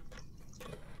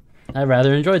 I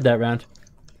rather enjoyed that round.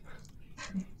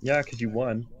 Yeah, because you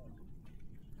won.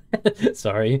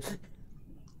 Sorry.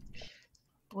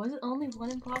 Was it only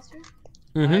one imposter?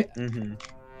 Mm-hmm. Mm-hmm.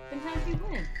 Then how did you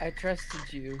win? I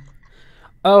trusted you.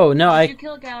 Oh no, Did you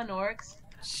kill Galanorix?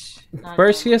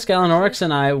 Perseus, Galanorix,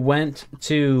 and I went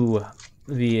to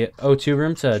the O2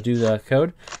 room to do the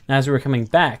code. And as we were coming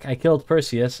back, I killed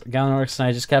Perseus. Galanorix and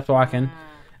I just kept walking.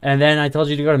 And then I told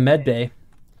you to go to Medbay.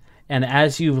 and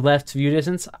as you left view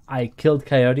distance, I killed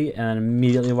Coyote and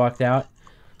immediately walked out.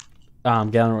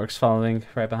 Gallonworks following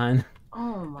right behind.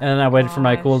 Oh my And then I waited for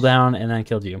my cooldown and then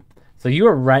killed you. So you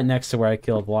were right next to where I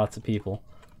killed lots of people.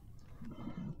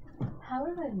 How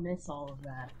did I miss all of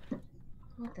that?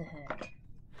 What the heck?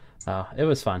 Oh, it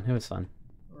was fun. It was fun.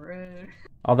 Rude.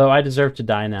 Although I deserve to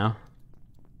die now.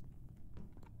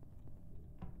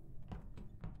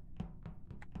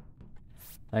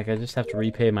 Like, I just have to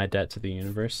repay my debt to the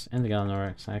universe and the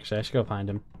Gallonworks. Actually, I should go find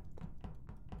him.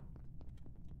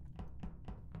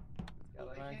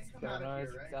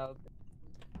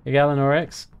 Hey,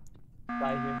 Gallonworks.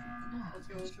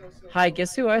 Hi,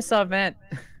 guess who I saw vent?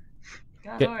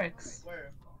 Gallonworks.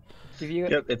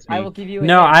 Yep, it's me. I will give you.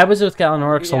 No, I was with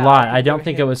Gallonworks a Yeah, lot. I I don't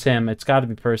think it was him. It's got to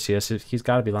be Perseus. He's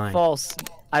got to be lying. False.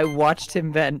 I watched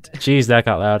him vent. Jeez, that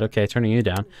got loud. Okay, turning you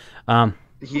down.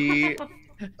 He,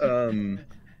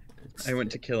 I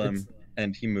went to kill him,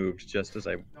 and he moved just as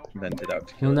I vented out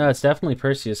to kill Well, him. no, it's definitely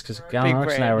Perseus, because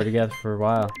Gallonworks and I were together for a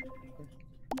while.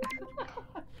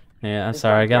 Yeah, I'm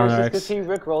sorry, Gallonworks. Because he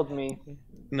rickrolled me.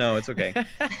 No, it's okay.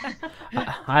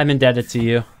 I'm indebted to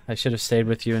you. I should have stayed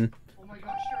with you and... Oh my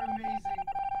gosh, you're amazing.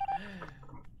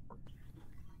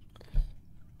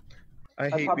 I I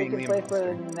hate probably being can the play for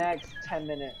imposter. the next 10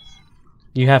 minutes.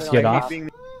 You have to No, get I hate off? being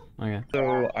Okay.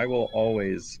 So I will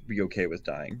always be okay with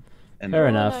dying. And Fair I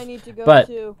enough. need to go But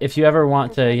too. if you ever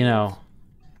want to, you know,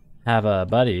 have a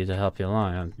buddy to help you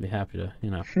along, I'd be happy to,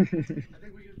 you know,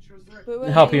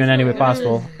 help you in any way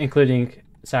possible, including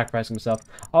sacrificing myself.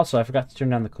 Also, I forgot to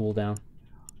turn down the cooldown.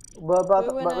 What about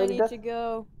But when what I Lady need Death? to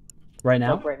go. Right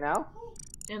now? Like right now?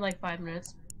 In like 5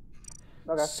 minutes.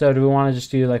 Okay. So do we want to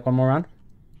just do like one more round?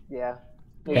 Yeah.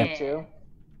 Yeah. Maybe 2.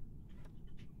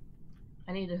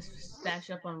 I need to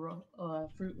stash up on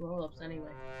fruit roll-ups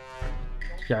anyway.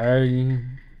 Yay.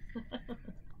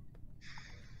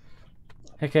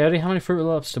 Hey, Coyote, how many fruit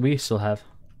roll-ups do we still have?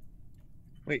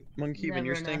 Wait, Monkey, when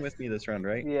you're Never staying enough. with me this round,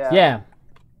 right? Yeah.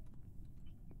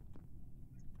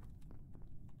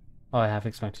 Oh, I half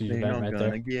expected you They to not vent right gonna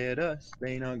there. get us.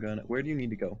 They not gonna. Where do you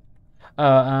need to go?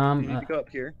 Oh, You need to go up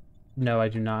here. No, I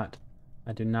do not.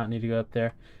 I do not need to go up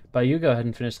there. But you go ahead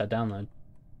and finish that download.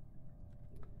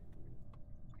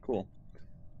 Cool.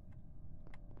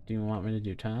 Do you want me to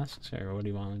do tasks, or what do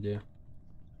you want to do?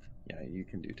 Yeah, you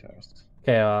can do tasks.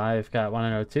 Okay, well, I've got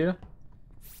 102.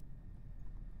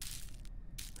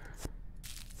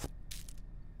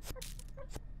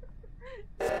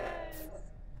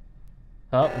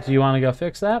 Oh, do you want to go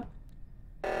fix that?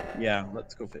 Yeah,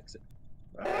 let's go fix it.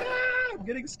 Ah, I'm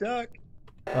getting stuck.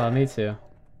 Me too.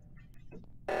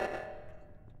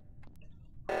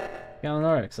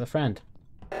 Gallonworks, a friend.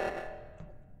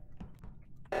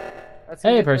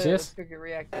 Hey, Perseus.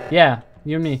 Yeah,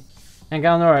 you and me. And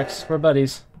Gallonworks, we're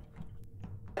buddies.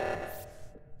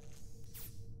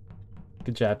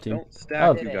 Good job, team. Don't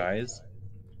stack, you guys.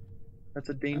 That's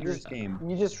a dangerous game.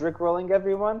 You just rickrolling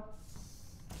everyone?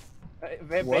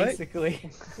 Basically.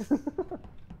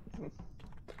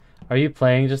 Are you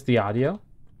playing just the audio?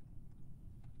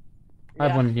 I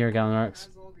have one here, Gallonworks.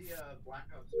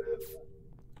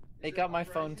 They got my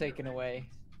phone taken away.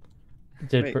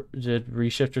 Did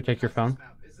Reshifter take your phone?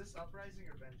 Is this Uprising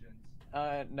or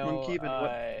Vengeance? No. Monkey,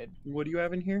 what do you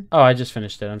have in here? Oh, I just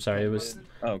finished it. I'm sorry. It was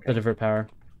the divert power.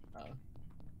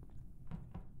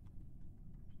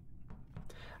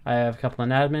 I have a couple in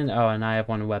admin. Oh, and I have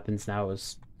one in weapons now. It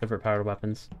was divert powered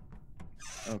weapons.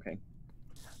 Okay.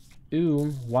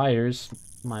 Ooh, wires.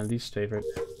 My least favorite.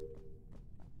 Let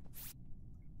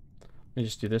me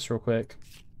just do this real quick.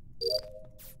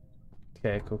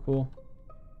 Okay, cool.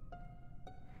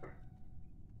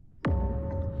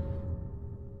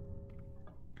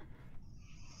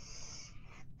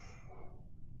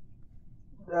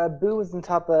 Boo was on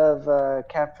top of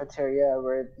cafeteria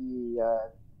where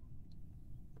the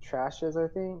trash is, I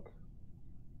think.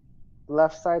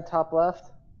 Left side, top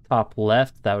left. Top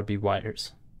left, that would be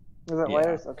wires. Is that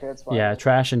wires? Okay, it's wires. Yeah,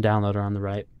 trash and download are on the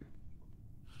right.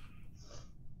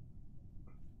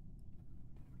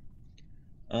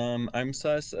 I'm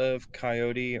sus of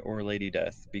Coyote or Lady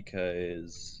Death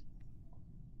because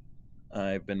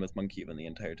I've been with Monkey the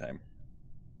entire time.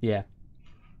 Yeah.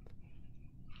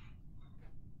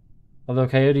 Although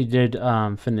Coyote did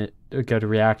go to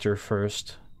reactor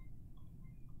first.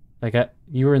 Like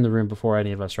you were in the room before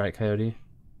any of us, right, Coyote?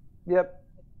 Yep.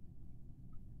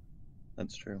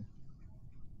 That's true.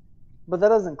 But that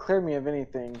doesn't clear me of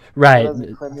anything. Right. That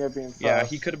doesn't clear me of being sus. Yeah,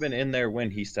 he could have been in there when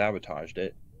he sabotaged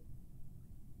it.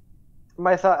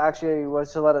 My thought actually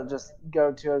was to let it just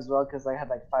go too as well because I had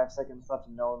like 5 seconds left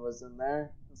and no one was in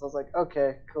there. So I was like,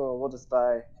 okay, cool, we'll just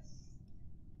die.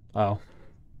 Oh.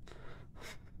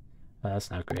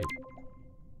 That's not great.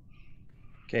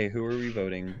 Okay, who are we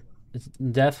voting?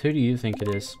 Death, who do you think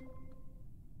it is?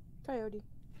 Coyote.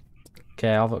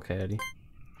 Okay, I'll vote Coyote.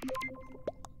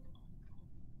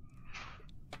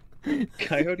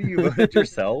 Coyote, you voted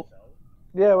yourself?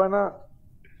 Yeah, why not?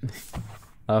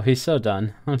 Oh, he's so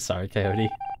done. I'm sorry, Coyote.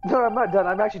 No, I'm not done.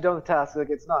 I'm actually done with the task. Like,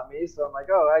 it's not me, so I'm like,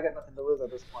 oh, I got nothing to lose at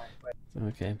this point. But...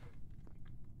 Okay.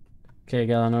 Okay,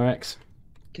 Galanorex.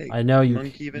 Okay, I know you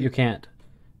Monkey-Even, you can't.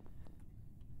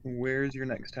 Where's your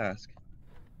next task?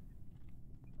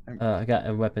 I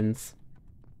got weapons.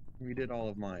 We did all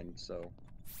of mine, so...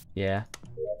 Yeah.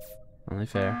 Only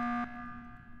fair.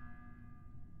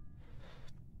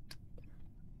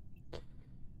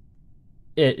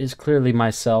 It is clearly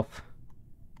myself.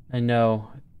 I know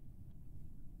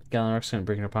Galanorex is going to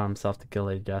bring it upon himself to kill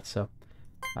Lady Death, so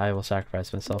I will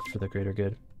sacrifice myself for the greater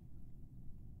good.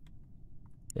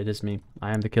 It is me.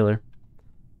 I am the killer.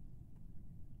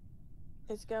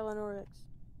 It's Galanorex.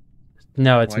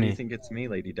 No, it's Why me. do you think it's me,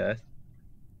 Lady Death?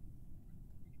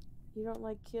 You don't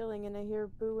like killing, and I hear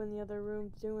Boo in the other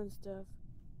room doing stuff.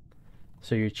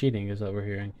 So you're cheating, is what we're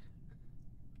hearing.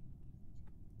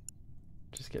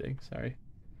 Just kidding. Sorry.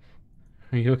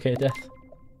 Are you okay, Death?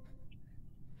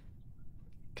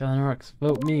 Galanorex,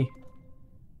 vote me.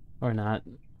 Or not.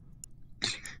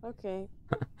 Okay.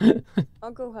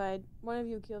 I'll go hide. One of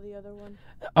you kill the other one.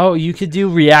 Oh, you could do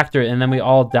reactor and then we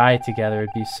all die together.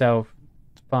 It'd be so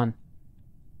fun.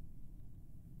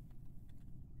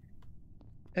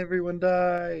 Everyone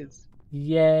dies.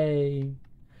 Yay.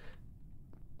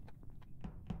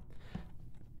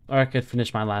 Or I could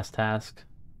finish my last task.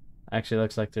 Actually,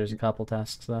 looks like there's a couple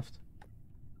tasks left.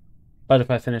 But if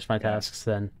I finish my tasks,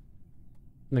 then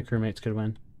the crewmates could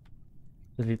win.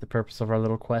 Defeat the purpose of our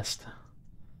little quest.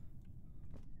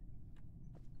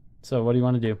 So what do you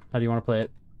want to do? How do you want to play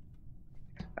it?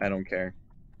 I don't care.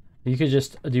 You could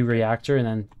just do reactor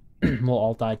and then we'll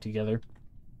all die together.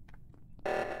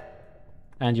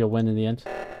 And you'll win in the end.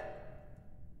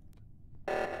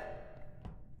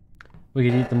 We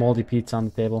could eat the moldy pizza on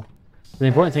the table. The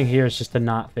important thing here is just to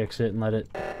not fix it and let it,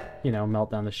 you know,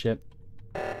 melt down the ship.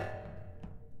 We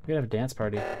could have a dance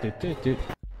party. Doot, doot, doot.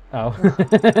 Oh.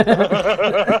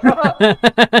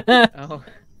 Oh.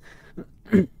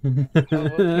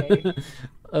 Okay.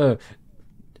 Oh,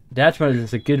 that one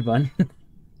is a good one.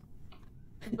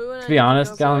 To be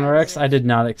honest, Galanorex, I did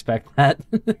not expect that.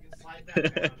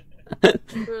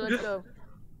 Let's go.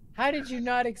 How did you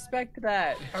not expect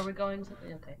that? Are we going to...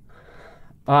 Okay.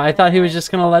 I thought he was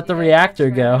just gonna let the reactor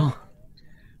go.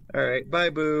 Alright, bye,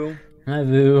 Boo. Hi,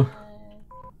 Boo.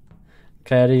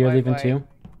 Coyote, you're leaving too?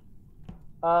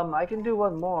 I can do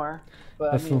one more,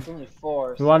 but I mean, it's only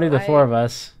 4. We want to do the 4 of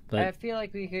us. But... I feel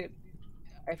like we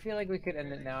could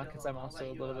end it now because I'm also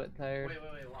a little bit tired.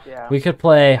 Yeah. We could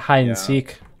play hide and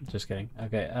seek. Just kidding.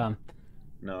 Okay.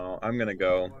 No, I'm gonna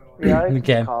go. Yeah, I can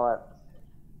okay. just call it.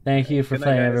 Thank you for Good night,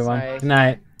 playing, guys. everyone. Bye. Good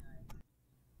night.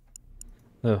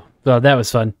 Oh, well, that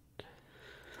was fun.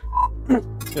 Let's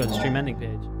go to the stream ending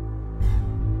page.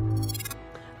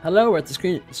 Hello, we're at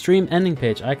the stream ending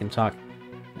page. I can talk.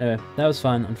 Anyway, that was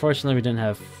fun. Unfortunately, we didn't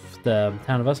have the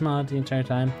Town of Us mod the entire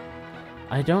time.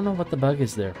 I don't know what the bug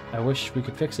is there. I wish we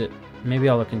could fix it. Maybe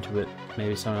I'll look into it.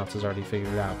 Maybe someone else has already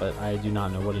figured it out, but I do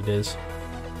not know what it is.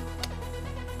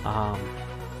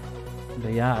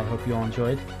 But yeah, I hope you all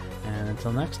enjoyed. And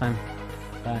until next time,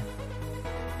 bye.